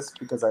blanked on this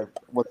because I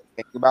wasn't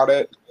thinking about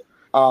it.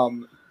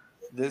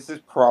 This is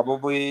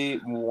probably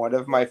one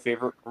of my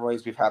favorite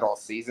runways we've had all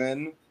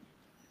season.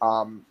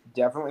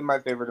 Definitely my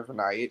favorite of the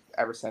night.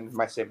 Ever since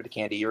my Save It to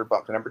Candy, you were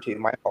bumped to number 2.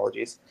 My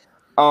apologies.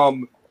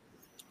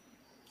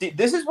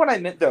 This is what I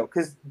meant though,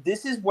 because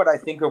this is what I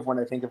think of when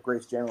I think of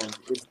Grace Jones.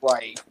 It's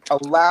like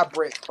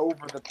elaborate,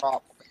 over the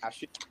top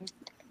fashion,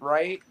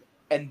 right?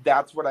 And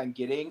that's what I'm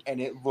getting, and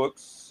it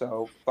looks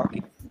so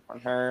fucking on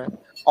her.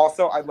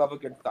 Also, I love a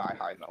good thigh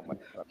high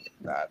moment like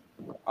that.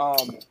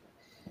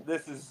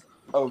 This is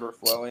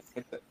overflowing.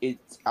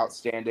 It's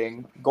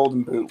outstanding.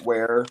 Golden boot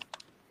wear.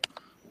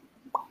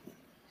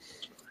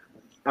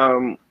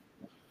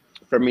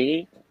 For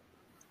me,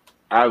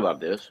 I love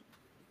this.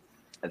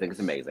 I think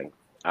it's amazing.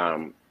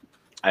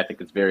 I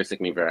think it's very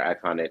sickening, very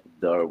iconic.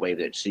 The way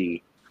that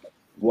she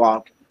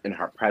walked and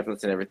her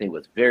presence and everything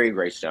was very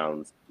Grace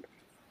Jones.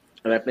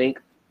 And I think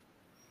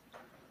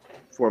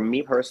for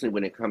me personally,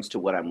 when it comes to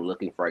what I'm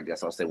looking for, I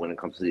guess I'll say when it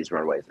comes to these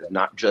runways, it's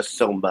not just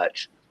so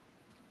much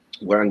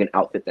wearing an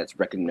outfit that's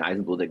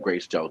recognizable that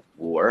Grace Jones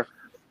wore.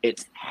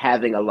 It's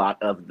having a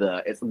lot of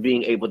it's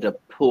being able to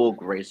pull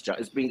Grace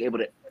Jones. It's being able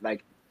to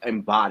like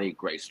embody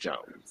Grace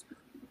Jones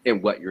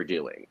in what you're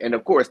doing. And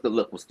of course, the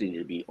look will still need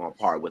to be on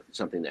par with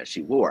something that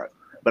she wore.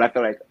 But I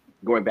feel like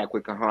going back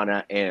with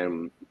Kahanna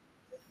and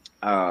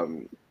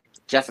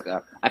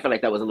Jessica, I feel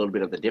like that was a little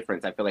bit of the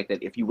difference. I feel like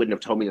that if you wouldn't have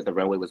told me that the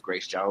runway was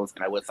Grace Jones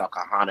and I would have saw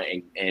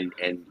Kahanna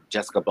and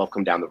Jessica both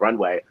come down the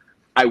runway,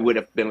 I would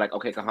have been like,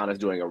 okay, Kahanna's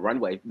doing a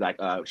runway, like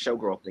a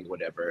showgirl thing,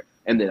 whatever.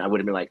 And then I would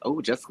have been like, oh,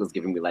 Jessica's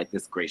giving me like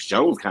this Grace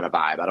Jones kind of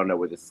vibe. I don't know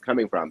where this is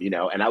coming from, you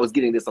know? And I was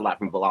getting this a lot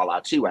from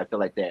Valhalla too. I feel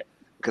like that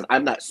because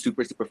I'm not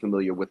super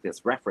familiar with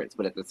this reference,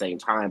 but at the same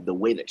time, the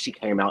way that she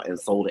came out and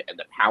sold it and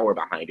the power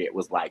behind it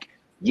was like,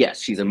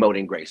 yes, she's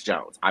emoting Grace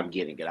Jones. I'm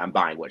getting it. I'm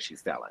buying what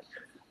she's selling.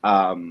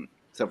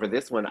 So for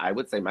this one, I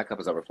would say my cup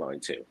is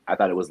overflowing too. I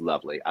thought it was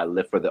lovely. I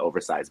lived for the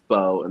oversized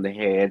bow in the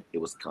head. It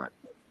was fun.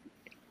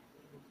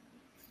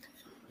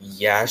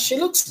 Yeah, she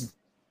looks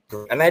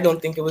great. And I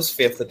don't think it was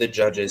fair for the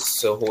judges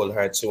to hold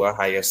her to a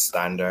higher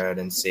standard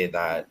and say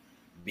that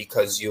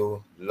because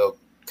you look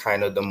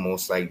kind of the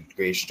most like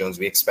Grace Jones,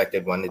 we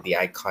expected one of the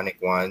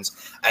iconic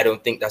ones. I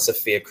don't think that's a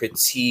fair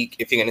critique.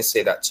 If you're going to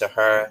say that to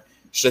her,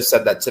 should have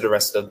said that to the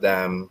rest of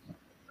them.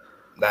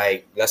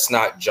 Like, let's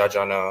not judge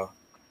on a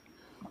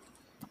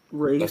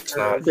race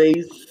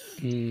base.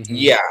 Mm-hmm.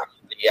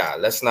 Yeah.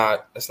 Let's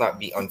not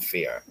be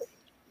unfair.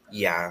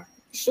 Yeah,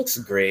 she looks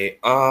great.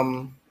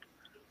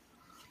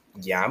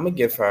 Yeah, I'm gonna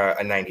give her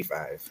a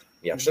 95.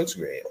 Yeah, she looks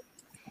great.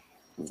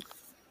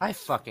 I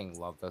fucking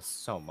love this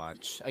so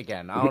much.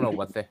 Again, I don't know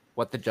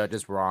what the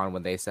judges were on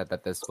when they said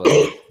that this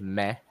was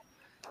meh.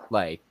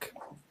 Like,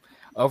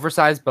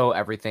 oversized bow,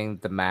 everything,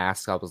 the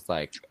mask, I was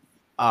like,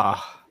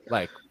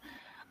 like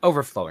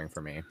overflowing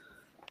for me.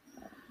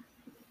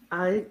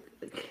 I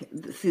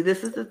see.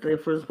 This is the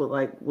difference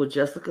with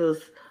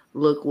Jessica's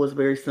look was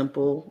very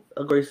simple,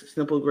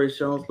 simple Grace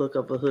Jones look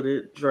of a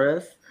hooded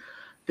dress.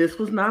 This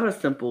was not a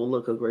simple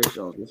look of Grace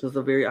Jones. This was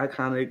a very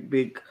iconic,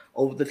 big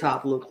over the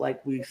top look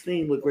like we've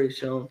seen with Grace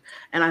Jones.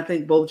 And I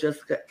think both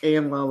Jessica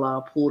and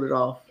Lala pulled it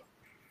off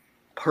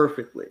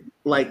perfectly.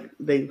 Like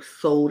they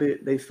sold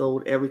it. They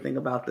sold everything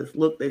about this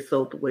look. They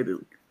sold the way that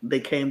they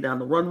came down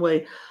the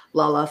runway.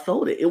 Lala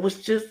sold it. It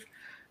was just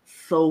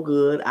so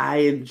good. I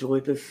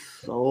enjoyed this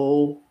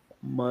so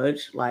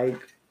much. Like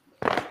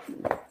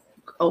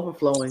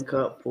overflowing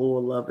cup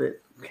full. Love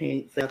it.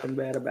 Can't say nothing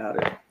bad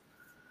about it.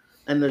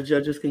 And the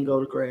judges can go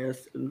to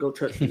grass and go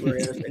touch the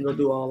grass and go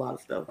do all lot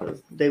of stuff.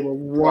 They were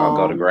wrong.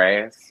 Go to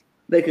grass.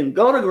 They can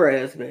go to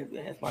grass,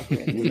 baby. That's my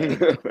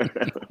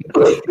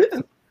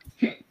friend.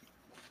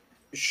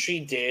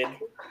 She did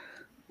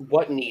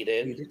what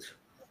needed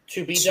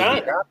to be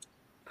done.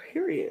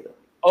 Period.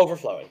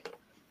 Overflowing.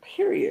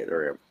 Period.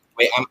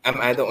 Wait,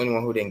 am I the only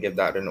one who didn't give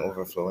that an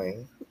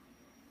overflowing?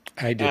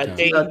 I did not.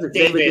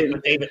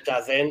 David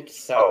doesn't.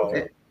 So,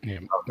 yeah,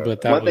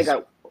 but that was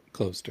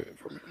close to it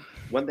for me.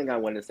 One thing I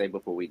want to say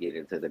before we get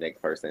into the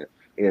next person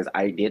is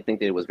I did think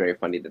that it was very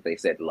funny that they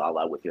said,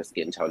 Lala, with your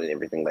skin tone and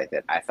everything like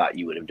that. I thought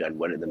you would have done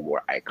one of the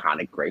more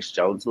iconic Grace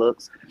Jones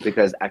looks,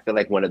 because I feel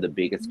like one of the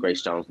biggest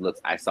Grace Jones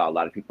looks I saw a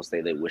lot of people say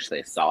they wish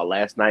they saw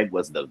last night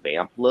was the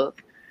vamp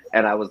look.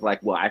 And I was like,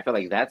 well, I feel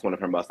like that's one of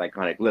her most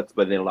iconic looks,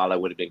 but then Lala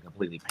would have been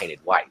completely painted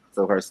white.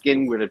 So her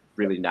skin would have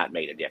really not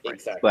made a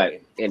difference. Exactly. But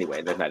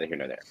anyway, there's neither here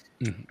nor there.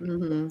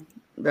 Mm-hmm.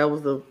 That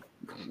was the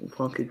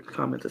funky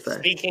comment to say.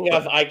 Speaking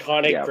of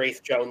iconic Grace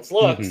Jones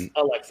looks,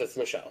 Alexis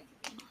Michelle.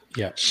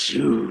 Yeah.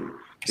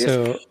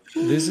 So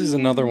this is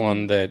another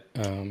one that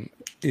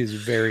is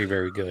very,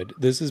 very good.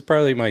 This is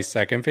probably my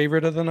second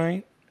favorite of the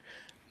night.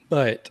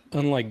 But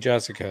unlike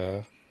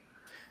Jessica,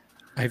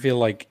 I feel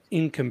like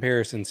in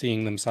comparison,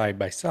 seeing them side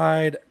by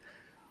side,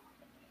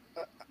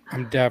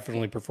 I'm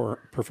definitely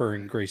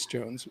preferring Grace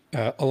Jones.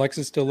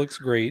 Alexis still looks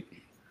great.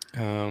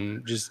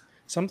 Just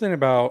something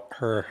about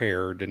her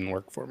hair didn't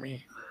work for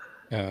me.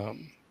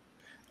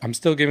 I'm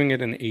still giving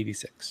it an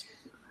 86.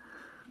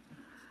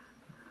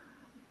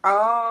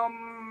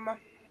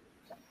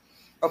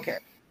 Okay.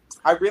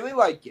 I really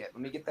like it.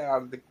 Let me get that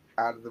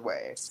out of the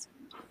way.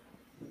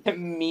 To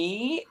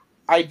me,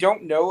 I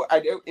don't know.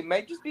 It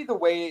might just be the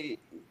way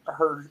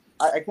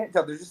I can't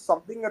tell. There's just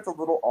something that's a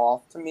little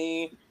off to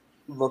me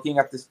looking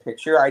at this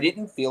picture. I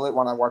didn't feel it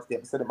when I watched the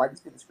episode. It might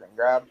just be the screen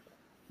grab.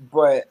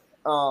 But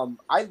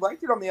I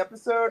liked it on the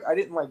episode. I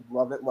didn't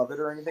love it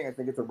or anything. I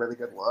think it's a really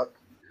good look.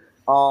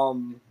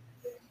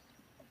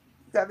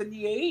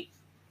 78,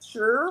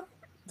 sure.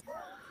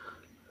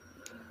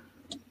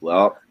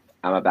 Well,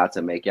 I'm about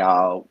to make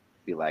y'all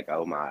be like,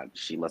 oh my,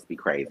 she must be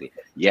crazy.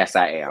 Yes,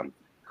 I am.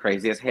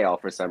 Crazy as hell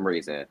for some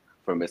reason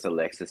for Miss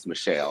Alexis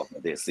Michelle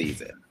this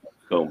season.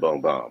 Boom,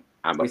 boom, boom.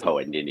 I'm a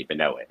poet and didn't even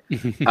know it.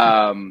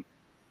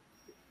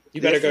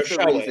 You better go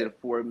show it.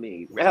 For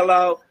me.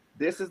 Hello.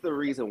 This is the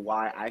reason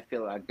why I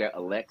feel like that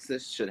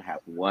Alexis should have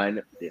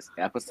won this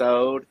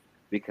episode,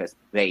 because,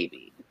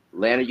 baby,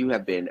 Lana, you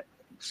have been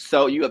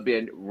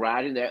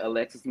riding that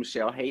Alexis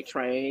Michelle hate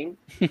train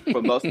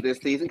for most of this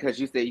season, because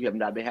you said you have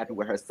not been happy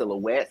with her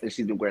silhouettes, and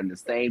she's been wearing the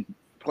same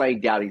plain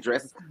dowdy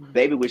dresses.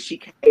 Baby, when she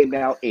came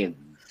out in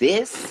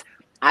this,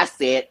 I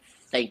said,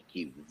 thank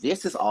you.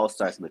 This is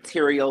All-Stars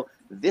material.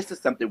 This is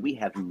something we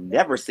have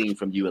never seen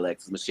from you,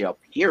 Alexis Michelle,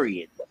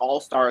 period.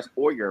 All-Stars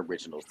or your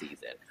original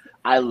season.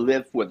 I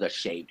live for the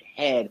shaved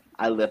head.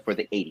 I live for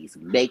the 80s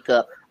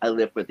makeup. I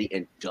live for the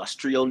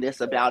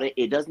industrialness about it.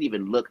 It doesn't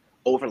even look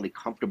overly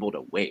comfortable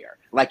to wear.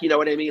 Like, you know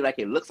what I mean? Like,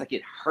 it looks like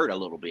it hurt a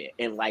little bit.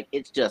 And like,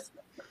 it's just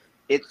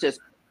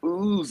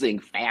oozing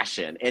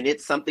fashion. And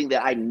it's something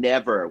that I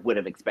never would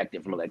have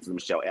expected from Alexis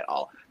Michelle at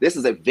all. This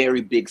is a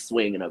very big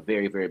swing and a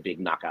very, very big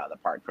knockout of the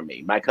park for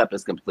me. My cup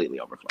is completely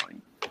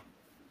overflowing.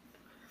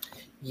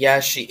 Yeah,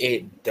 she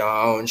ate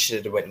down.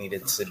 She did what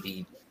needed to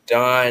be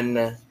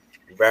done.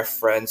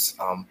 Reference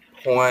on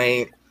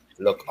point.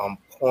 Look on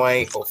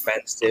point.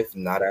 Offensive,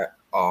 not at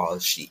all.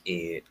 She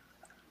ate.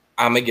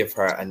 I'm going to give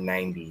her a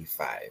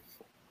 95.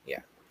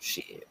 Yeah,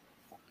 she ate.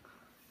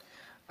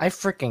 I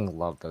freaking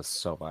love this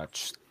so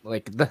much.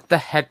 Like the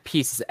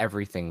headpiece is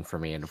everything for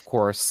me, and of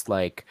course,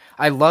 like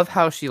I love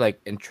how she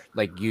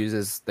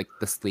uses like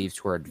the sleeves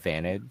to her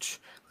advantage,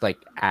 like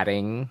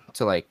adding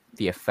to like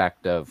the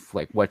effect of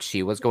like what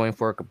she was going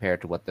for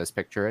compared to what this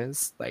picture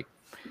is. Like,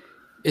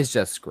 it's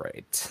just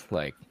great.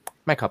 Like,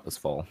 my cup is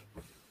full.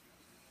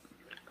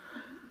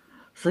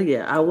 So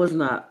yeah, I was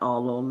not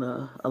all on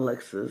the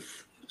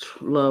Alexis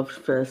love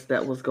fest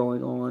that was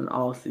going on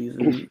all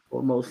season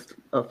for most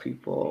of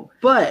people,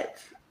 but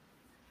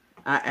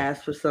I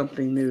asked for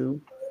something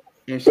new,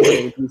 and she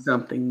gave me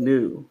something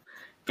new,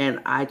 and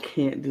I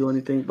can't do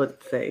anything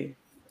but say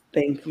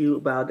thank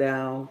you. Bow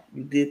down.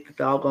 You did the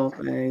doggone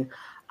thing.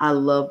 I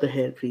love the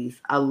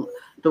headpiece.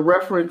 The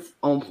reference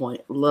on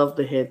point. Love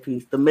the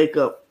headpiece. The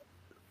makeup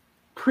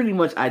pretty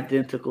much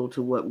identical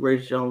to what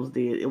Grace Jones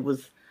did. It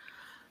was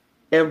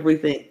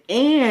everything.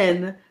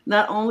 And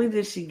not only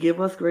did she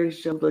give us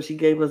Grace Jones, but she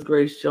gave us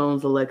Grace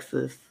Jones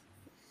Alexis,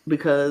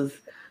 because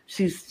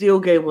she still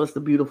gave us the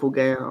beautiful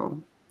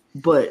gown.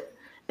 But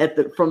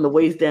from the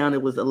waist down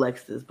it was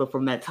Alexis, but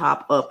from that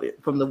top up,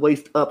 from the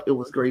waist up it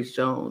was Grace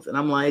Jones. And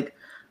I'm like,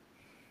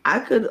 I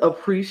could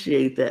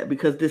appreciate that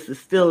because this is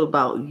still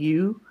about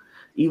you,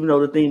 even though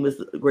the theme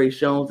is Grace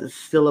Jones, it's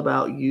still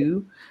about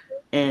you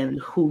and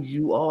who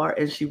you are,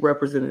 and she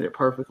represented it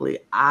perfectly.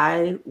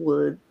 I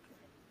would,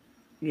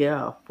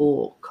 yeah,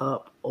 full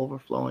cup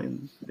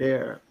overflowing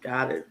there.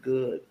 Got it.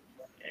 Good.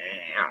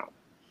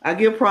 I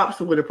give props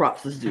to where the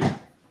props is due.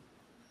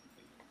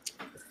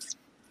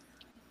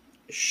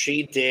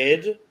 She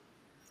did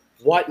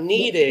what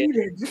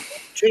needed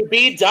to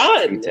be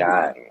done.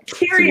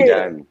 Period.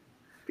 Done.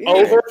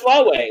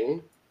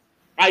 Overflowing.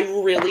 I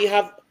really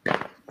have.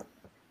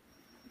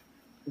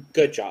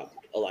 Good job,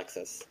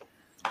 Alexis.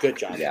 Good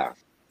job. Yeah.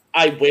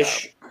 I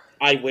wish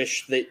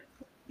that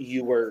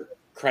you were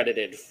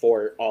credited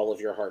for all of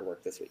your hard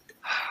work this week.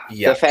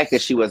 The fact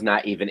that she was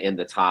not even in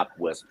the top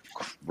was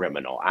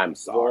criminal. I'm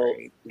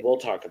sorry. We'll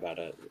talk about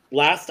it.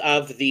 Last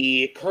of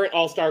the current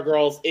All-Star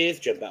girls is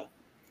Jimbo.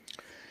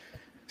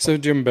 So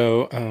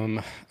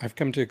Jimbo, I've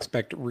come to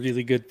expect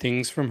really good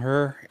things from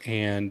her,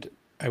 and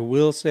I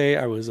will say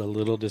I was a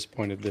little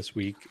disappointed this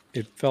week.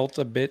 It felt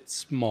a bit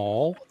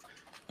small,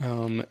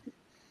 and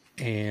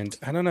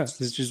I don't know.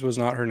 This just was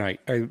not her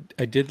night.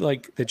 I did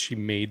like that she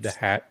made the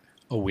hat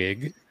a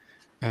wig.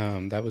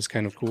 That was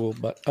kind of cool.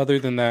 But other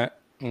than that,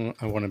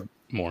 I wanted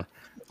more.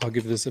 I'll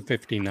give this a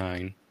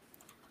 59.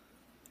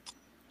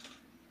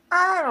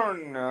 I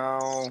don't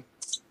know.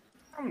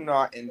 I'm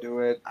not into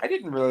it. I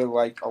didn't really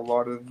like a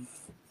lot of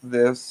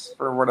this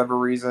for whatever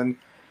reason.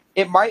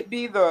 It might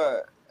be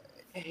the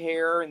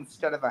hair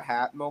instead of a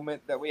hat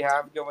moment that we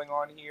have going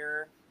on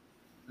here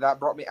that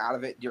brought me out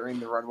of it during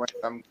the runway.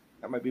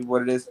 That might be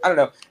what it is. I don't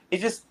know. It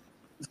just,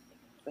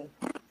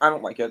 I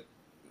don't like it.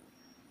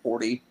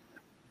 40.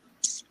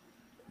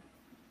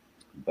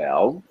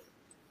 Well,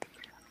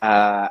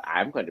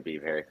 I'm going to be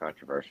very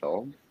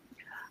controversial.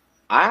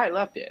 I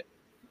loved it.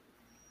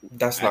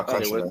 That's not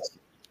controversial.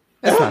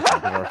 It's not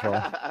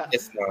controversial.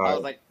 It's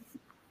not.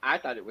 I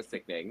thought it was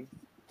sickening.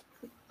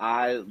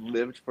 I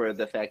lived for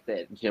the fact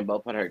that Jimbo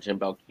put her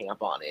Jimbo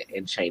camp on it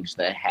and changed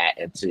the hat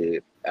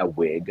into a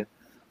wig.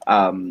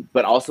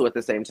 But also at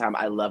the same time,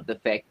 I love the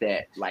fact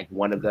that like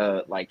one of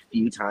the like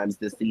few times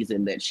this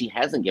season that she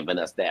hasn't given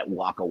us that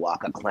waka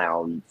waka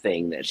clown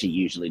thing that she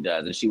usually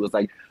does. And she was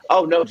like,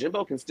 oh no,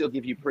 Jimbo can still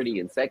give you pretty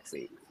and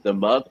sexy. The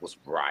mug was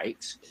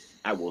bright.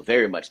 I will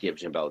very much give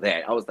Jimbo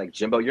that. I was like,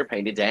 Jimbo, you're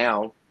painted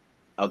down.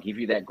 I'll give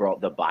you that, girl.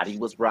 The body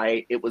was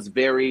right. It was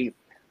very,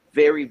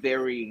 very,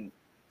 very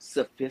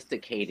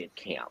sophisticated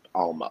camp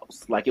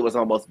almost. Like it was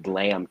almost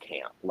glam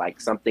camp. Like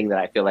something that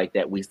I feel like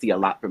that we see a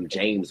lot from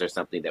James or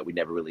something that we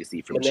never really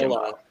see from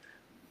Jimbo.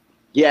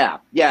 Yeah.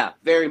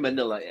 Very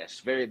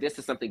Manila-ish. This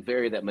is something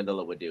very that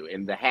Manila would do.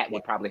 And the hat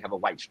would probably have a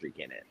white streak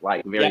in it.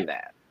 Like very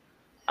that.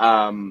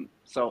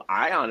 So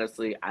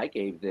I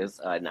gave this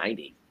a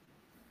 90.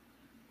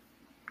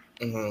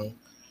 Mm-hmm.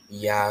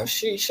 Yeah,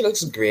 she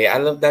looks great. I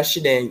love that she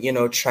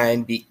didn't, try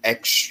and be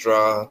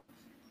extra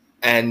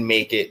and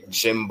make it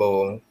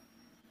Jimbo,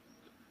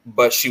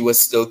 but she was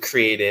still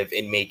creative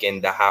in making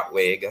the hat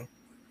wig.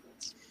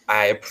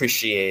 I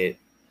appreciate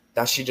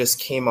that she just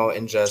came out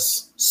and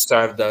just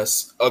served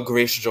us a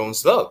Grace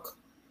Jones look.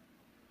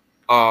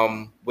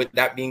 With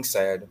that being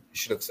said,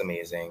 she looks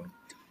amazing.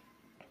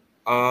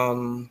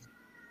 I'm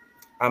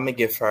gonna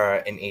give her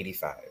an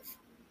 85.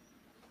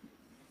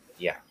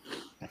 Yeah.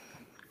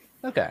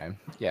 Okay.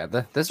 Yeah,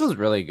 this was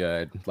really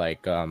good.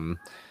 Like,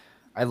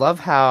 I love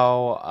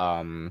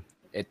how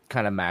it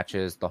kind of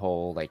matches the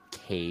whole like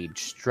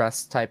cage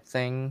dress type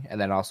thing,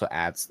 and then also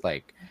adds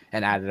like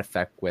an added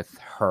effect with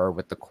her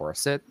with the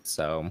corset.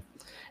 So,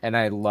 and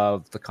I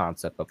love the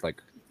concept of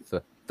like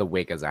the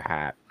wig as a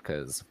hat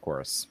because of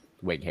course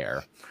wig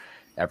hair,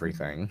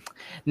 everything.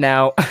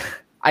 Now,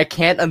 I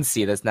can't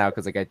unsee this now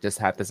because like I just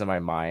had this in my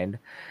mind.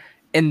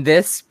 In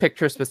this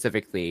picture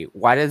specifically,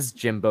 why does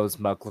Jimbo's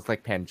mug look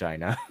like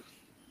Pangina?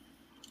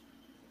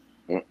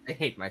 I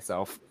hate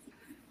myself.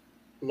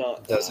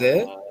 Does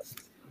it?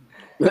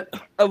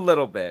 A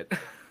little bit.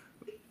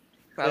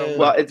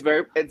 Well, it's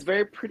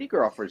very pretty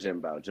girl for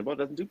Jimbo. Jimbo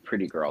doesn't do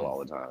pretty girl all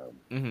the time.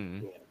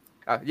 Mm-hmm.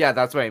 Yeah,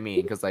 that's what I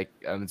mean. Because like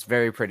it's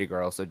very pretty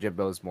girl, so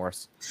Jimbo's more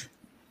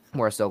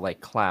so like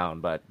clown,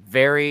 but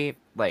very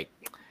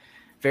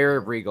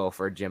regal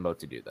for Jimbo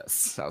to do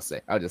this.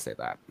 I'll just say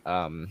that.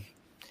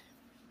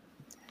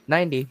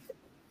 90.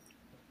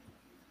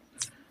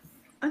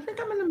 I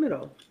think I'm in the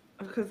middle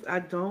because I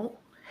don't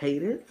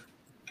hate it,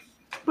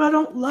 but I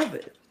don't love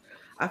it.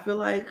 I feel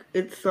like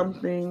it's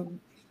something.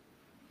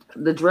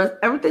 The dress,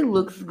 everything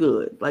looks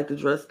good. Like the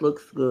dress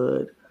looks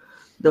good.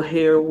 The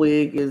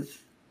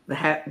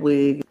hat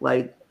wig,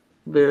 like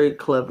very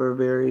clever,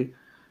 very,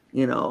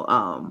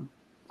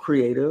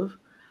 creative.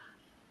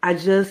 I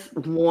just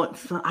want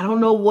I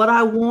don't know what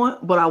I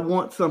want, but I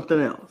want something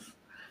else.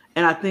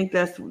 And I think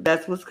that's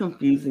what's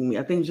confusing me.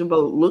 I think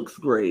Jimbo looks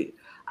great.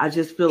 I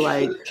just feel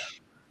like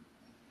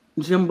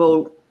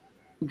Jimbo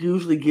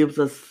usually gives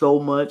us so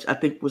much. I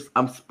think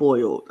I'm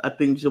spoiled. I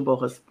think Jimbo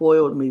has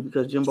spoiled me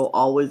because Jimbo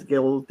always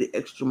goes the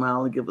extra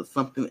mile and give us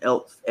something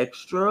else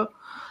extra.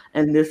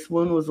 And this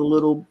one was a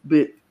little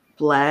bit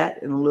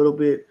flat and a little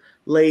bit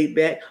laid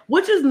back,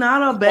 which is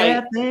not a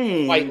bad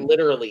thing. Quite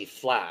literally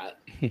flat.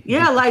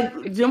 Yeah,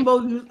 like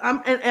Jimbo,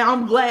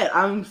 I'm glad.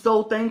 I'm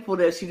so thankful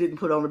that she didn't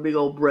put on a big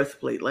old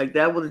breastplate. Like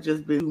that would have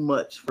just been too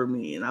much for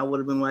me, and I would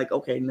have been like,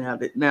 okay, now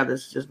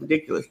that's just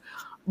ridiculous.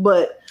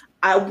 But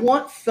I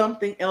want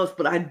something else,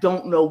 but I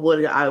don't know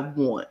what I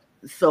want.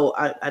 So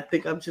I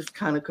think I'm just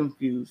kind of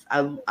confused.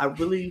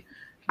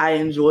 I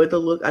enjoy the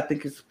look. I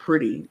think it's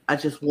pretty. I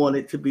just want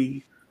it to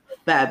be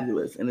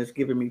fabulous, and it's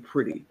giving me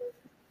pretty,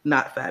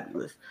 not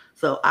fabulous.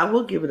 So I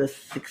will give it a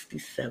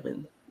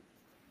 67.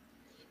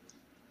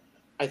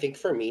 I think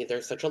for me,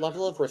 there's such a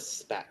level of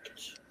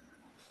respect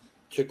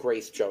to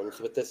Grace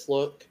Jones with this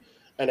look.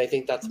 And I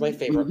think that's my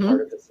favorite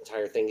part of this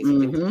entire thing is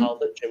you can tell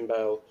that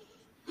Jimbo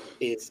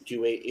is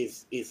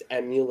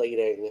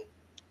emulating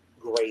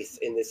Grace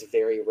in this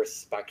very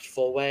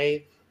respectful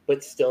way,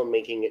 but still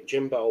making it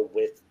Jimbo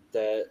with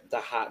the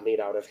hat made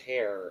out of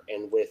hair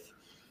and with,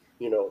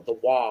 the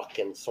walk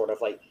and sort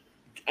of like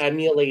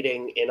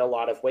emulating in a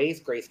lot of ways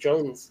Grace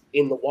Jones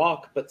in the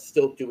walk, but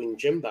still doing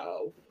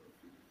Jimbo.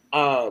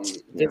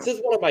 This is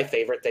one of my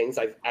favorite things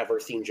I've ever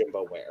seen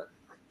Jimbo wear.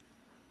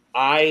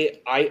 I'm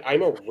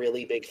a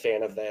really big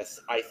fan of this.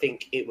 I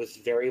think it was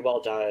very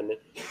well done.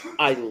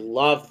 I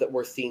love that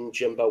we're seeing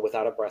Jimbo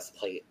without a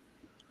breastplate.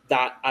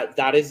 That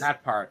is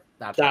that part.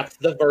 That's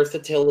the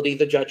versatility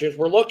the judges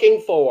were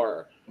looking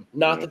for.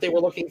 Not that they were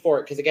looking for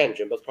it, because again,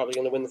 Jimbo's probably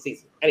going to win the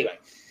season. Anyway,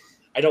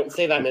 I don't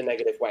say that in a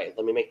negative way.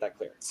 Let me make that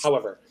clear.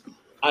 However,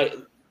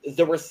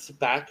 the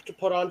respect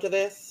put onto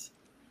this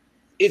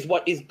is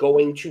what is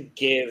going to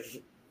give.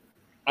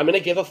 I'm going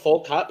to give a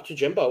full cup to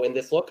Jimbo in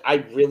this look. I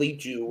really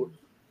do.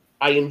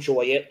 I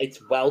enjoy it. It's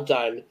well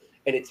done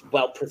and it's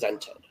well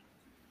presented.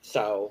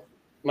 So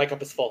my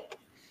cup is full.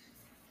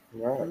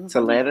 Right. To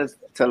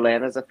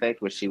Lana's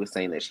effect, where she was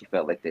saying that she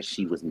felt like that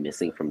she was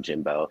missing from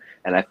Jimbo,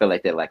 and I feel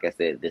like that, like I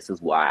said, this is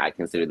why I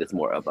consider this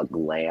more of a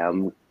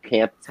glam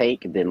camp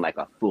take than like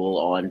a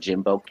full-on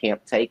Jimbo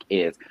camp take.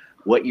 Is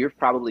what you're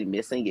probably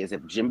missing is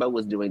if Jimbo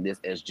was doing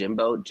this as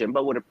Jimbo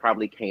would have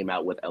probably came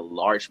out with a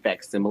large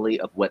facsimile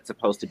of what's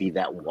supposed to be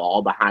that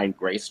wall behind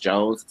Grace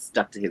Jones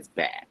stuck to his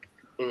back.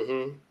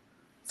 Mm-hmm.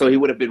 So he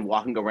would have been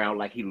walking around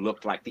like he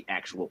looked like the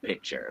actual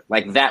picture.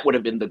 Like that would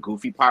have been the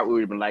goofy part where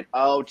we would have been like,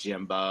 oh,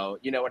 Jimbo,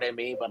 you know what I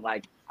mean? But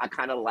like, I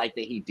kind of like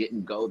that he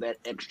didn't go that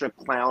extra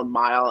clown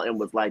mile and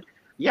was like,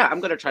 yeah, I'm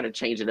going to try to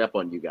change it up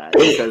on you guys.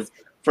 Because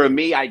for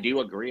me, I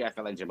do agree. I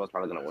feel like Jimbo's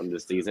probably going to win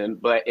this season.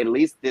 But at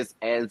least this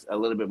adds a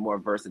little bit more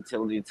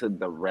versatility to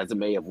the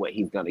resume of what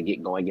he's going to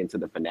get going into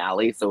the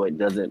finale. So it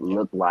doesn't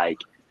look like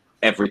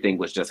everything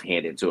was just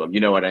handed to him. You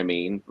know what I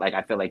mean? Like,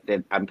 I feel like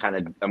that I'm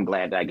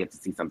glad that I get to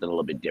see something a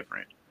little bit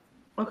different.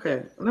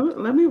 Okay,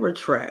 let me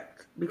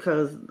retract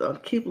because I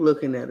keep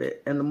looking at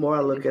it, and the more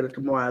I look at it,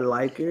 the more I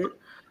like it.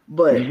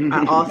 But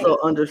I also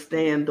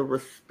understand the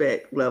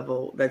respect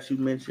level that you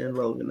mentioned,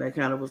 Logan. That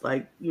kind of was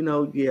like,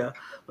 yeah.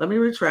 Let me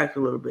retract a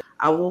little bit.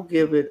 I will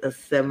give it a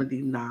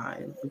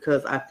 79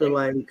 because I feel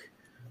like,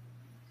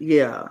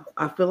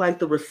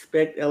 the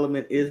respect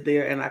element is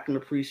there, and I can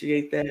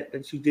appreciate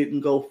that you didn't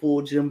go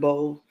full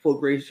Jimbo for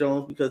Grace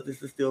Jones because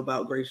this is still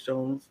about Grace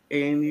Jones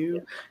and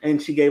you. And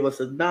she gave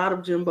us a nod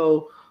of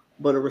Jimbo,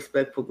 but a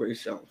respect for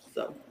Grace Jones.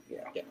 So,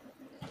 yeah.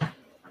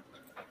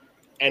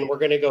 And we're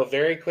going to go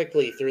very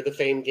quickly through the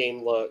Fame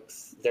game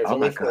looks. There's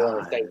only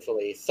 4,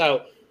 thankfully.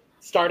 So,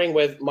 starting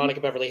with Monica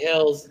Beverly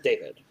Hills,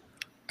 David.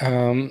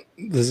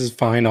 This is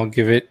fine. I'll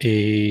give it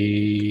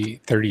a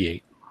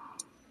 38.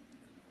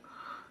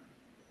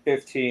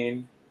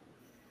 15.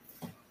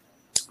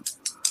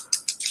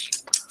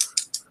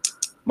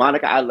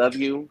 Monica, I love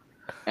you.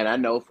 And I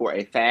know for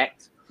a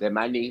fact that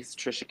my niece,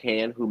 Trisha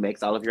Can, who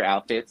makes all of your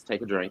outfits,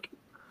 take a drink.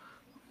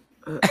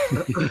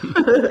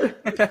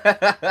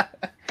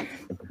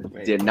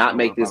 Did not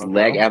make this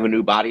Leg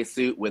Avenue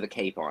bodysuit with a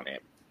cape on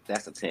it.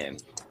 That's a 10.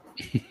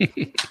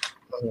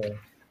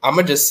 I'm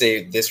gonna just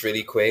say this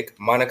really quick,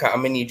 Monica. I'm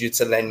gonna need you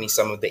to lend me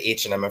some of the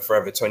H&M and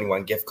Forever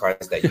 21 gift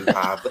cards that you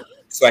have,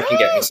 so I can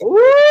get me some.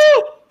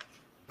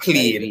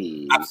 Please,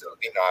 Maybe.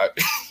 Absolutely not.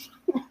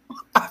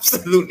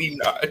 Absolutely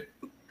not.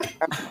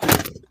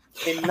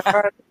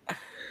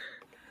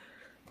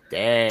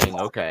 Dang.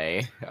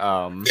 Okay.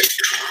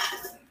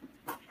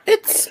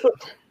 It's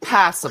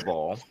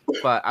passable,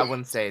 but I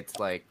wouldn't say it's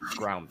like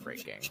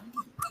groundbreaking.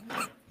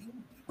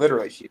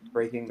 Literally, she's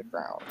breaking the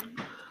ground.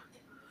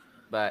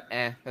 But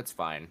that's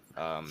fine.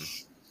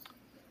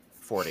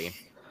 40.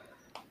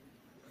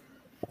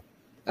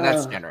 And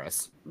that's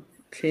generous.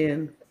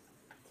 10.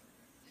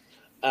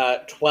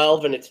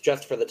 12, and it's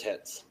just for the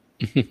tits.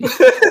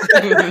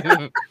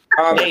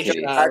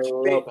 Actually,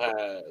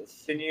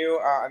 Lopez. Can you?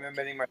 I'm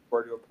amending my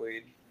cordial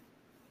plea.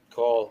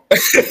 Cool.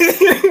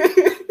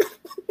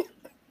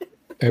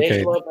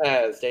 Okay.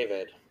 Lopez,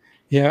 David.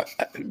 Yeah,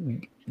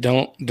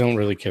 don't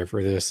really care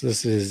for this.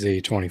 This is a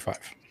 25.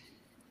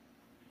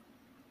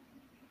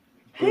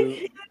 Hey,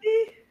 Kennedy.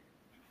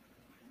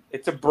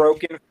 It's a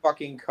broken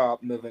fucking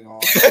cup. Moving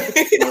on.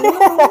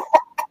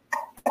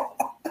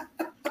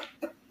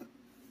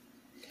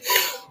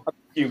 I'm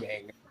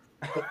fuming.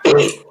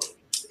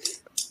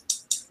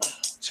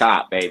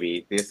 Chop,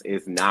 baby. This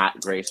is not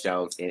Grace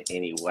Jones in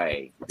any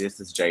way. This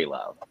is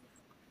J-Lo.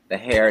 The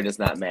hair does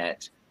not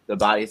match. The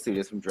bodysuit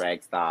is from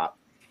Drag Stop.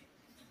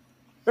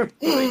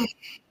 3.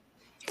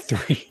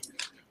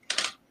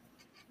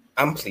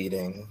 I'm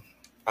pleading.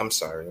 I'm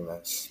sorry,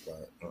 miss.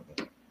 But,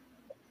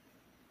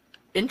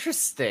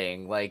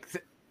 Interesting. Like,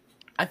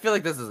 I feel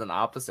like this is an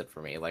opposite for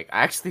me. Like,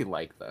 I actually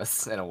like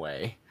this in a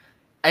way.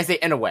 I say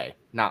in a way,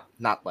 not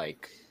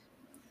like.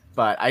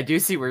 But I do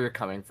see where you're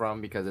coming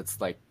from because it's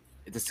like,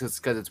 this is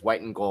because it's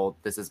white and gold.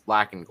 This is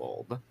black and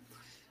gold.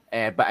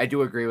 But I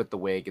do agree with the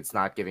wig. It's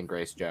not giving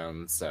Grace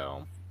Jones.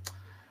 So,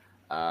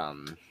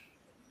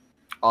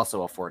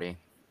 also a 40.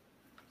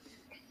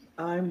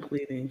 I'm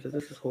bleeding because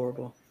this is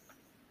horrible.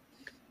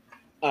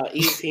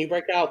 Eve, can you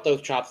break out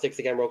those chopsticks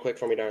again real quick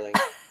for me, darling?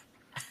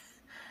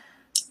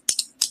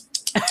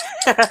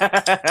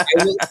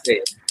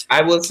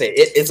 I will say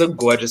it is a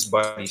gorgeous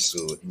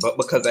bodysuit, but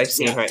because I've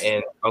seen her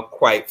in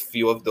quite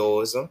few of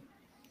those,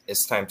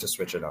 it's time to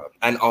switch it up.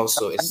 And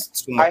also,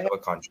 it's too much of a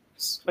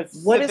contrast.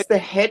 What is the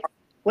head?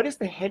 What is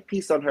the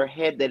headpiece on her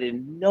head that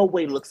in no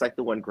way looks like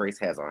the one Grace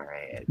has on her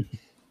head?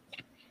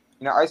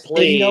 I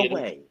in no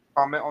way.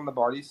 Comment on the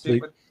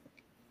bodysuit.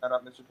 Shout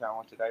out, Mr.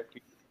 Talented. I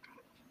appreciate.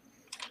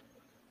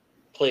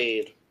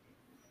 Played.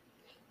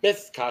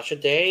 Miss Kasha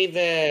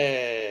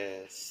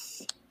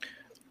Davis.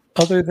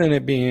 Other than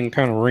it being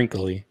kind of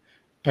wrinkly,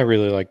 I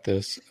really like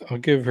this. I'll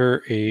give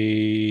her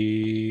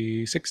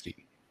a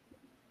 60.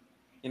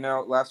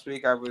 Last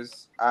week I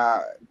was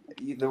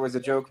there was a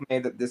joke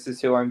made that this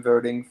is who I'm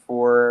voting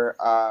for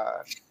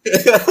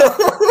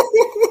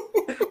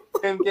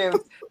Fame Games.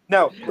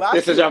 No,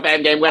 this is your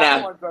Fame Game winner.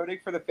 I'm voting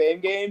for the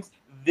Fame Games.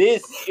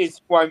 This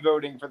is who I'm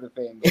voting for the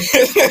Fame Games.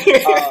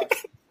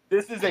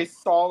 This is a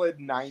solid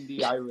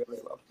 90. I really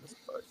love this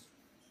book.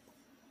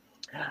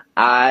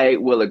 I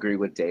will agree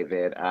with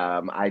David.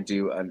 I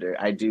do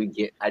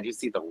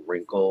see the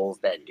wrinkles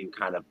that do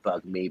kind of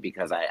bug me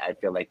because I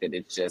feel like that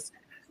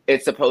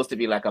it's supposed to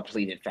be like a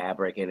pleated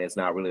fabric and it's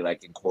not really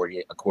like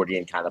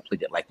accordion kind of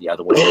pleated like the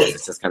other one is.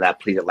 It's just kind of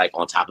pleated like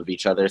on top of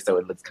each other, so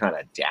it looks kind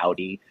of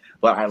dowdy.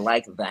 But I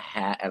like the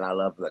hat and I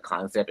love the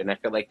concept, and I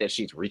feel like that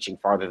she's reaching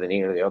farther than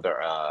any of the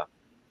other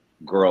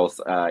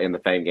girls in the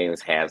Fame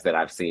Games has that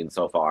I've seen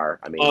so far.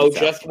 I mean,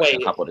 just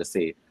wait, a couple to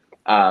see.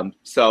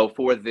 So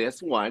for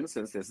this one,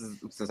 since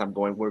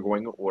we're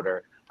going in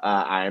order,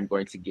 I am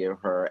going to give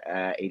her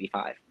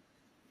 85.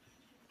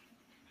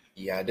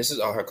 Yeah, this is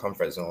all her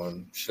comfort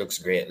zone. She looks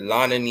great.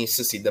 Lana needs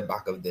to see the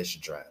back of this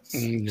dress.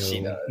 No,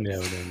 she does.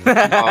 No.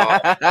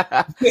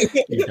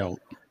 You don't.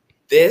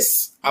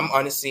 This, I'm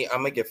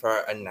gonna give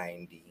her a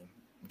 90.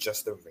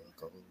 Just the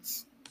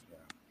wrinkles.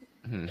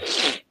 Yeah.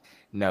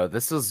 No,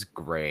 this was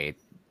great.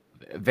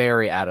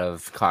 Very out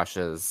of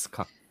Kasha's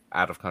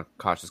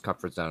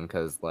comfort zone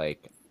because,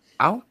 like,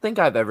 I don't think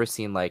I've ever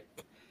seen like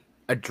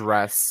a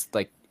dress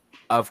like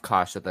of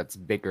Kasha that's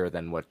bigger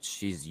than what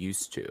she's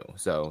used to.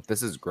 So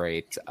this is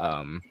great.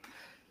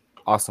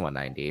 Also a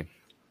 90.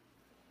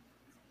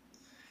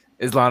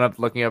 Is Lana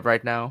looking up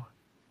right now?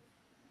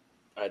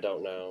 I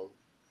don't know.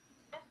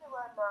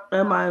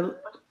 Am I?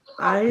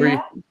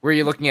 Were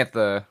you looking at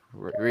the?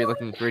 Were you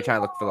trying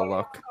to look for the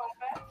look?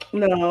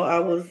 No, I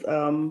was.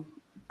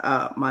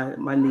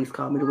 My niece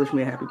called me to wish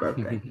me a happy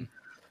birthday.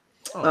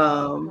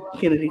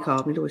 Kennedy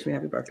called me to wish me a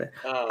happy birthday.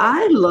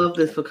 I love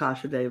this for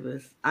Kasha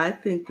Davis. I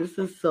think this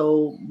is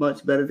so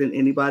much better than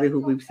anybody who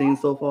we've seen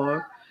so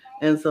far.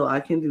 And so I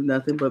can do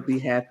nothing but be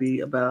happy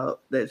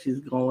about that she's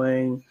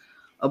going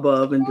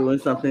above and doing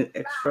something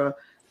extra.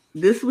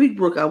 This week,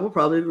 Brooke, I will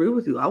probably agree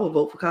with you. I will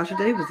vote for Kasha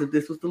Davis if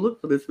this was the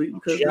look for this week.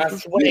 Because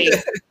just wait.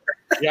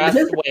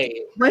 Just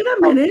wait. Wait a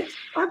minute.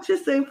 I'm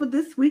just saying for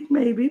this week,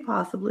 maybe,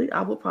 possibly.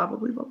 I will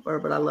probably vote for her,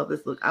 but I love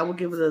this look. I will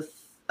give it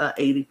a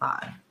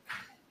 85.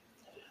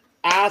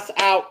 Ass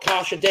out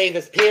Kasha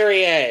Davis,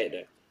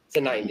 period. It's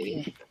a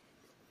 90.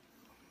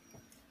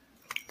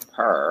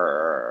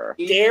 Her.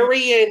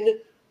 Darian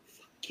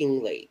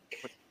fucking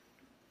Lake.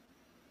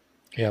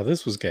 Yeah,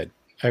 this was good.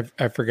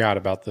 I forgot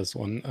about this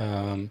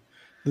one.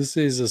 This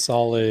is a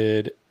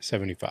solid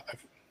 75.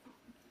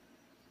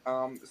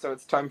 So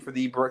it's time for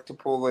the Brooke to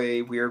pull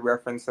a weird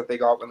reference that they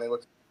got when they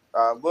look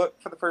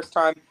for the first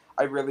time.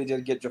 I really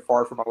did get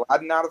Jafar from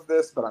Aladdin out of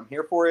this, but I'm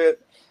here for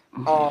it.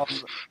 Oh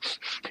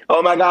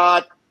my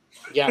God.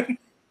 Yeah.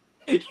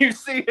 You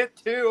see it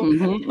too.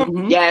 Mm-hmm,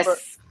 mm-hmm.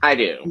 Yes, I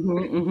do.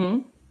 Mm-hmm, mm-hmm.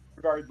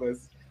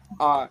 Regardless,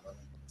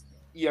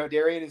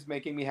 Darian is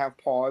making me have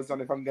pause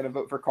on if I'm going to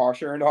vote for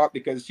Kasha or not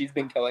because she's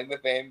been killing the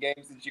Fame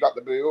Games since she got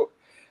the boot.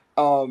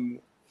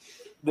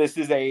 This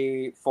is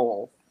a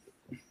full.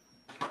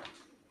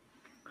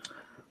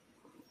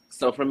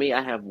 So for me,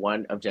 I have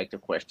one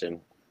objective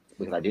question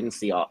because I didn't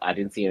see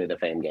any of the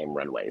Fame Game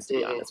runways, to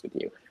be honest with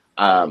you.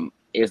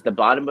 Is the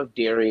bottom of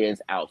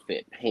Darian's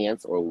outfit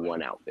pants or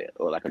one outfit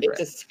or like a dress?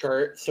 It's a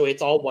skirt, so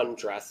it's all one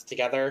dress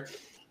together.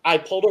 I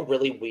pulled a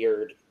really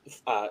weird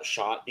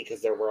shot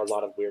because there were a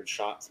lot of weird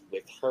shots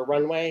with her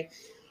runway.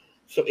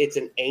 So it's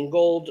an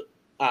angled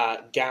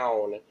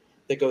gown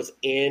that goes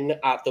in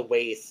at the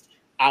waist,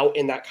 out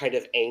in that kind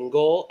of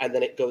angle, and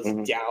then it goes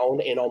down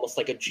in almost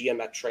like a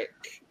geometric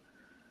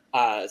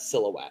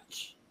silhouette.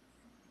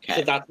 Okay.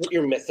 So that's what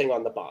you're missing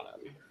on the bottom.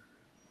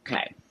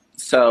 Okay.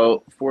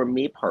 So for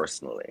me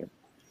personally,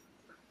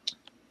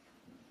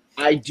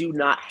 I do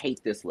not hate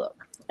this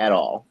look at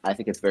all. I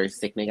think it's very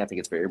sickening. I think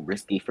it's very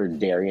risky for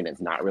Darian. It's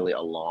not really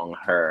along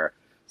her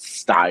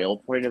style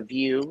point of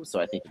view. So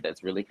I think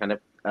that's really kind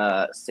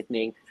of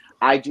sickening.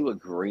 I do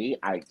agree.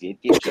 I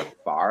did get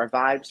Jafar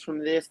vibes from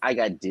this. I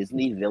got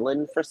Disney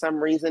villain for some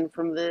reason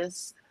from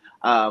this.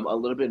 A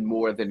little bit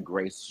more than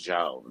Grace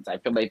Jones. I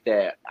feel like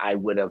that I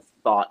would have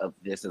thought of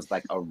this as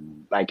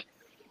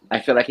I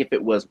feel like if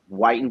it was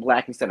white and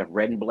black instead of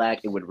red and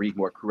black, it would read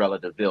more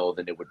Cruella DeVille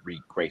than it would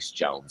read Grace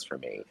Jones for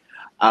me.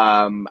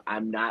 I'm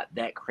not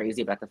that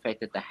crazy about the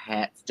fact that the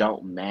hats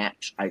don't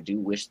match. I do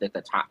wish that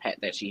the top hat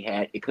that she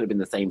had, it could have been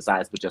the same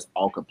size, but just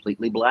all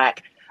completely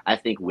black. I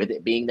think with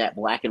it being that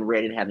black and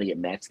red and having it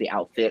match the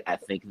outfit, I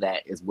think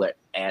that is what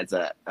adds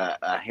a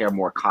hair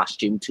more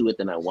costume to it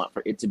than I want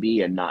for it to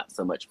be, and not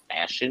so much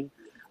fashion.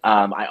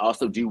 I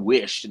also do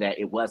wish that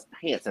it was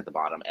pants at the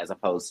bottom as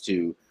opposed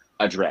to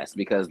a dress,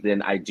 because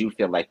then I do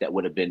feel like that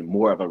would have been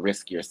more of a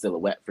riskier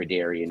silhouette for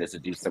Darian, is to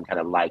do some kind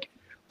of like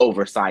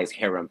oversized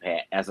harem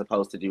pant as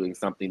opposed to doing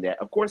something that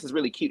of course is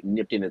really cute and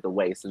nipped in at the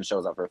waist and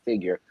shows off her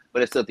figure,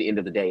 but it's still at the end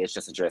of the day it's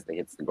just a dress that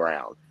hits the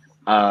ground.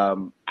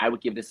 I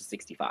would give this a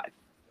 65.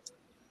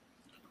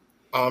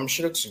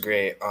 She looks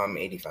great.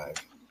 85.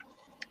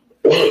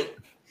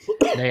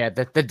 Yeah,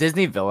 the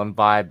Disney villain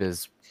vibe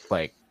is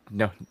like,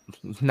 no,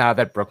 now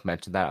that Brooke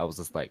mentioned that, I was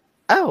just like,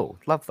 oh,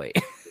 lovely.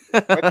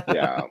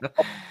 Yeah.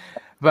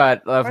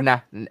 But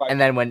and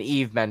then when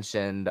Eve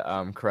mentioned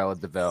Cruella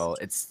DeVille,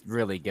 it's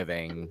really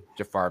giving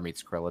Jafar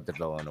meets Cruella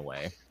DeVille in a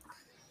way.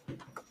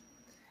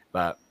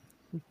 But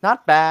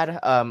not bad.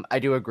 I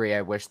do agree.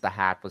 I wish the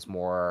hat was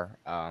more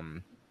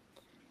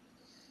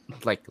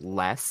like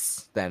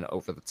less than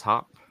over the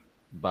top.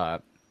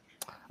 But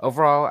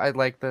overall, I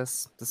like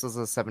this. This is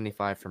a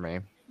 75 for me.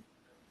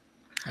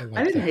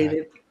 I didn't hate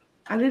it.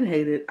 I didn't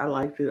hate it. I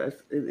liked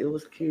it. It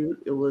was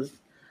cute. It was,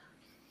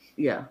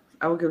 yeah.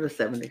 I would give it a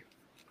 70.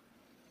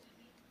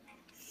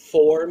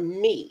 For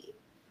me,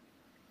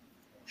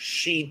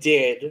 she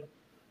did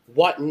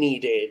what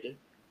needed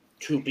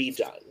to be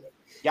done.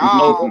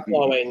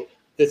 Overflowing.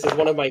 This is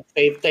one of my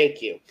favorite.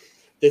 Thank you.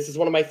 This is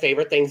one of my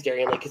favorite things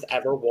Darian Lake has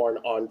ever worn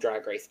on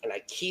Drag Race, and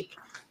I keep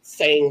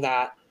saying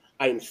that.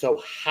 I'm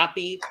so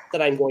happy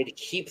that I'm going to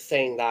keep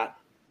saying that.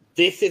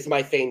 This is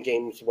my Fame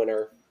Games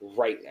winner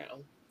right now.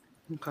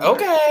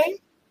 Okay.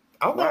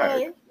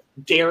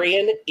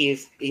 Darian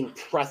is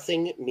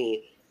impressing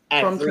me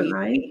every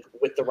week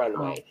with the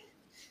runway.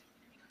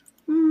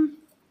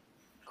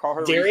 Call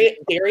her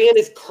Darian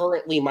is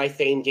currently my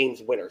Fame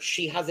Games winner.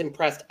 She has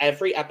impressed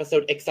every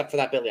episode except for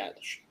that Billie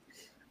Eilish.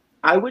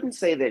 I wouldn't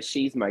say that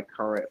she's my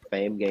current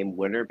Fame Game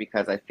winner,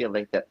 because I feel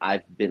like that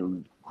I've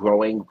been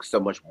growing so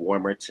much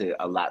warmer to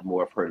a lot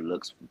more of her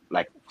looks,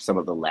 like some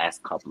of the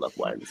last couple of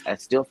ones. I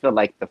still feel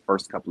like the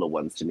first couple of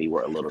ones to me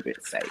were a little bit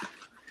safe.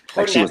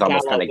 Like she was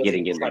almost kind of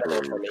getting in the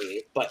groove. For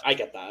me, but I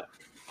get that.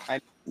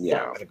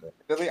 Yeah.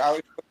 Billie Eilish,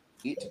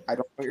 I don't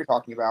know what you're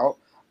talking about.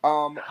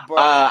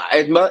 But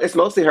it's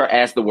mostly her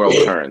 "As the World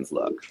Turns"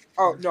 look.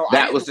 Oh no,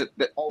 that was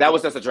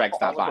just a drag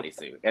stop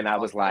bodysuit, and I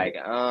was like,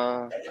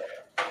 That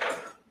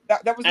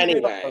was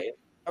anyway.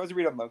 That was a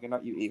read on Logan,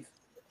 not you, Eve.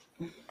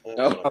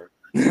 Oh.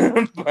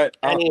 But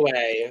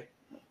anyway,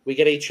 we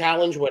get a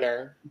challenge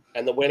winner,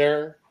 and the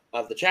winner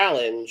of the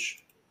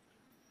challenge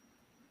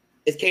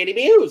is Katie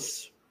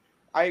Muse.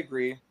 I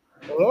agree.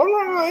 All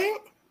right.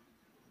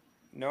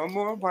 No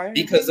more bias.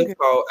 Because of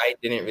how I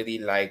didn't really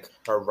like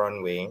her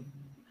runway,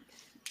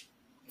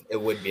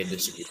 it would be a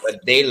disagree.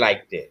 But they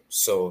liked it,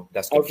 so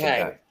that's good for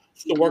them.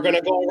 So we're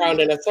gonna go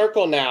around in a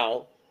circle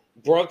now.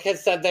 Brooke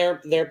has said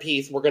their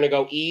piece. We're gonna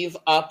go Eve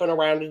up and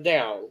around and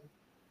down.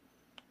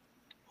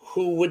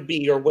 Who would be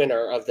your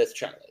winner of this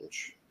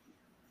challenge?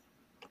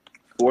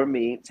 For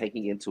me,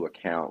 taking into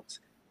account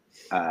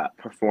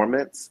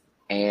performance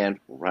and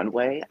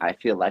runway, I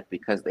feel like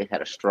because they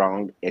had a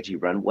strong, edgy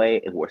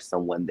runway and were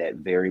someone that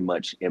very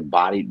much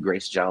embodied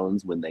Grace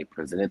Jones when they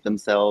presented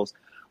themselves,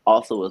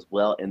 also as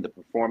well in the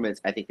performance,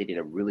 I think they did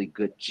a really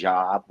good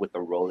job with the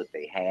role that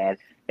they had.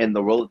 And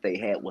the role that they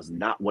had was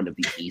not one of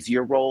the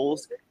easier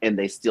roles, and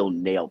they still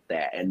nailed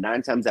that. And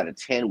 9 times out of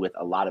 10 with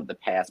a lot of the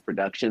past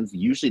productions,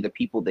 usually the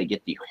people that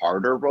get the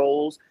harder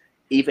roles,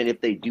 even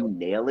if they do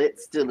nail it,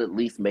 still at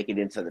least make it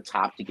into the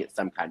top to get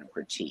some kind of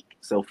critique.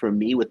 So for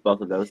me, with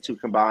both of those two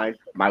combined,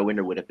 my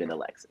winner would have been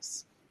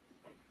Alexis.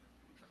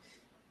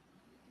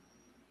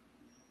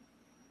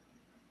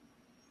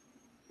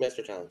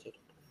 Mr. Talented.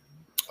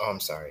 Oh, I'm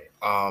sorry.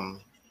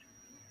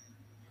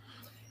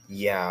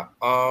 Yeah.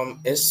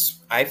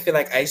 I feel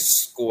like I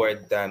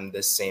scored them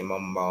the same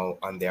amount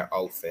on their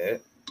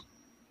outfit.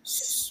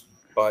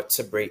 But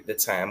to break the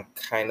tie, I'm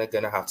kind of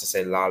gonna have to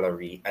say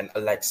Lalaurie and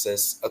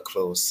Alexis a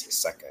close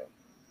second.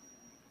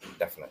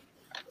 Definitely.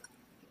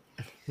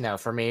 No,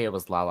 for me it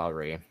was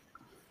Lalaurie.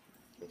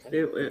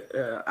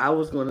 I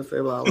was going to say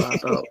Lala. I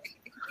thought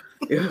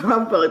I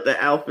felt like the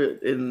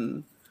outfit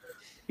and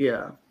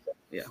yeah.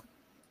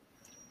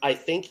 I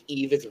think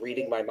Eve is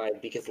reading my mind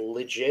because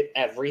legit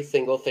every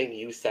single thing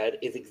you said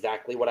is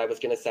exactly what I was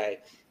going to say.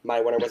 My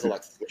winner was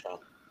Alexis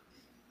Michelle.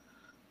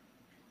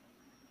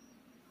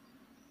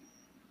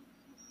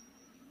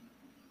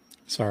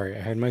 Sorry, I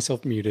had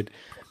myself muted.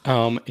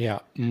 Yeah,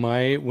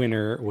 my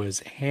winner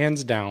was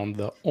hands down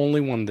the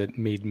only one that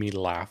made me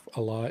laugh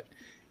a lot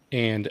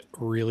and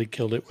really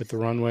killed it with the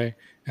runway,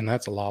 and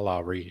that's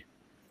Lalaurie.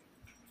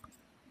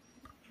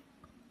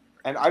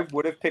 And I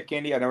would have picked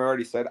Candy. I know I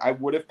already said I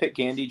would have picked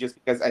Candy just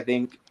because I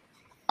think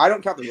I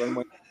don't count the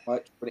runway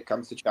much when it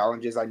comes to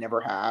challenges. I never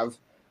have.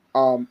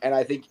 And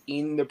I think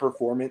in the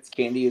performance,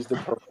 Candy is the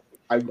person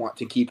I want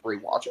to keep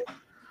rewatching.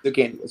 So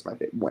Candy was my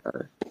favorite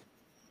winner.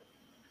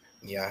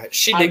 Yeah,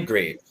 she did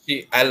great.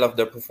 I love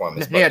the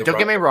performance. Yeah, don't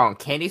get me wrong.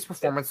 Candy's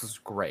performance was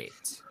great.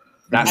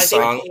 That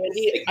song.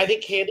 I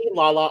think Candy,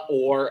 Lala,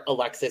 or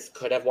Alexis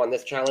could have won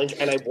this challenge,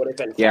 and I would have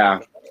been. Yeah.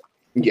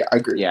 Yeah, I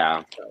agree.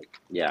 Yeah.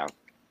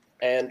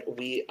 And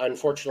we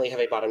unfortunately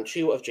have a bottom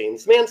two of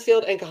James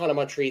Mansfield and Kahana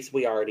Montrese.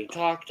 We already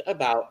talked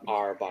about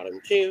our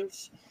bottom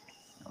twos.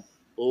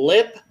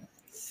 Lip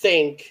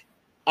Sync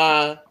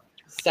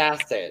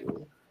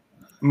Assassin.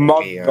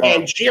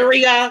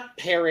 Angeria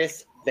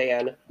Paris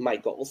Van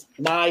Michaels.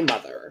 My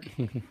mother.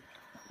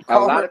 A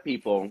lot of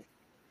people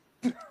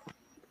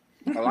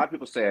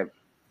said,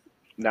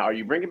 now, are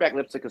you bringing back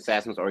Lip Sync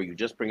Assassins or are you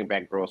just bringing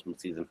back girls from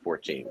season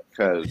 14?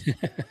 Because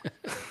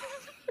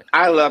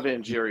I love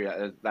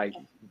Angeria. Like,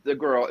 the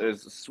girl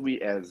is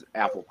sweet as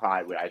apple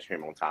pie with ice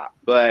cream on top.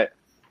 But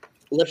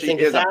Lip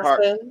Sync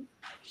Assassin.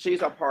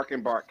 She's a park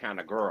and bark kind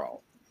of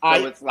girl.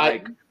 So it's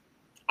like...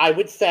 I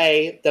would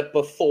say that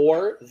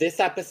before this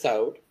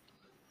episode,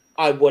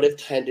 I would have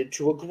tended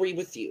to agree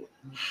with you.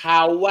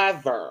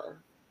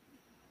 However,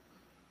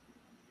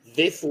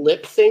 this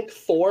lip sync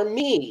for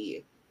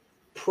me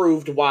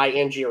proved why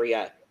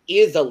Angeria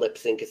is a lip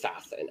sync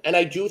assassin. And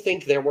I do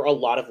think there were a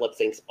lot of lip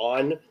syncs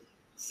on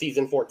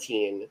season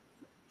 14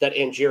 that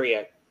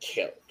Angeria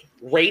killed.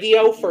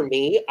 Radio, for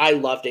me, I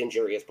loved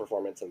Angeria's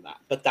performance in that.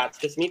 But that's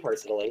just me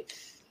personally.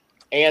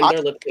 And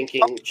they're lip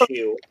syncing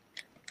to...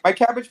 My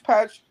Cabbage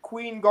Patch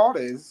Queen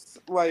Goddess.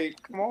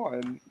 Like, come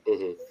on.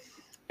 Mm-hmm.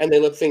 And they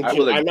lip sync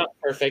to I'm Not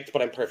Perfect,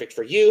 But I'm Perfect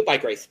for You by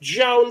Grace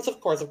Jones. Of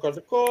course.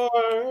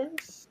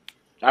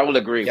 I will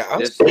agree. Yeah,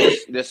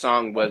 this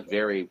song was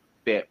very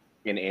fit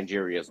in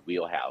Angeria's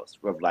wheelhouse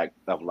of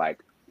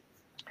like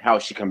how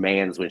she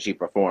commands when she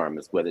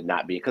performs, with it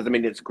not be because I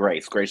mean it's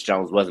Grace. Grace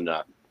Jones wasn't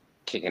a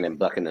kicking and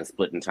bucking and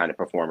splitting kind of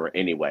performer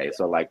anyway.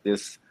 So like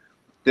this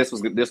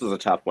was a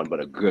tough one,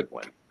 but a good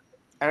one.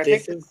 And I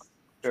think this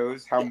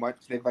shows how much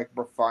they've like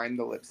refined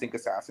the lip sync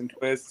assassin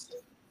twist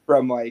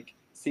from like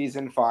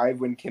season 5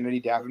 when Kennedy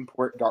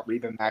Davenport got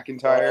Reba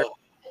McEntire.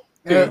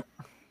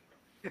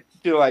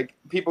 To like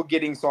people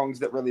getting songs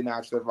that really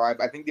match their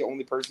vibe. I think the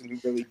only person who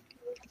really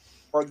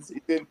for the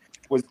season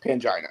was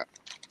Pangina.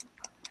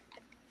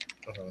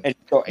 And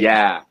so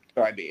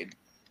I mean.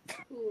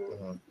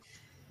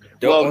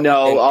 Well,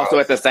 no. Also,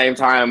 at the same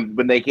time,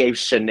 when they gave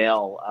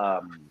Chanel,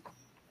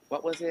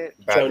 what was it?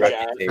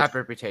 Bad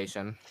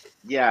Reputation.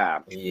 Yeah.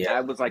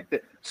 I was like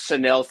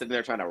Chanel sitting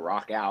there trying to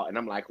rock out, and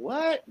I'm like,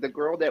 what? The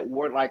girl that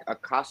wore like a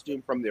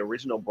costume from the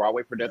original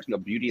Broadway production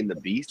of Beauty and the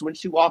Beast when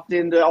she walked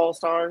into All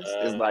Stars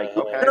is like,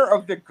 okay. Winner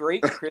of the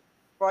Great Christmas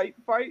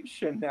Fight,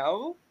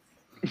 Chanel.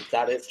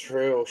 That is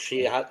true.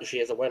 She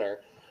is a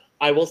winner.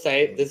 I will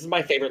say this is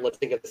my favorite lip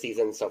sync of the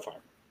season so far.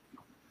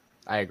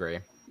 I agree.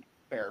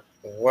 Fair.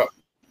 What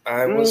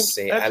I will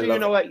say, actually, you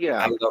know what?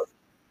 Yeah.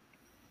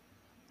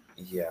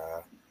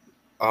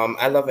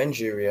 I love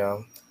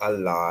Angeria a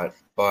lot,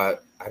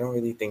 but I don't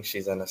really think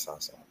she's an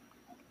assassin.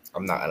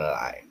 I'm not gonna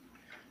lie.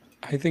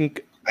 I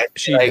think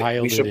she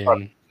dialed it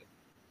in.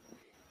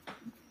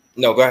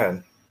 No, go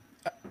ahead.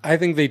 I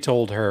think they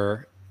told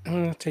her,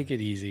 take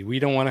it easy. We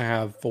don't want to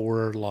have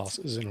 4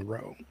 losses in a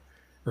row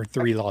or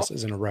 3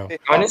 losses in a row.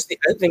 Honestly,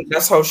 I think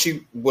that's how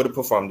she would have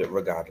performed it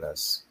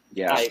regardless.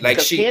 Yeah, like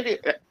Candy,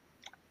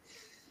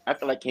 I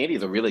feel like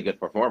Candy's a really good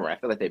performer. I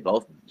feel like they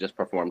both just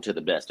performed to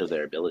the best of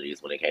their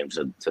abilities when it came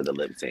to the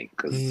lip sync.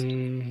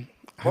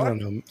 I don't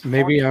know.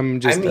 Maybe I'm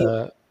just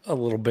a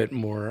little bit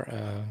more,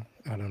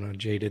 I don't know,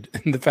 jaded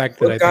in the fact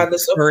that I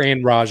think her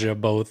and Raja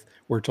both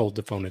were told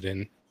to phone it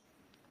in.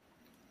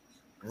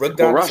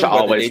 Raja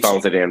always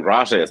phones it in.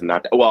 Raja is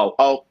not.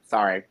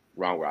 Sorry,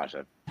 wrong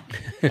Raja.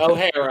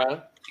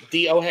 O'Hara,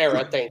 D.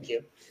 O'Hara. Thank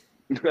you.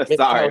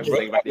 Sorry,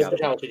 Mr.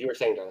 Talented, you were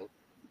saying, darling.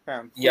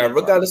 Yeah,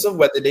 regardless of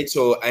whether they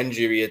told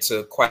Angeria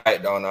to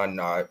quiet down or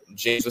not,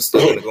 James was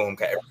still going to go home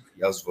because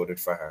everybody else voted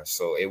for her.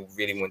 So it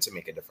really went to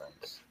make a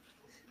difference.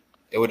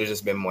 It would have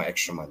just been more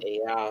extra money.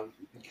 Yeah,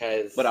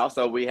 because. But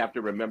also, we have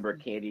to remember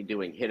Candy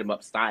doing hit 'em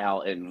up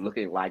style and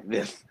looking like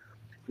this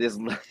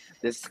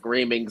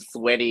screaming,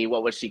 sweaty.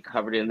 What was she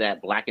covered in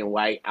that black and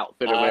white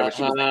outfit or whatever?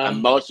 She was like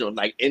emotional,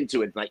 like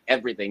into it, like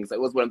everything. So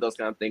it was one of those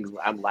kind of things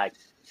where I'm like,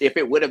 if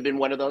it would have been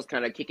one of those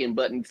kind of kicking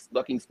buttons,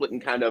 bucking, splitting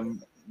kind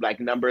of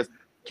like numbers,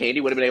 Candy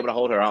would have been able to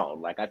hold her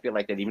own. Like I feel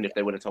like that even if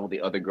they would have told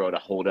the other girl to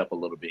hold up a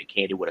little bit,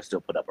 Candy would have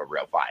still put up a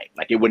real fight.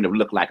 Like it wouldn't have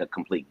looked like a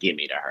complete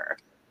gimme to her.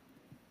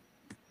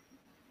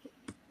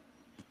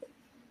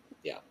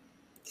 Yeah.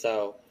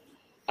 So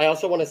I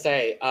also want to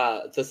say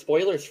the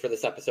spoilers for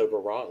this episode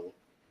were wrong,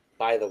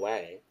 by the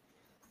way,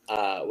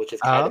 which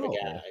is kind of a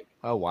gag.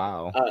 Oh,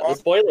 wow. The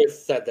spoilers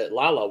said that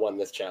Lala won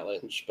this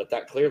challenge, but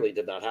that clearly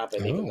did not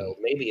happen, even though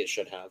maybe it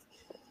should have.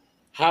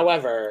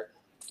 However,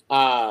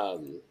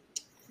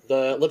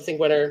 the lip sync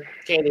winner,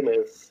 Candy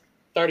Moose,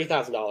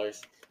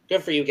 $30,000.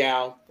 Good for you,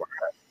 gal.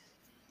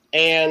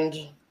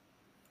 And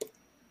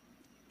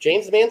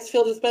James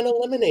Mansfield has been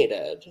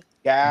eliminated.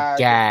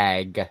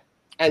 Gag.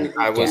 And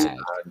I was.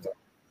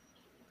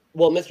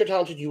 well, Mr.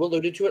 Talented, you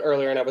alluded to it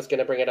earlier, and I was going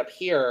to bring it up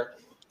here.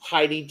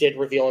 Heidi did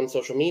reveal on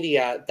social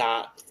media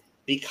that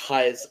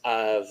because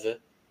of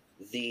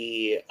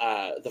the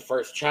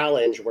first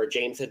challenge where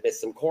James had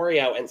missed some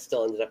choreo and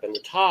still ended up in the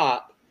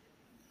top,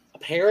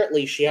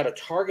 apparently she had a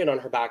target on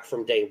her back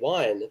from day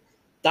one.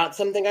 That's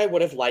something I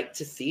would have liked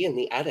to see in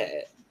the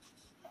edit.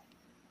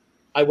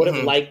 I would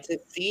have liked to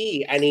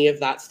see any of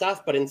that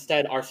stuff, but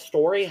instead our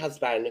story has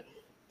been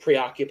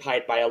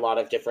preoccupied by a lot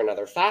of different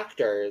other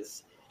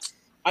factors.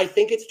 I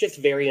think it's just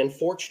very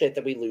unfortunate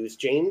that we lose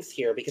James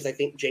here because I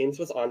think James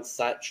was on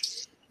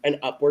such an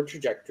upward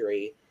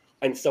trajectory.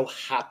 I'm so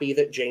happy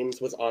that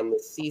James was on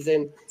this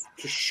season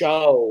to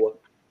show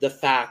the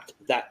fact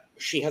that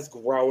she has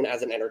grown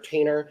as an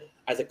entertainer,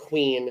 as a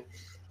queen.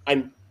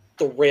 I'm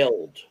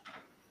thrilled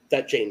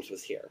that James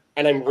was here,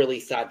 and I'm really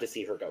sad to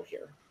see her go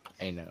here.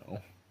 I know.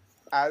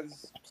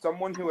 As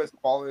someone who has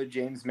followed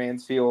James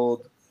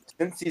Mansfield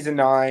since season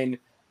 9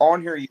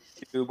 on her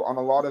YouTube, on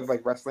a lot of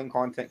like wrestling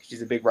content, 'cause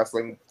she's a big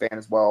wrestling fan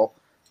as well.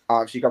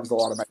 She covers a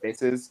lot of my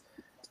bases.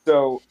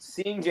 So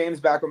seeing James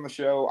back on the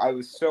show, I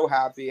was so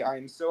happy. I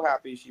am so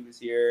happy she was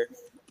here.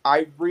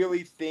 I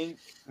really think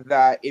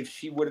that if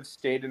she would have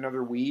stayed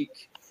another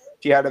week,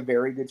 she had a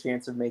very good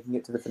chance of making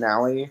it to the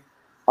finale.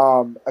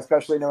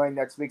 Especially knowing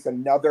next week's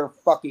another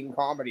fucking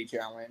comedy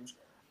challenge.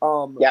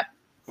 Yeah.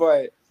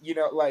 But, you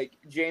know, like,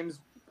 James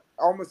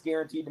almost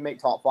guaranteed to make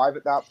top 5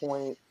 at that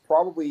point,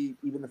 probably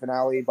even the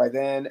finale by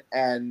then,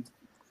 and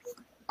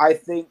I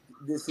think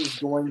this is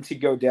going to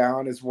go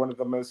down as one of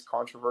the most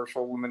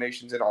controversial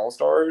eliminations in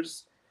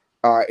All-Stars.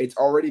 It's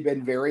already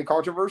been very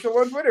controversial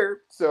on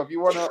Twitter, so if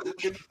you want to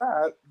look into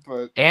that.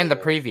 But And the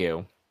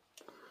preview.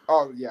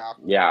 Oh, yeah.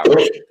 Yeah.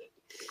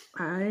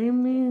 I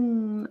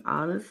mean,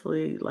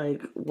 honestly,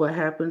 like what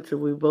happened to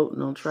we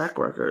voting on track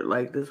record?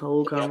 Like this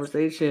whole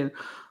conversation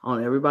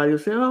on everybody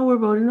was saying, "Oh, we're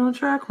voting on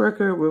track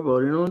record. We're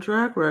voting on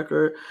track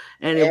record."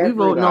 And if we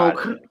voting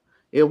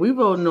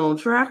on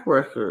track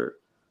record,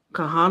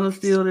 Kahana's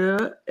still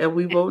there. If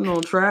we voting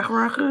on track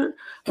record,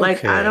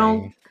 like I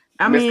don't.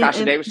 I Miss mean,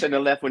 Kasha Davis shouldn't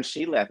have left when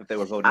she left if they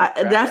were voting.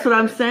 That's what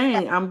I'm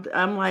saying.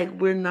 I'm like,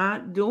 we're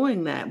not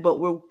doing that, but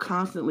we're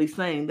constantly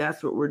saying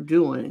that's what we're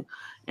doing.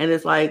 And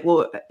it's like,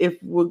 well,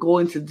 if we're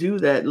going to do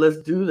that,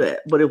 let's do that.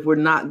 But if we're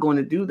not going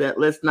to do that,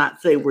 let's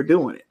not say we're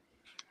doing it.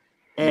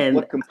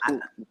 And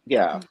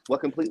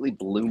what completely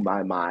blew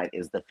my mind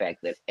is the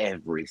fact that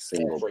every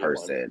single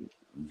person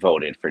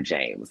voted for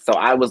James. So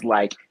I was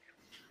like,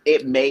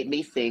 it made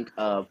me think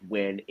of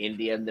when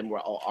India and them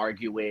were all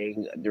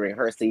arguing during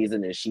her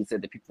season, and she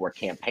said that people were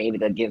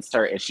campaigning against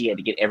her, and she had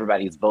to get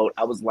everybody's vote.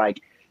 I was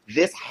like,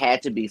 this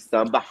had to be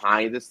some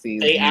behind the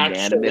scenes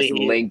unanimous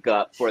link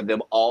up for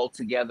them all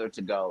together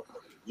to go,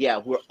 yeah,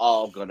 we're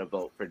all going to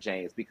vote for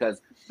James,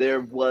 because there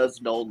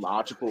was no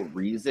logical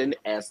reason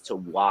as to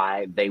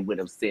why they would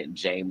have sent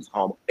James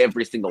home,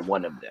 every single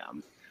one of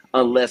them.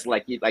 Unless,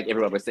 like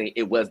everyone was saying,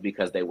 it was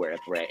because they were a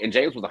threat. And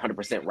James was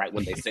 100% right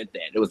when they said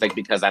that. It was like,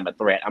 because I'm a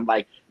threat. I'm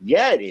like,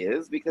 yeah, it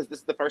is, because this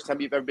is the first time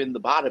you've ever been in the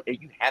bottom, and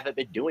you haven't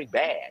been doing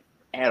bad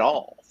at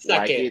all.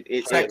 Second,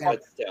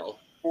 but still.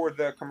 For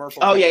the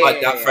commercial. Oh, yeah.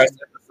 That first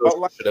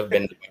episode should have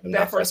been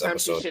that first time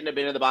she shouldn't have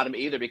been in the bottom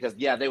either, because,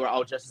 yeah, they were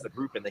all just as a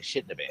group, and they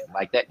shouldn't have been.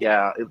 Like that,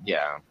 yeah.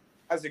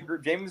 As a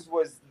group, James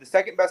was the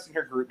second best in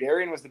her group.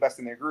 Darian was the best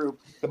in their group.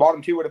 The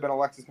bottom two would have been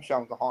Alexis, Michelle,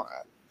 and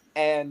Kahana.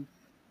 And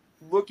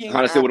looking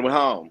Kahana still would have went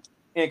home.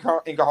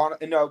 Kahana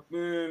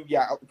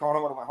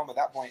would have went home at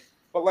that point.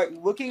 But like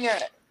looking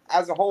at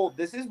as a whole,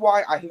 this is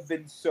why I have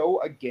been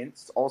so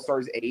against All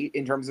Stars 8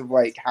 in terms of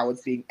like how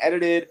it's being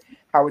edited,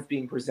 how it's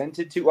being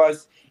presented to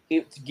us.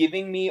 It's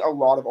giving me a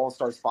lot of All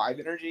Stars 5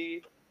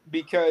 energy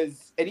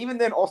because, and even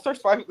then, All Stars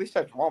 5 at least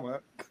had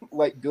drama,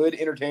 like good,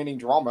 entertaining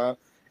drama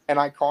and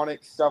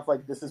iconic stuff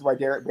like "This is why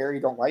Derek Barry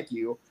don't like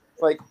you."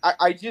 Like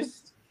I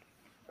just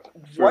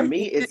for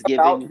me, it's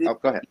giving. Go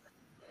ahead.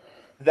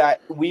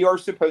 That we are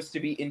supposed to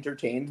be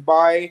entertained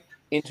by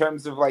in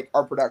terms of like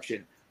our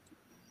production.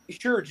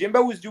 Sure,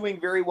 Jimbo was doing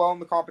very well in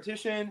the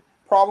competition,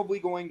 probably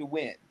going to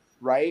win,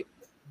 right?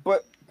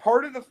 But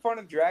part of the fun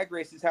of Drag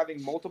Race is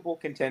having multiple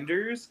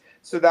contenders,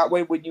 so that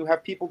way when you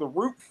have people to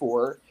root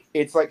for,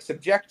 it's like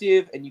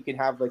subjective and you can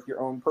have like your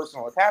own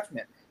personal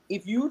attachment.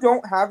 If you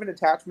don't have an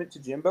attachment to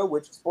Jimbo,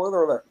 which,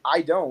 spoiler alert,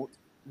 I don't,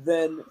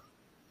 then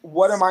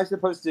what am I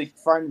supposed to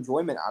find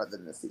enjoyment out of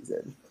in this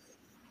season?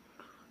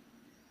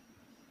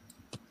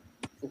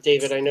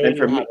 David, I know And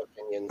you for have me-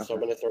 opinions, so I'm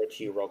going to throw it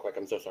to you real quick.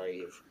 I'm so sorry,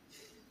 Eve.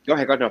 Go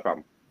ahead, no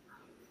problem.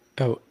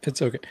 Oh,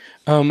 it's okay.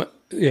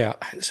 Yeah.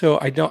 So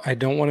I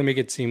don't want to make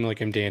it seem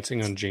like I'm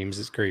dancing on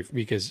James's grave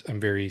because I'm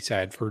very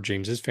sad for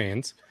James's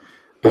fans.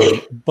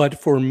 But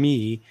for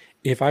me,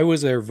 if I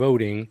was there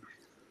voting,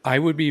 I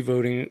would be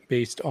voting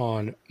based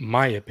on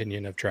my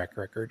opinion of track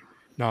record,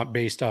 not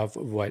based off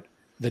of what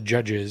the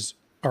judges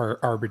are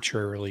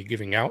arbitrarily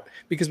giving out,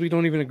 because we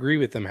don't even agree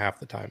with them half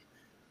the time.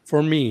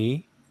 For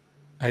me,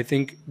 I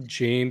think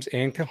James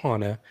and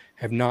Kahana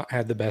have not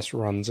had the best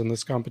runs in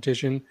this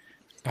competition.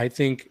 I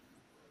think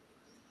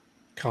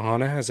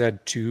Kahana has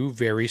had 2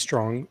 very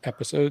strong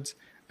episodes.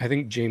 I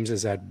think James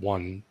has had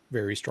 1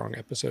 very strong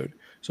episode.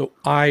 So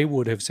I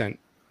would have sent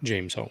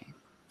James home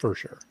for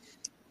sure.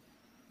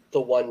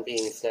 The one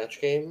being Snatch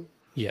Game.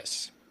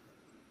 Yes.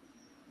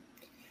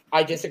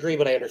 I disagree,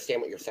 but I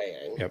understand what you're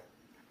saying. Yep.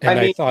 And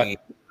I mean- I thought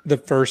the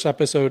first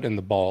episode and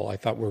the ball, I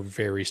thought were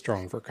very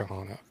strong for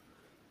Kahana.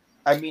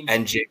 I mean,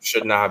 And James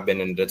should not have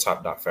been in the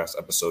top dog first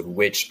episode,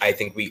 which I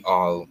think we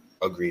all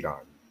agreed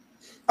on.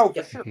 oh, for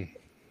Yeah. sure.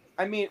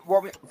 I mean,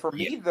 well, for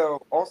me,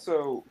 though,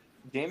 also,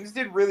 James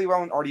did really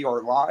well in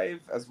RDR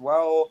Live as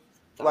well.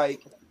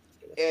 Like,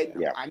 and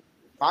Yeah.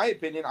 my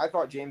opinion, I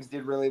thought James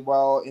did really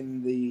well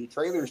in the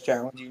trailers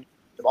challenge at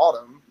the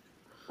bottom.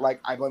 Like,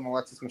 I blame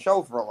Alexis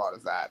Michelle for a lot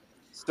of that.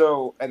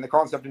 So, and the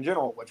concept in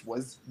general, which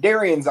was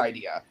Darian's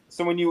idea.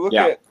 So when you look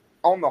Yeah. at,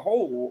 on the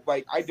whole,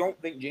 like, I don't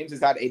think James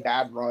has had a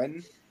bad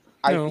run.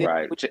 I No. think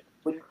Right.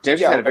 when- James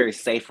yeah, had a like, very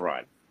safe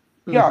run.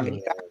 yeah, Mhm.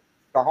 exactly.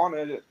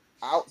 Kahana,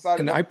 outside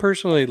And of I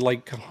personally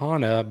like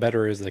Kahana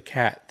better as the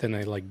cat than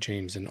I like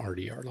James in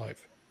RDR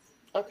Live.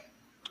 Okay.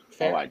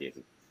 Fair. Oh, I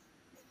didn't.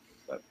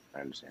 But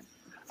I understand.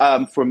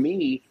 For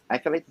me, I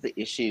feel like the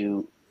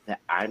issue that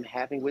I'm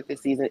having with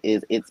this season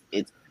is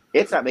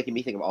it's not making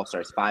me think of All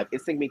Stars 5.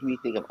 It's making me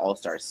think of All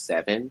Stars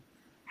 7.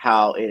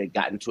 How it had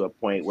gotten to a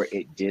point where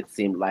it did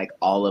seem like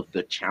all of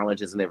the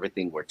challenges and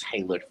everything were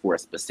tailored for a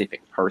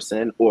specific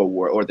person,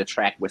 or the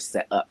track was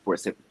set up for a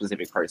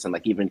specific person.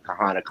 Like even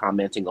Kahana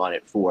commenting on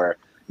it for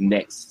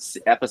next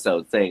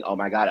episode, saying, "Oh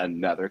my God,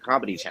 another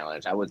comedy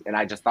challenge."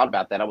 I just thought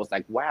about that. I was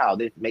like, "Wow,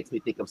 this makes me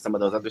think of some of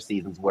those other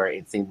seasons where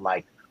it seemed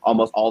like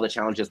almost all the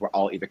challenges were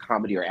all either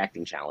comedy or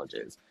acting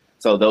challenges."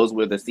 So those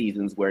were the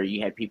seasons where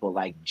you had people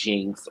like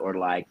Jinx or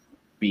like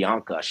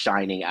Bianca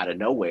shining out of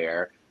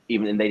nowhere.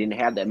 Even they didn't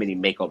have that many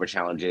makeover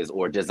challenges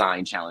or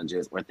design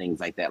challenges or things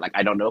like that. Like,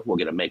 I don't know if we'll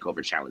get a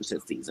makeover challenge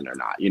this season or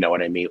not. You know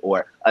what I mean?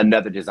 Or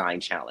another design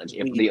challenge.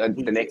 If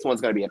the next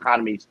one's going to be a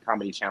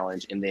comedy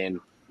challenge, and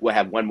then we'll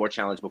have one more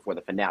challenge before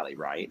the finale,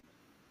 right?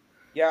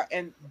 Yeah,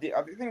 and the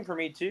other thing for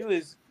me too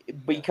is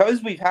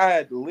because we've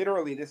had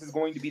literally this is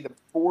going to be the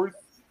 4th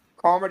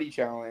comedy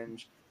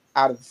challenge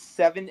out of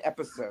 7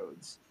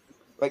 episodes.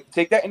 Like,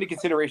 take that into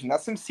consideration.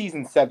 That's some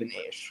season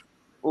 7-ish.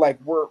 Like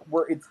we're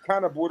it's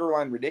kind of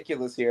borderline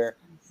ridiculous here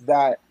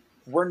that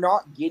we're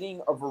not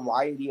getting a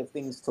variety of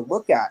things to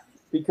look at,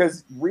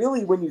 because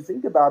really when you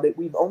think about it,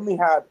 we've only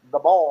had the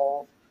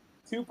ball,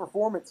 2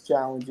 performance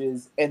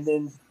challenges, and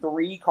then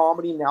 3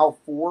 comedy, now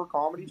 4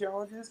 comedy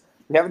challenges.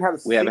 We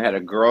haven't had a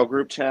girl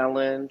group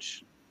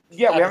challenge.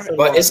 Yeah, we haven't.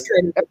 But it's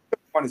kind of,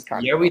 episode 1 is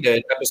kind yeah, we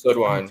did episode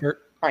 1.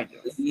 kind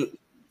of.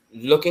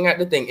 Looking at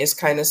the thing, it's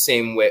kind of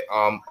same with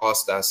All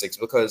Star 6,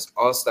 because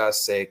All Star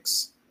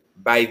 6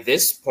 by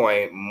this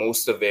point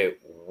most of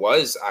it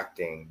was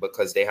acting,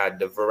 because they had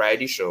the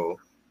variety show,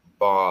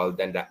 ball,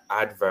 then the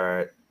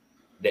advert,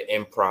 the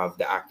improv,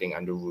 the acting,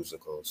 and the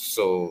musicals.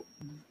 So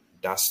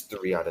that's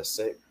 3 out of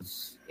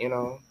 6. You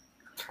know,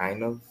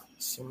 kind of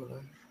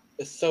similar.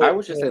 So I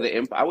would just say the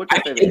improv. I would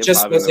just say the it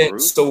just improv and the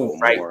wasn't so musical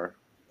right. more.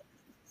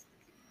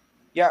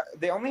 Yeah,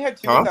 they only had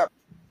 2 Huh? of that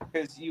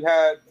because you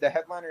had the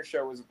headliner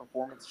show was a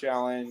performance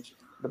challenge.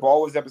 The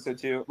ball was episode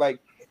 2. Like,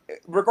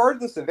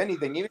 regardless of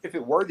anything, even if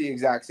it were the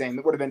exact same,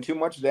 it would have been too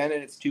much then,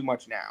 and it's too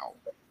much now.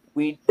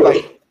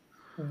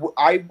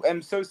 I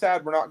am so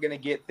sad we're not going to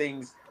get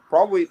things.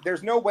 Probably,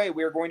 there's no way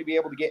we're going to be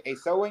able to get a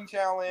sewing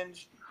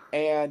challenge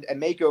and a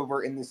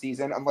makeover in the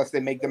season unless they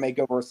make the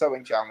makeover a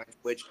sewing challenge,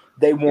 which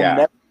they will Yeah.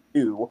 never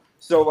do.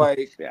 So,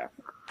 like, Yeah.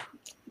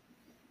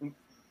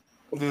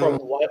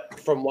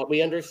 From what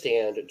we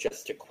understand,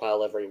 just to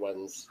quell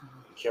everyone's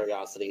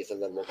curiosities,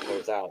 and then we'll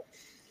close out.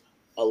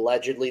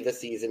 Allegedly, the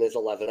season is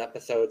 11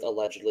 episodes.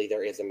 Allegedly,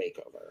 there is a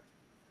makeover.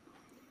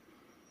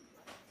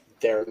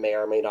 There may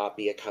or may not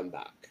be a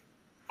comeback.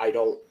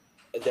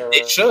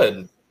 It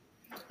should.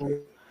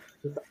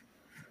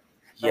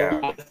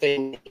 Yeah.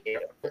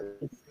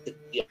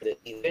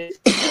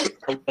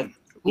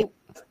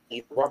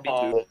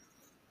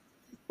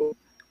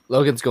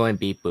 Logan's going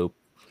beep boop.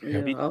 Yeah,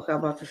 okay, I'm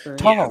about to say.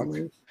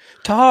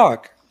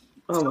 Talk.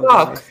 Oh my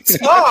God.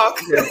 Talk.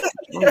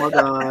 Oh my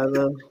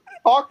God.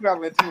 Talk,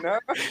 Valentina.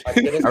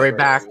 Are we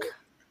back?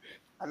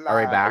 I'm Are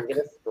we not- back? I'm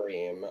gonna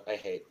scream. I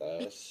hate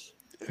this.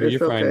 You're It's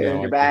fine okay. now. I You're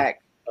think.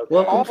 back. Okay.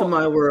 Welcome to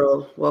my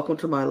world. Welcome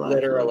to my life.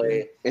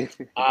 Literally.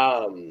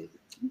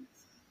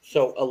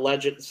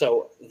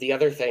 So the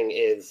other thing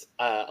is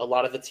a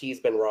lot of the tea's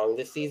been wrong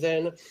this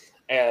season,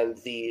 and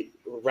the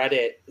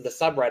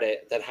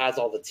subreddit that has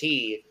all the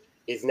tea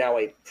is now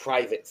a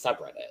private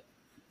subreddit.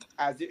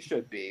 As it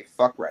should be.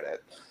 Fuck Reddit.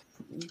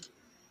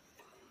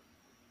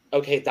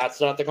 Okay, that's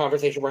not the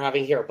conversation we're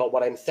having here, but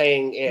what I'm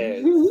saying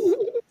is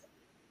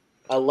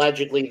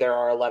allegedly there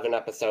are 11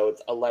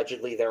 episodes.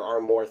 Allegedly there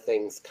are more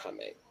things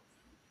coming.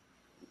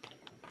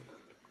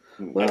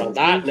 Well, and on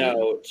that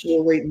note,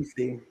 we'll wait and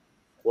see.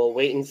 we'll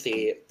wait and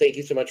see. Thank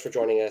you so much for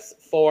joining us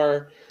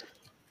for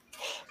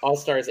All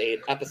Stars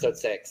 8, Episode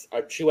 6,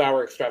 our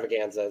 2-hour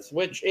extravaganzas,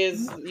 which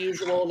is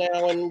usual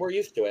now and we're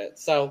used to it.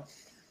 So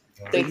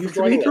thank you for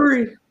joining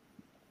us.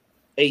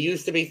 It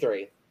used to be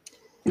 3.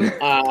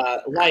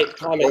 Like,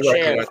 comment,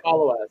 share,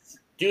 follow us.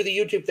 Do the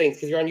YouTube things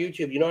because you're on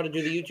YouTube. You know how to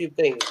do the YouTube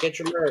things. Get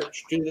your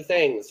merch. Do the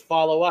things.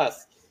 Follow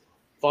us.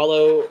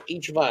 Follow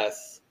each of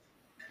us.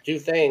 Do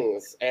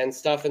things and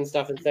stuff and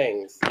stuff and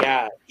things.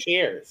 Yeah.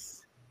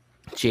 Cheers.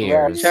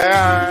 Cheers.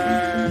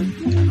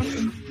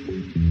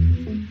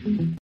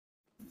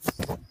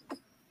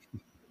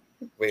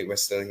 Wait, we're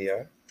still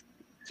here?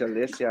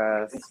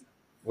 Delicious.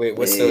 Wait,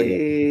 we're still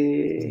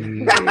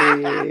here.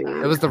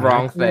 It was the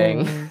wrong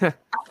thing.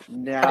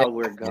 Now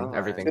we're gone.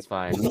 Everything's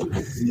fine.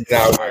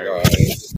 Now we're going.